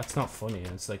humor? That's not funny. And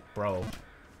it's like, bro.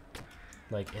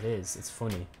 Like, it is. It's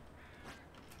funny.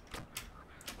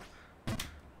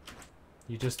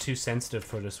 You're just too sensitive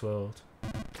for this world.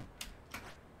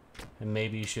 And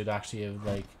maybe you should actually have,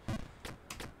 like,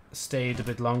 stayed a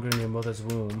bit longer in your mother's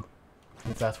womb.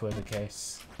 If that were the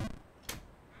case.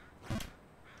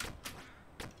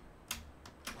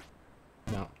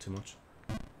 No, too much.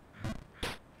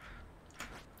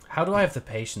 How do I have the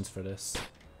patience for this?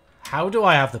 How do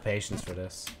I have the patience for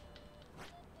this?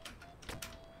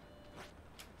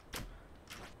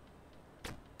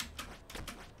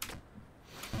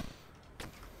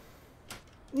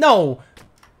 No!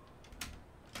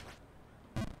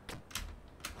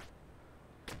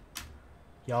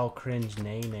 Y'all cringe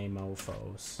nay-nay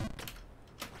mofos.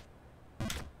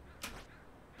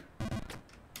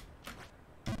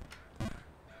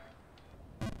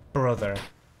 Brother.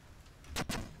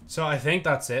 So I think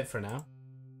that's it for now.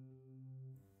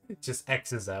 It just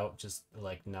X's out. Just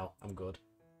like, no, I'm good.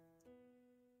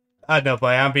 No, but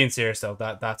I am being serious though.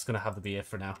 That's gonna have to be it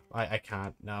for now. I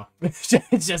can't. No, it's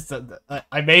just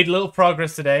I made little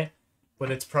progress today,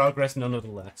 but it's progress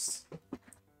nonetheless.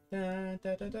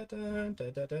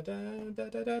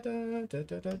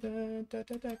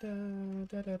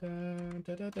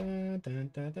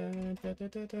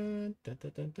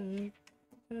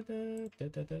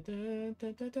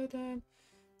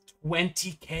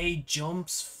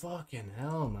 jumps, fucking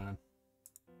hell, man.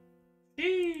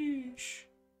 Sheesh.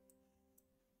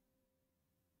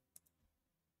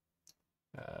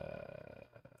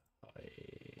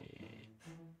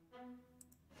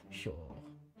 Sure.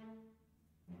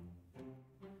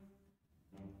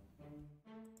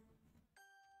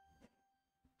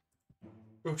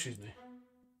 Oh, excuse me.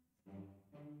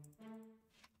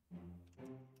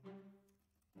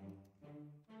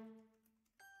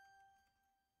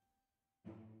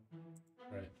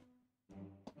 Right.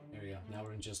 There we go. Now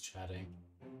we're in just chatting.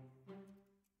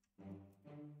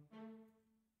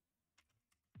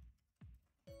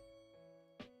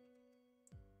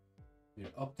 We're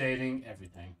updating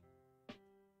everything.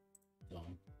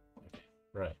 Done. Okay.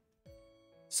 Right.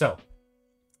 So,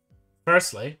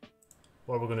 firstly,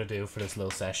 what we're going to do for this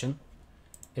little session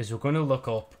is we're going to look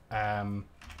up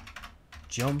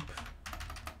Jump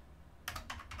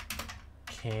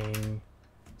King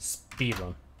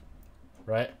speedrun.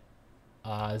 Right?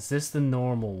 Is this the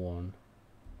normal one?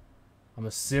 I'm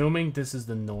assuming this is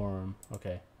the norm.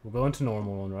 Okay, we'll go into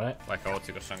normal one, right?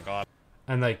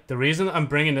 And like the reason I'm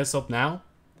bringing this up now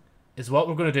is what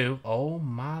we're gonna do. Oh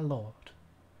my lord.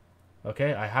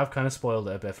 Okay, I have kind of spoiled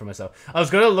it a bit for myself. I was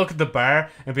gonna look at the bar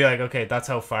and be like, okay, that's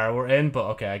how far we're in, but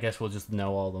okay, I guess we'll just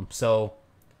know all of them. So,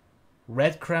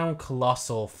 Red Crown,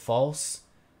 Colossal, False,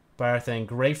 bar thing,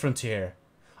 Great Frontier.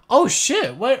 Oh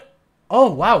shit! Where?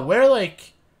 Oh wow, we're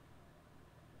like.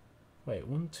 Wait,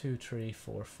 1, 2, 3,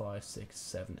 4, 5, 6,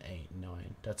 7, 8,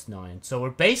 9. That's 9. So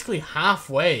we're basically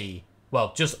halfway.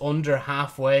 Well, just under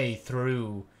halfway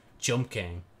through Jump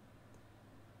King.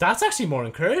 That's actually more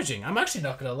encouraging. I'm actually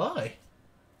not gonna lie.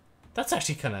 That's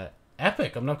actually kind of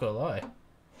epic. I'm not gonna lie.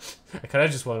 I kind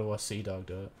of just want to watch Sea Dog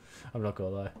do it. I'm not gonna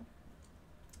lie.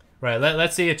 Right,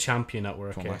 let's see a champion at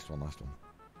work here. Last one.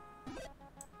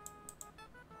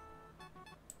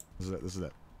 This is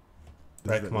it.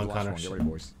 Right, come on, Connor. Get ready,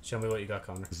 boys. Show me what you got,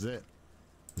 Connor. This is it.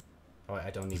 Oh, I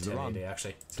don't need 1080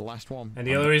 actually. It's the last one. And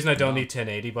the other reason I don't need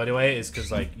 1080, by the way, is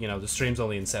because, like, you know, the stream's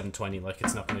only in 720. Like,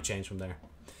 it's not going to change from there.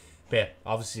 But yeah,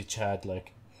 obviously, Chad,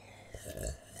 like,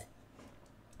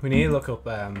 we need to look up.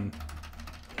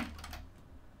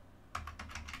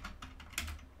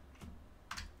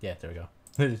 Yeah, there we go.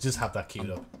 Just have that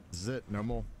queued up. This is it. No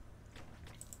more.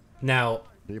 Now,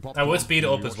 I would speed it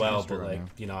up as well, but like, now.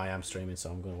 you know, I am streaming,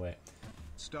 so I'm gonna wait.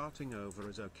 Starting over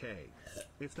is okay.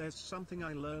 If there's something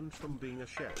I learned from being a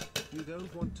chef, you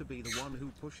don't want to be the one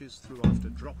who pushes through after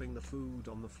dropping the food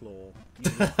on the floor. You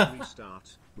need to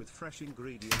restart with fresh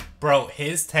ingredients. Bro,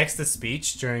 his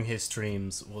text-to-speech during his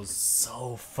streams was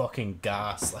so fucking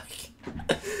gas. Like,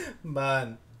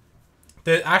 man,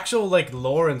 the actual like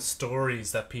lore and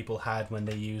stories that people had when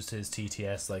they used his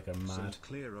TTS like are mad. Some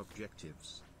clear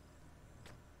objectives.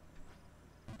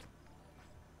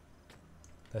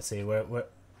 Let's see where.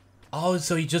 Oh,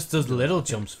 so he just does little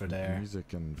jumps for there.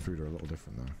 Music and food are a little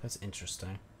different though. That's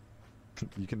interesting.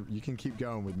 You can keep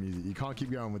going with music. You can't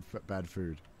keep going with bad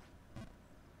food.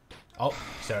 Oh,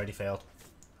 he's already failed.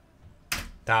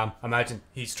 Damn, imagine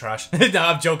he's trash. No,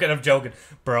 I'm joking.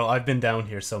 Bro, I've been down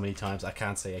here so many times, I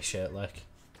can't say a shit, like.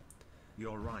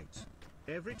 You're right.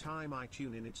 Every time I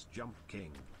tune in, it's Jump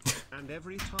King. And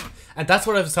every time. And that's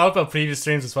what I've talked about previous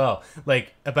streams as well.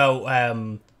 Like,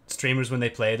 about, streamers when they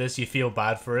play this, you feel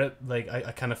bad for it. Like,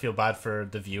 I kind of feel bad for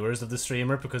the viewers of the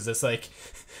streamer, because it's like,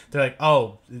 they're like,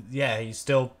 oh, yeah, he's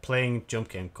still playing Jump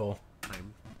King, cool.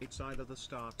 It's either the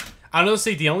start. And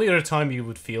honestly, the only other time you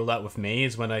would feel that with me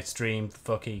is when I stream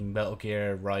fucking Metal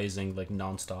Gear Rising, like,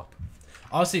 non-stop.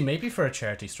 Honestly, maybe for a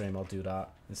charity stream I'll do that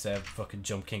instead of fucking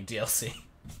Jump King DLC.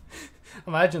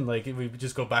 Imagine, like, if we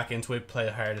just go back into it, play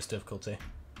the hardest difficulty.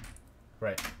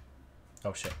 Right.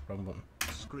 Oh shit, wrong button.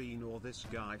 Screen or this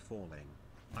guy falling.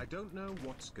 I don't know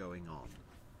what's going on.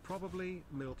 Probably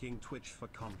milking Twitch for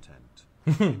content.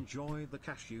 Enjoy the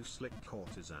cashew slick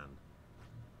courtesan.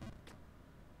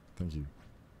 Thank you.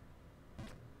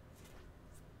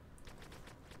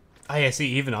 Ah, yeah, see,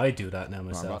 even I do that now I'm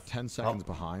myself. about 10 seconds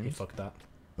behind You fuck that.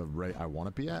 the rate I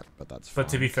want to be at, but that's fine.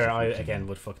 But to be fair, So I we can again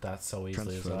would fuck that so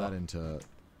easily as transfer well. that into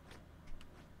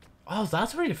Oh,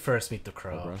 that's where you first meet the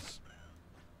crow. progress.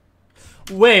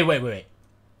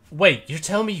 Wait, you're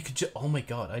telling me you could just... Oh my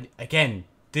god, again,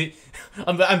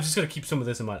 I'm just gonna keep some of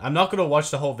this in mind. I'm not gonna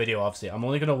watch the whole video, obviously. I'm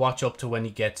only gonna watch up to when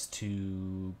he gets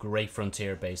to Great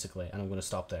Frontier, basically, and I'm gonna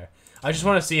stop there. I just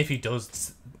want to see if he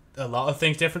does a lot of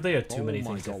things differently or too many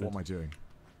things different. What am I doing?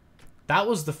 That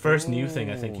was the first new thing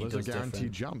I think he does different. Those are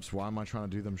guaranteed different. jumps. Why am I trying to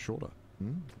do them shorter?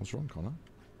 What's wrong, Connor?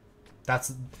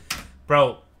 That's,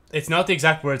 bro. It's not the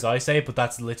exact words I say, but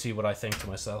that's literally what I think to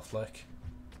myself. Like,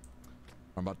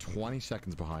 I'm about 20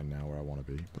 seconds behind now where I want to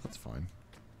be, but that's fine.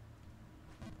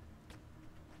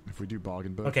 If we do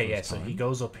bargain bird. okay, yeah. So he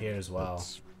goes up here as well.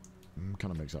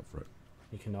 Kind of makes up for it.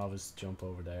 You can always jump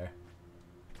over there.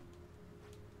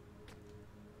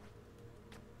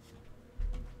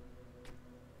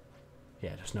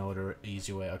 Yeah, there's no other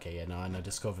easy way. Okay, yeah, no, and I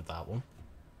discovered that one.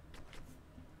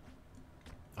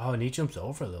 Oh, and he jumps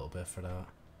over a little bit for that.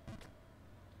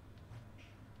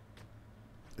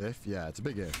 If? Yeah, it's a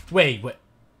big if. Wait.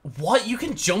 What? You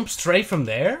can jump straight from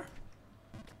there?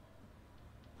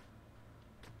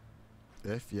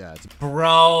 If? Yeah, it's...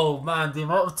 Bro, man, the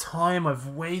amount of time I've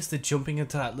wasted jumping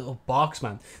into that little box,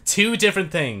 man. 2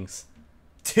 different things.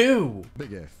 2!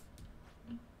 Big if.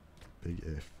 Big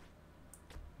if.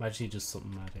 Imagine he does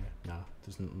something mad here. No,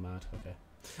 there's nothing mad. Okay.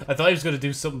 I thought he was going to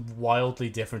do something wildly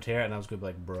different here, and I was going to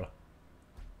be like, bruh.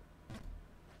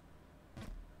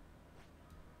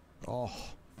 Oh.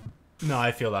 No,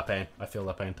 I feel that pain. I feel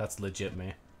that pain. That's legit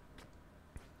me.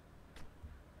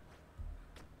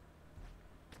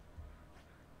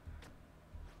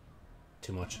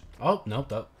 Too much. Oh, no,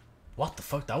 that... What the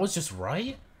fuck? That was just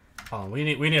right? Hold on, we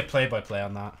need a play-by-play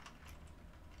on that.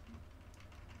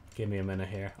 Give me a minute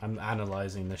here. I'm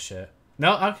analyzing this shit.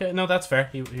 No, okay, no, that's fair.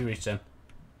 He reached in.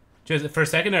 Just for a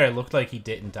second there, it looked like he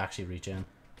didn't actually reach in.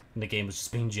 And the game was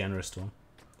just being generous to him.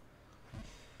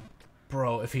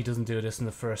 Bro, if he doesn't do this in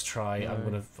the first try,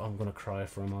 I'm gonna cry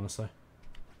for him, honestly.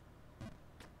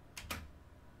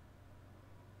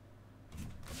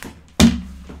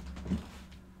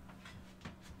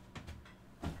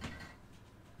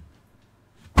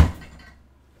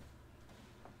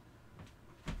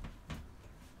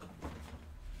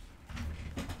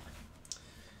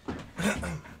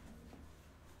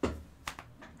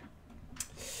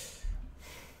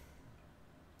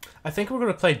 I think we're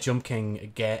gonna play Jump King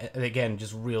again,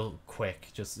 just real quick.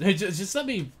 Just let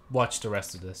me watch the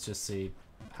rest of this, just see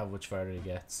how much farther he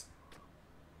gets.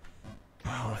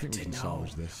 Oh, I didn't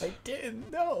salvage this. I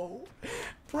didn't know,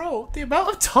 bro. The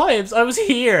amount of times I was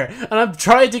here and I'm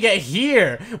trying to get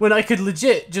here when I could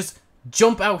legit just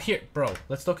jump out here, bro.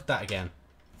 Let's look at that again.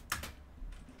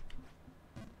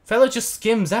 Fella just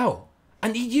skims out,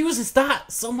 and he uses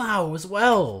that somehow as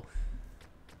well.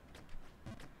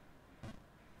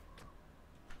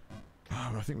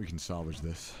 I think we can salvage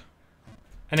this.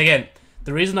 And again,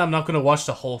 the reason I'm not going to watch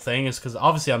the whole thing is because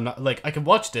obviously I'm not, like, I can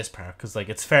watch this part because, like,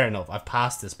 it's fair enough. I've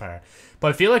passed this part. But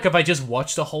I feel like if I just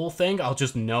watch the whole thing, I'll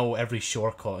just know every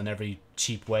shortcut and every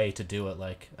cheap way to do it,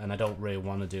 like, and I don't really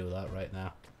want to do that right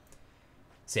now.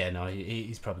 So yeah, no,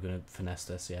 he's probably going to finesse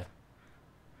this, yeah.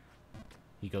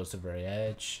 He goes to the very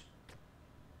edge.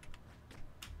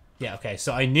 Yeah, okay,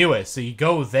 so I knew it. So you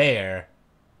go there,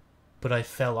 but I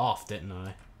fell off, didn't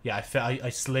I? Yeah, I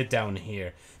slid down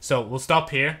here. So we'll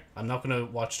stop here. I'm not going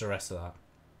to watch the rest of that.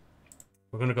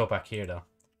 We're going to go back here, though.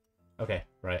 Okay,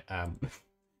 right.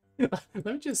 let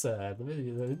me just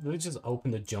open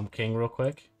the Jump King real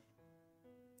quick.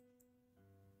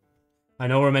 I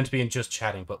know we're meant to be in just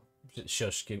chatting, but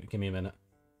shush, give me a minute.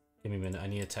 Give me a minute. I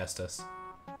need to test this.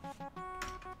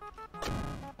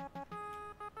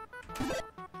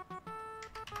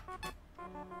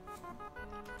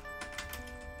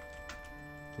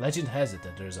 Legend has it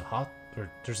that there's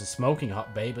a smoking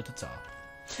hot babe at the top.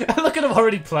 Look at him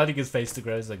already planting his face to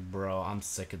ground. He's like, bro, I'm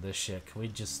sick of this shit. Can we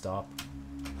just stop?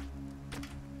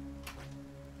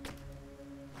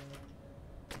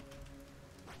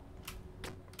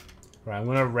 Right, I'm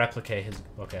gonna replicate his...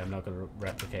 Okay, I'm not gonna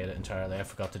replicate it entirely. I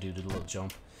forgot to do the little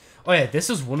jump. Oh yeah, this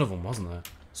was one of them, wasn't it?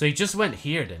 So he just went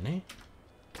here, didn't he?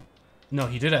 No,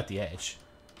 he did at the edge.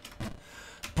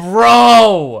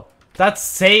 Bro! That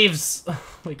saves... Oh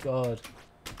my god.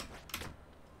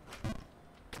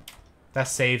 That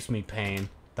saves me pain.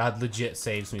 That legit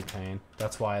saves me pain.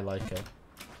 That's why I like it.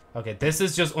 Okay, this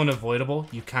is just unavoidable.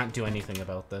 You can't do anything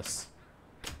about this.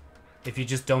 If you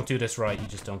just don't do this right, you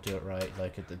just don't do it right.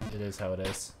 Like, it is how it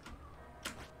is.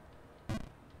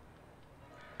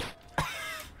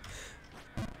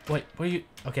 Wait, where you...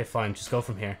 Okay, fine. Just go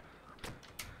from here.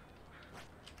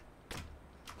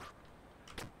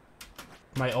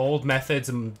 My old methods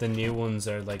and the new ones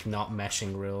are, like, not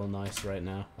meshing real nice right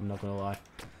now. I'm not gonna lie.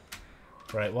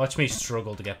 Right, watch me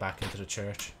struggle to get back into the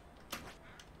church.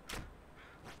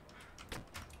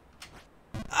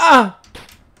 Ah!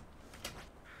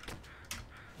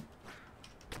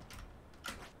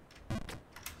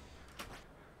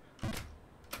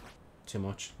 Too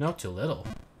much. No, too little.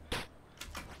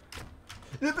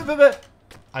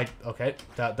 Okay,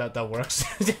 that works.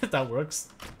 That works.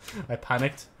 I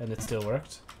panicked and it still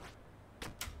worked.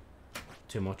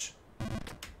 Too much.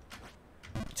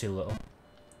 Too little.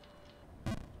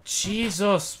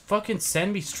 Jesus, fucking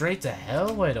send me straight to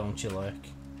hell, why don't you, like?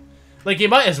 Like, you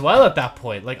might as well at that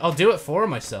point. Like, I'll do it for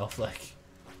myself, like.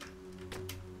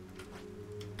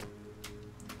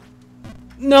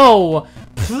 No!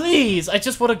 Please! I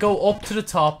just want to go up to the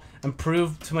top and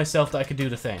prove to myself that I can do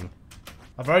the thing.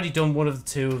 I've already done one of the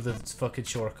two of the fucking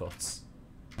shortcuts.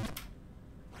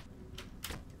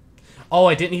 Oh,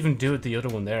 I didn't even do it the other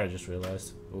one there, I just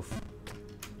realized. Oof.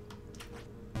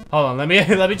 Hold on, let me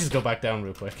just go back down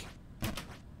real quick.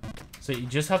 So you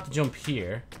just have to jump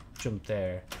here, jump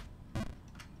there.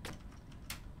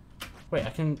 Wait, I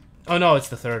can... Oh no, it's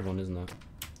the third one, isn't it?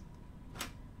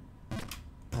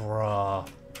 Bruh.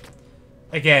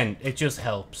 Again, it just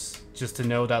helps. Just to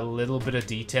know that little bit of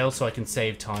detail so I can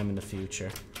save time in the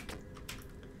future.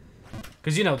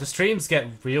 Because, you know, the streams get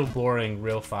real boring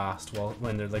real fast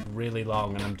when they're, like, really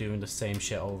long and I'm doing the same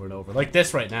shit over and over. Like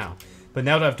this right now. But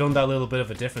now that I've done that little bit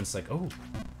of a difference, like, oh,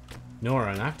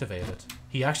 Nora unactivated.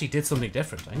 He actually did something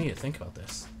different. I need to think about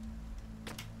this.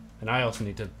 And I also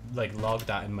need to, like, log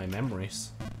that in my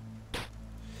memories.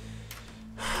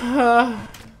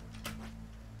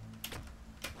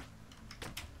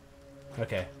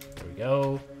 Okay, there we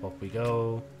go. Up we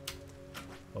go.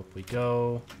 Up we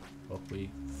go. Up we...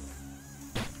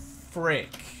 Frick.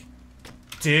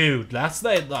 Dude, that's,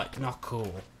 like, not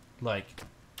cool. Like...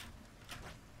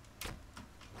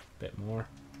 Bit more.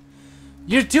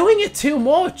 You're doing it too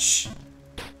much!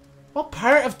 What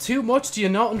part of too much do you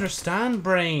not understand,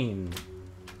 brain?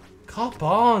 Cop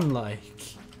on,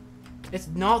 like. It's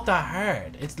not that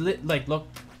hard. It's like, look.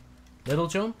 Little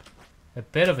jump. A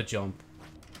bit of a jump.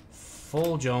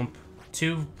 Full jump.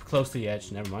 Too close to the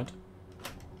edge. Never mind.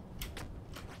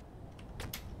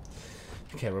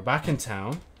 Okay, we're back in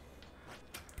town.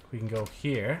 We can go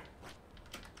here.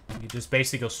 We can just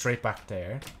basically go straight back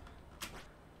there.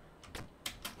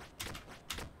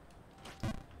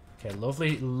 Okay,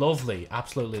 lovely, lovely,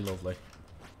 absolutely lovely.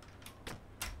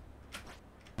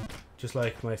 Just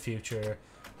like my future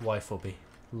wife will be.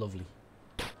 Lovely.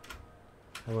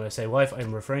 And when I say wife,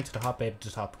 I'm referring to the hot babe at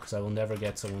the top because I will never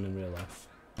get someone in real life.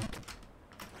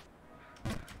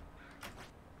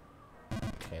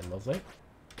 Okay, lovely.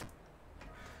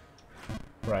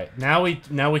 Right, now we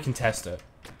can test it.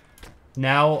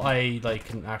 Now I like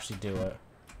can actually do it.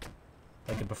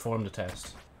 I can perform the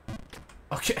test.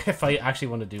 Okay, if I actually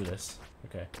want to do this.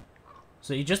 Okay.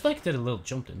 So you just like did a little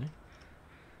jump, didn't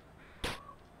you?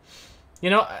 You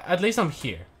know, at least I'm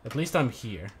here. At least I'm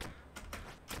here.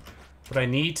 But I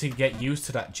need to get used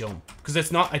to that jump. Because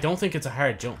it's not, I don't think it's a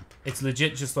hard jump. It's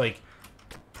legit just like,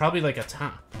 probably like a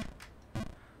tap.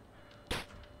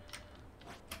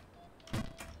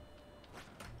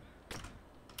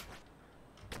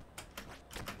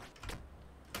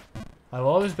 I've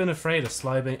always been afraid of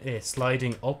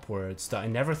sliding upwards, that I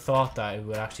never thought that it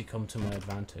would actually come to my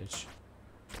advantage.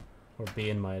 Or be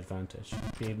in my advantage.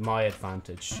 Be my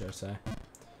advantage, should I say.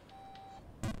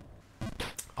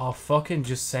 Oh, fucking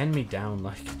just send me down,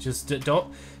 like, just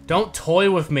don't toy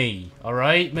with me,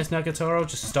 alright, Miss Nagatoro?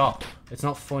 Just stop. It's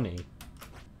not funny.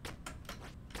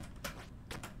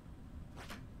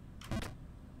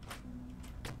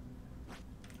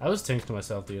 I was thinking to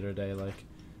myself the other day, like,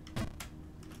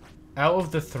 out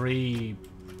of the 3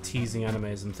 teasing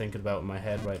animes I'm thinking about in my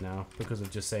head right now, because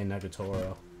of just saying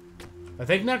Nagatoro, I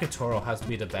think Nagatoro has to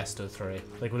be the best of 3.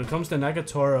 Like, when it comes to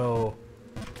Nagatoro,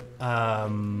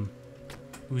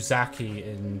 Uzaki,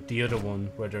 and the other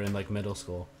one, where they're in, like, middle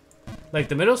school. Like,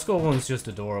 the middle school one's just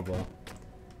adorable.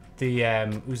 The,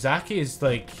 Uzaki is,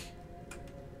 like...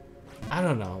 I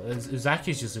don't know.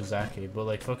 Uzaki's just Uzaki, but,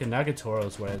 like, fucking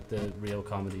Nagatoro's where the real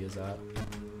comedy is at.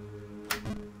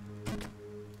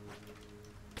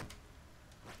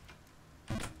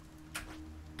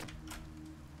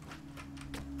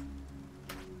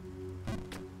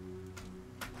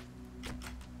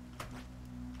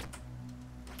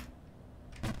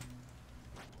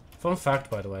 Fun fact,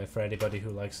 by the way, for anybody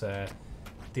who likes the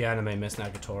anime Miss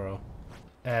Nagatoro,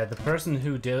 the person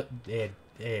who did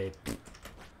the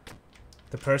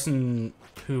person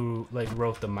who like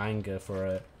wrote the manga for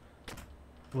it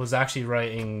was actually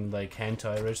writing like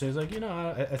hentai originally. He was like, you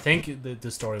know, I think the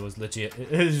story was legit.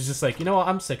 It was just like, you know what,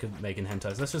 I'm sick of making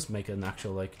hentais. Let's just make an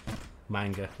actual like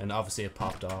manga, and obviously it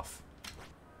popped off.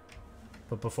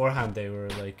 But beforehand, they were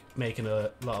like making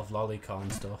a lot of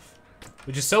lolicon stuff,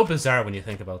 which is so bizarre when you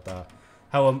think about that.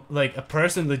 How like a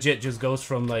person legit just goes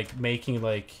from like making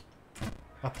like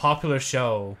a popular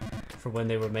show for when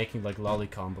they were making like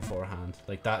lolicon beforehand.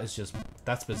 Like that is just,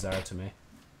 that's bizarre to me.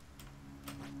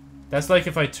 That's like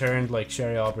if I turned like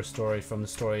Sherry Albert's story from the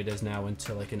story it is now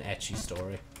into like an ecchi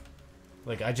story.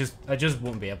 Like I just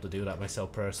wouldn't be able to do that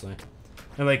myself personally.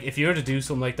 And like if you were to do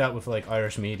something like that with like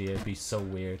Irish media, it'd be so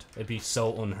weird. It'd be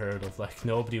so unheard of. Like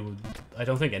nobody would, I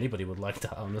don't think anybody would like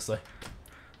that, honestly.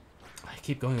 I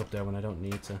keep going up there when I don't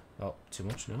need to. Oh, too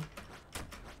much, no?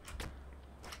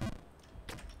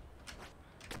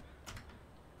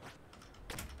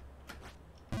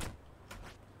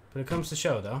 But it comes to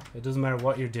show, though, it doesn't matter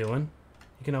what you're doing,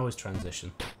 you can always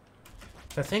transition.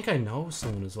 I think I know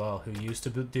someone as well who used to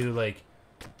do, like,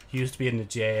 he used to be in the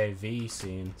JAV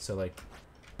scene, so, like,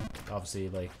 obviously,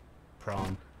 like,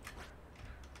 prawn.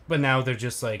 But now they're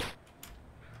just, like,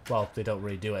 well, they don't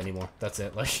really do it anymore. That's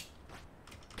it, like.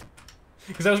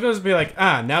 Because I was going to be like,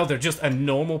 now they're just a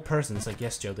normal person. It's like,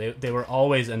 yes, Joe, they were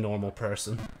always a normal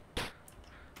person.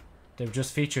 They were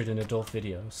just featured in adult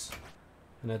videos.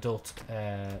 And adult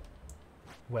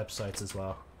websites as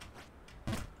well.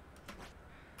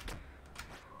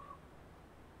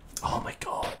 Oh my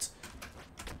god!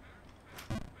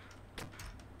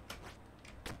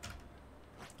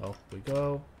 Up we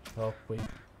go. Up we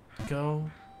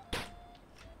go.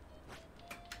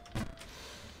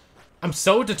 I'm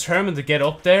so determined to get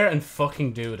up there and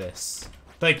fucking do this.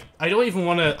 Like, I don't even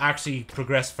want to actually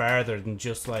progress farther than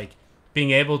just, like,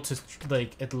 being able to,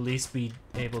 like, at least be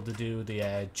able to do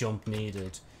the jump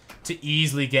needed to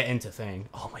easily get into thing.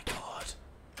 Oh my god.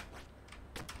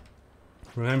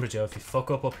 Remember, Joe, if you fuck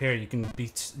up here, you can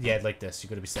be, yeah, like this. You're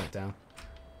gonna be sent down.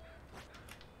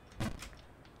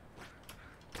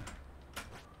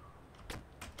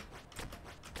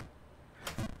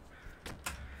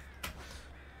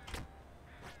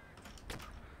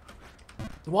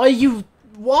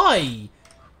 Why?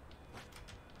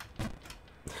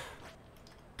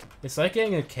 It's like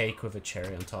getting a cake with a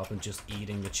cherry on top and just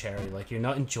eating the cherry. Like, you're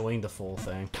not enjoying the full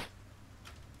thing.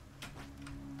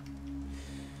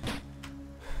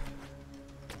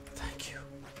 Thank you.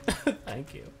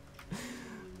 Thank you.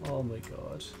 Oh my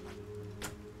god.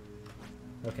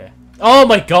 Okay. Oh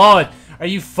my god! Are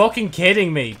you fucking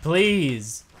kidding me?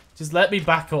 Please. Just let me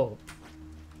back up.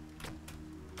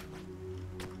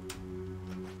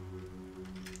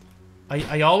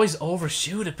 I always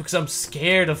overshoot it because I'm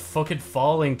scared of fucking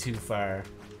falling too far.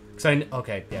 Cause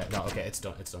okay, yeah, no, okay, it's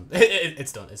done, it's done.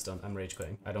 It's done, it's done. I'm rage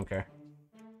quitting. I don't care.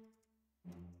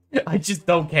 I just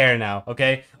don't care now,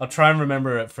 okay? I'll try and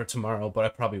remember it for tomorrow, but I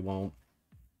probably won't.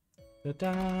 Oh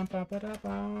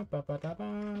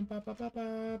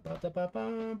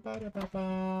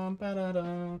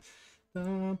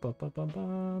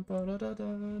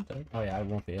yeah, I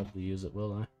won't be able to use it,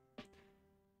 will I?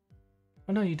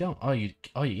 Oh no, you don't. Oh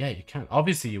yeah, you can.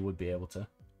 Obviously, you would be able to.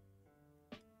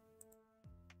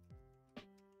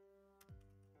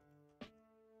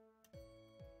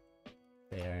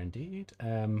 They are indeed.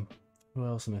 Who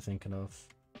else am I thinking of?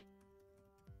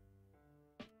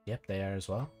 Yep, they are as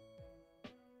well.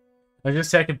 I'm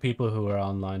just checking people who are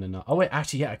online and not. Oh wait,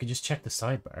 actually, yeah, I could just check the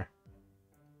sidebar.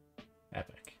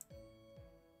 Epic.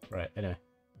 Right. Anyway.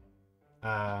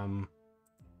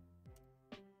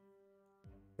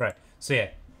 Right. So yeah,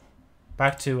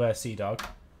 back to Sea Dog.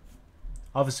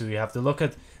 Obviously, we have to look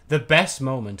at the best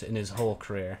moment in his whole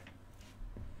career.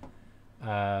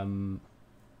 Did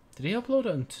he upload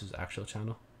it onto his actual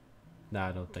channel? No,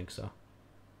 I don't think so.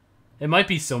 It might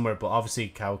be somewhere, but obviously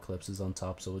Cow Clips is on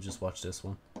top, so we'll just watch this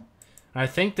one. And I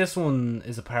think this one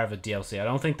is a part of a DLC. I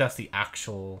don't think that's the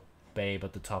actual babe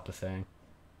at the top of the thing.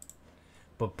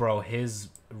 But bro, his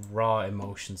raw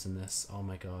emotions in this, oh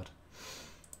my god.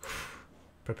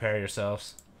 Prepare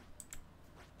yourselves.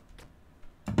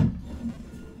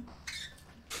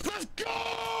 Let's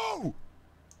go!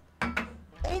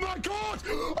 Oh my god!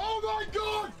 Oh my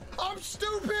god! I'm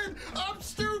stupid! I'm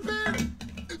stupid!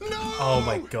 No! Oh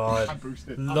my god. I'm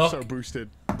boosted. Look, I'm so boosted.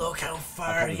 Look how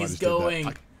far he's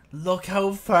going. Look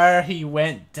how far he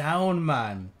went down,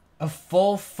 man. A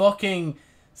full fucking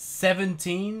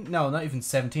 17? No, not even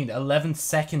 17. 11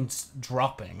 seconds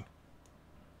dropping.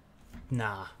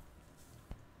 Nah.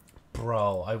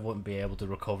 Bro, I wouldn't be able to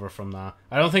recover from that.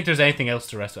 I don't think there's anything else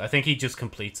to rest with. I think he just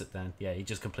completes it then. Yeah, he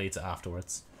just completes it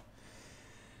afterwards.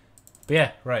 But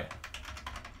yeah, right.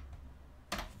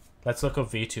 Let's look up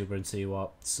VTuber and see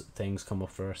what things come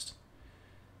up first.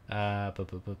 Right,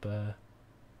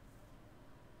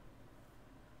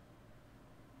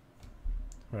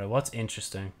 what's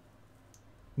interesting?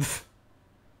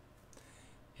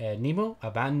 Nemo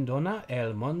abandona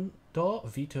el mundo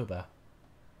VTuber.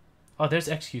 Oh, there's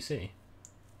XQC.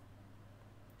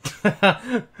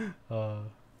 That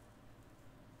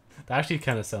actually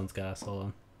kind of sounds gas. Hold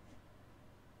on.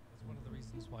 It's one of the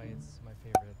reasons why it's my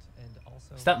favorite, and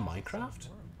also. Is that Minecraft?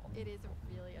 It is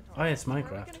really adorable. Oh, yeah, it's Where are we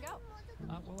Minecraft. gonna go?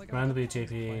 Well, I got Randomly planned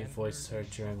JP for voice heard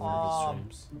during this. one of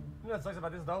his streams. You know what sucks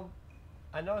about this though?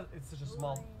 I know it's such a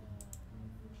small.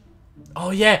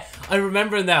 Oh yeah, I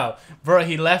remember now. Bro,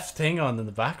 he left thing on in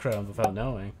the background without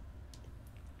knowing.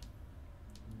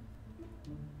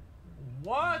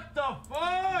 What the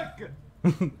fuck?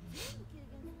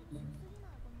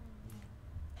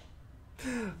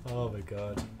 Oh my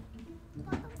god.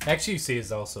 XUC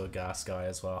is also a gas guy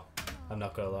as well. I'm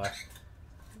not gonna lie.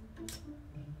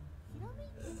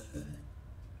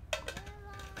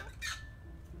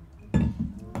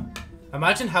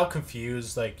 Imagine how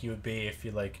confused like you would be if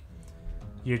you like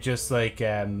you're just like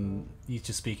you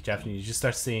just speak Japanese, you just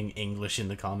start seeing English in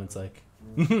the comments like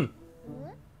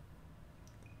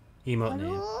emote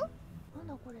name.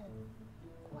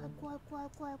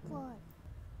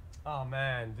 Oh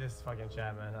man, this fucking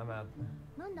chat, man. I'm out.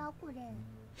 なんだこれ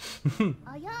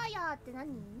あやーやーって何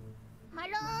ハ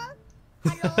ロー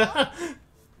ハロー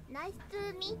Nice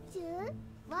to meet you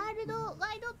World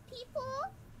wide people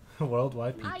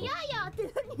Worldwide people. あやーやーっ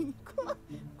て何怖い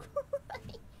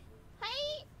はい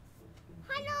ハ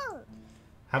ロ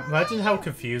ー Imagine how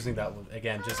confusing that would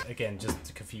just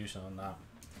the confusion on that.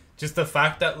 Just the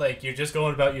fact that like you're just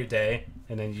going about your day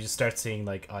and then you just start seeing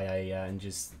like yeah and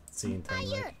just seeing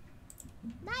things like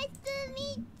Nice to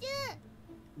meet you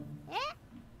え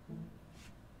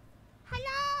ハロ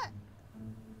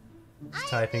ー just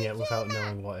typing it without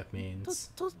knowing what it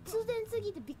means. 突然す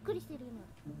ぎてびっくりしてる今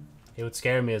It would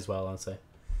scare me as well, honestly.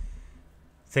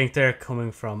 Think they're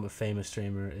coming from a famous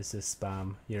streamer. Is this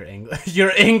spam? Your English,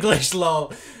 your English,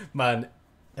 lol, man.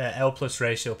 L plus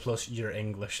ratio plus your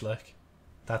English, like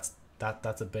that's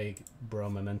a big bro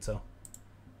memento.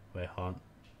 Wait, hold on.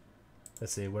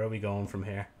 Let's see, where are we going from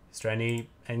here? Is there any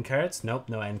end cards? Nope,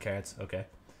 no end cards. Okay,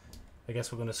 I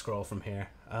guess we're gonna scroll from here.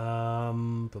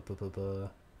 For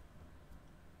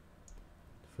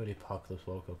the apocalypse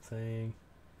woke up thing.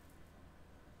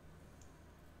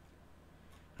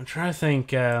 I'm trying to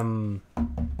think, I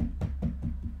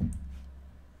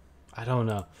don't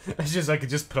know. It's just I could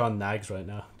just put on Nags right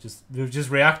now. Just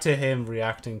react to him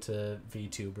reacting to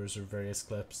VTubers or various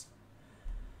clips.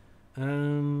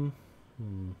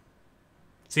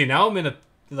 See, now I'm in a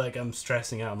like I'm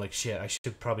stressing out. I'm like shit, I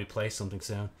should probably play something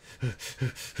soon.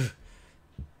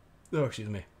 Oh, excuse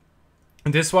me.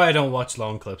 And this is why I don't watch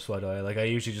long clips, by the way. Like I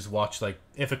usually just watch like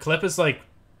if a clip is like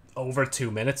over 2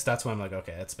 minutes, that's when I'm like,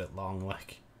 okay, that's a bit long,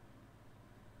 like.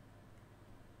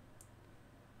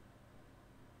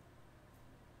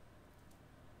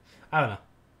 I don't know.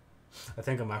 I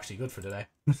think I'm actually good for today.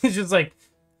 It's just like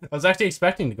I was actually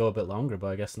expecting to go a bit longer, but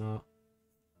I guess not.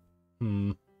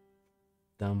 Dum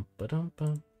ba dum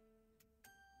bum.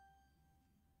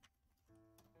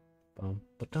 Bum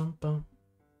ba dum bum.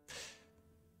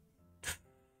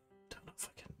 Don't know if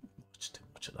I can watch too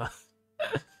much of that.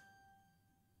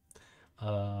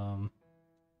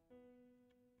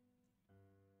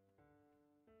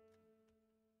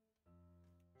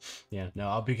 Yeah, no,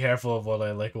 I'll be careful of what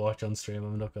I like watch on stream.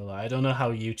 I'm not gonna lie. I don't know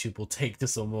how YouTube will take to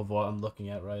some of what I'm looking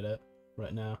at right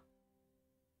now.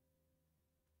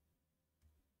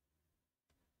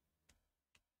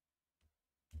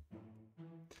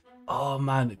 Oh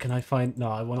man, can I find? No,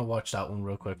 I want to watch that one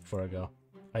real quick before I go.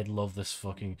 I'd love this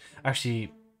fucking.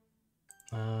 Actually,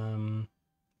 what's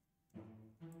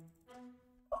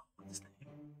his name?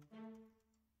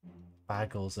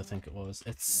 Bagels, I think it was.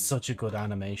 It's such a good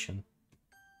animation.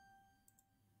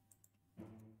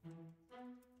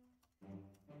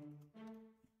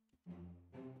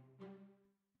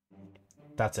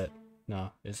 That's it.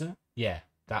 No, is it? Yeah,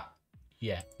 that.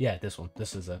 Yeah, this one.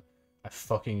 This is it. I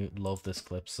fucking love this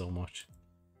clip so much.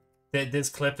 This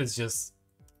clip is just...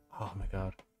 Oh my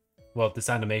god. Well, this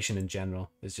animation in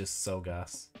general is just so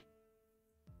gas.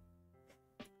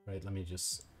 Right, let me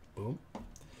just... Boom.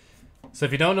 So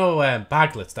if you don't know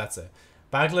Baglitz, that's it.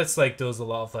 Baglitz like does a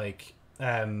lot of like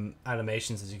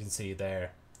animations, as you can see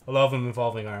there. A lot of them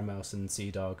involving Iron Mouse and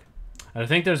Sea Dog. And I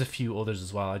think there's a few others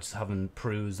as well. I just haven't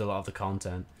perused a lot of the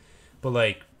content. But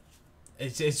like...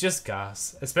 It's just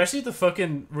gas. Especially the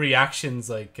fucking reactions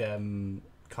like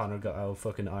Connor got out of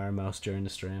fucking Iron Mouse during the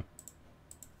stream.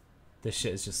 This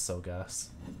shit is just so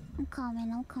gas. I'm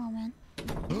coming.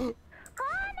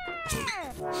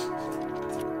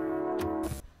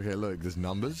 Okay, look, there's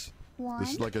numbers. One.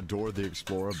 This is like a Dora the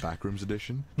Explorer Backrooms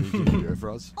edition. Can you do it for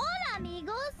us? Hola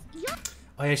amigos.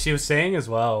 Oh yeah, she was saying as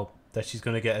well that she's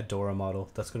gonna get a Dora model.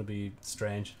 That's gonna be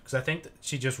strange because I think that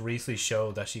she just recently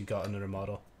showed that she got another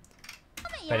model.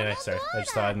 But anyway, sorry, I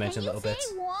just thought I'd mention little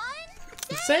bits.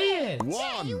 Say it.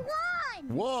 One.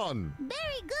 One.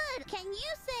 Very good. Can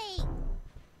you say?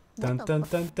 Dun dun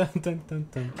dun dun dun dun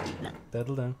dun.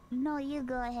 Diddle dun. No, you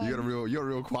go ahead. You got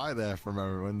real quiet there for a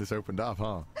moment when this opened up,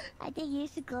 huh? I think you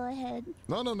should go ahead.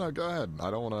 No, go ahead.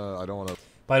 I don't wanna.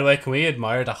 By the way, can we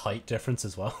admire the height difference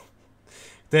as well?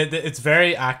 It's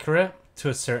very accurate to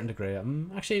a certain degree.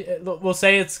 Actually, we'll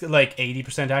say it's like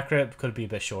 80% accurate. Could be a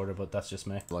bit shorter, but that's just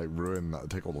me. Like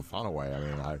take all the fun away. I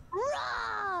mean,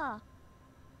 Rah!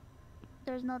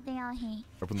 There's nothing out here.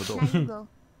 open the door. Now you go.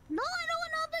 No, I don't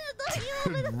want to open the door. You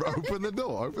open the door. Open the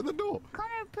door. Open the door.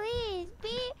 Connor, please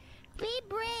be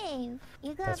brave.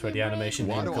 You gotta That's where be the brave. animation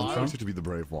Why didn't do come I from. want you to be the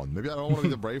brave one? Maybe I don't want to be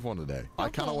the brave one today. I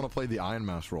kind of want to play the Iron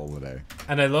Mask role today.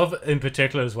 And I love in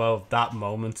particular as well that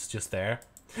moment just there.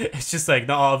 It's just like,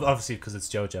 not obviously because it's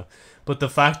JoJo, but the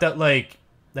fact that like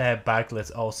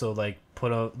Backlit also like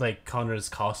put on like Connor's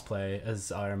cosplay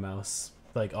as Iron Mouse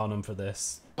like on him for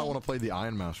this. I want to play the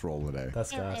Iron Mask role today.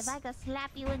 That's If gas. I could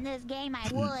slap you in this game, I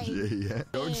would. Yeah.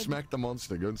 Go and smack the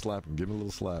monster. Go and slap him. Give him a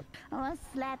little slap. I want to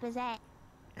slap his ass.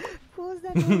 What was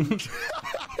that doing? Stop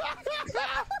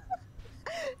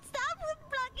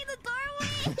blocking the doorway!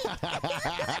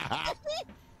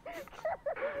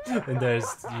 And there's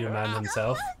your man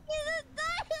himself. Blocking the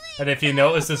doorway! And if you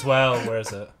notice as well, where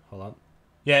is it? Hold on.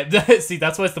 Yeah, see,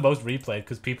 that's why it's the most replayed,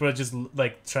 because people are just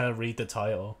like trying to read the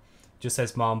title. Just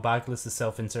says, Mom, Backless is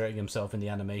self-inserting himself in the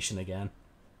animation again.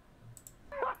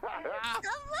 Stop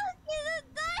blocking the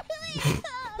doorway!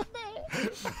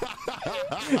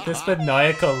 This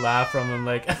maniacal laugh from him,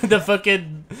 like the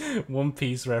fucking One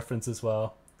Piece reference as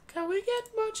well. Can we get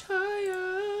much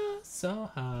higher? So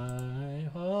high.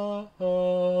 Oh,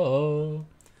 oh,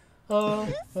 oh, oh,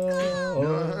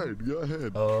 oh, Go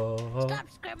ahead. oh.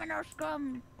 Stop screaming or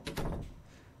scrum!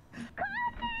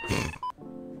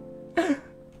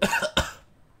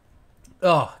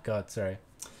 Oh god, sorry.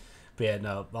 But yeah,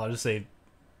 no, honestly,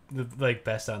 the like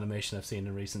best animation I've seen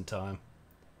in recent time.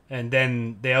 And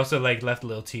then they also like left a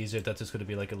little teaser that there's going to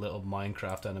be like a little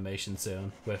Minecraft animation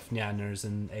soon with Nyanners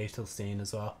and Aethelstein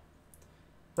as well.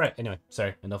 Right, anyway,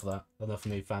 sorry, enough of that. Enough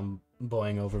of me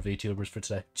fanboying over VTubers for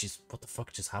today. Jeez, what the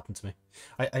fuck just happened to me?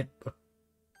 I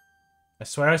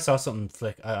swear I saw something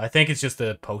flick. I think it's just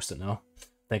a post-it now. I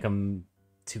think I'm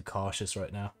too cautious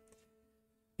right now.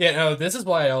 Yeah, no, this is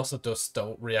why I also just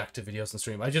don't react to videos and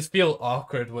stream. I just feel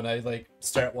awkward when I like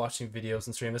start watching videos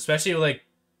and stream, especially like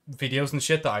videos and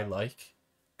shit that I like,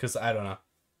 because I don't know.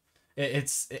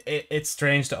 It's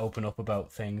strange to open up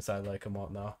about things I like and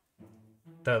whatnot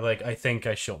that like I think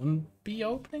I shouldn't be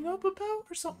opening up about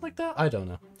or something like that. I don't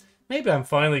know. Maybe I'm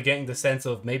finally getting the sense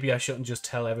of maybe I shouldn't just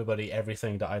tell everybody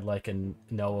everything that I like and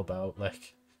know about,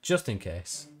 like just in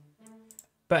case.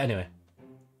 But anyway,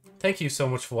 thank you so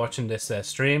much for watching this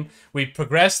stream. We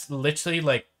progressed literally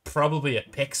like probably a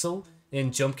pixel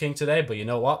in Jump King today, but you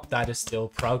know what? That is still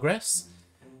progress.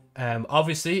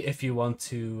 Obviously, if you want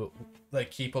to like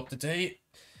keep up to date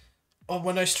on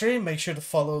when I stream, make sure to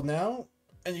follow now,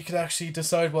 and you can actually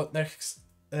decide what next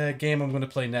game I'm going to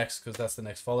play next, because that's the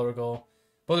next follower goal.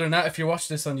 But other than that, if you're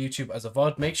watching this on YouTube as a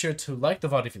VOD, make sure to like the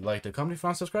VOD if you liked it, comment if you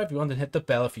want to subscribe if you want, and hit the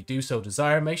bell if you do so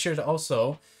desire. Make sure to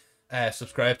also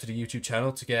subscribe to the YouTube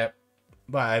channel to get.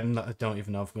 Well, I don't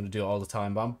even know if I'm going to do it all the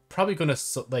time, but I'm probably going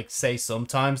to like say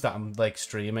sometimes that I'm like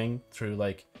streaming through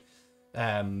like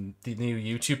the new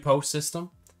YouTube post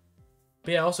system.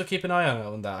 But yeah, also keep an eye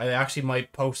on that. I actually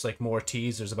might post like more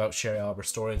teasers about Sherry Albert's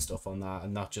story and stuff on that,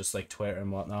 and not just like Twitter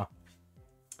and whatnot.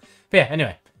 But yeah,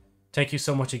 anyway, thank you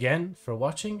so much again for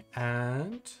watching,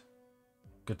 and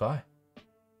goodbye.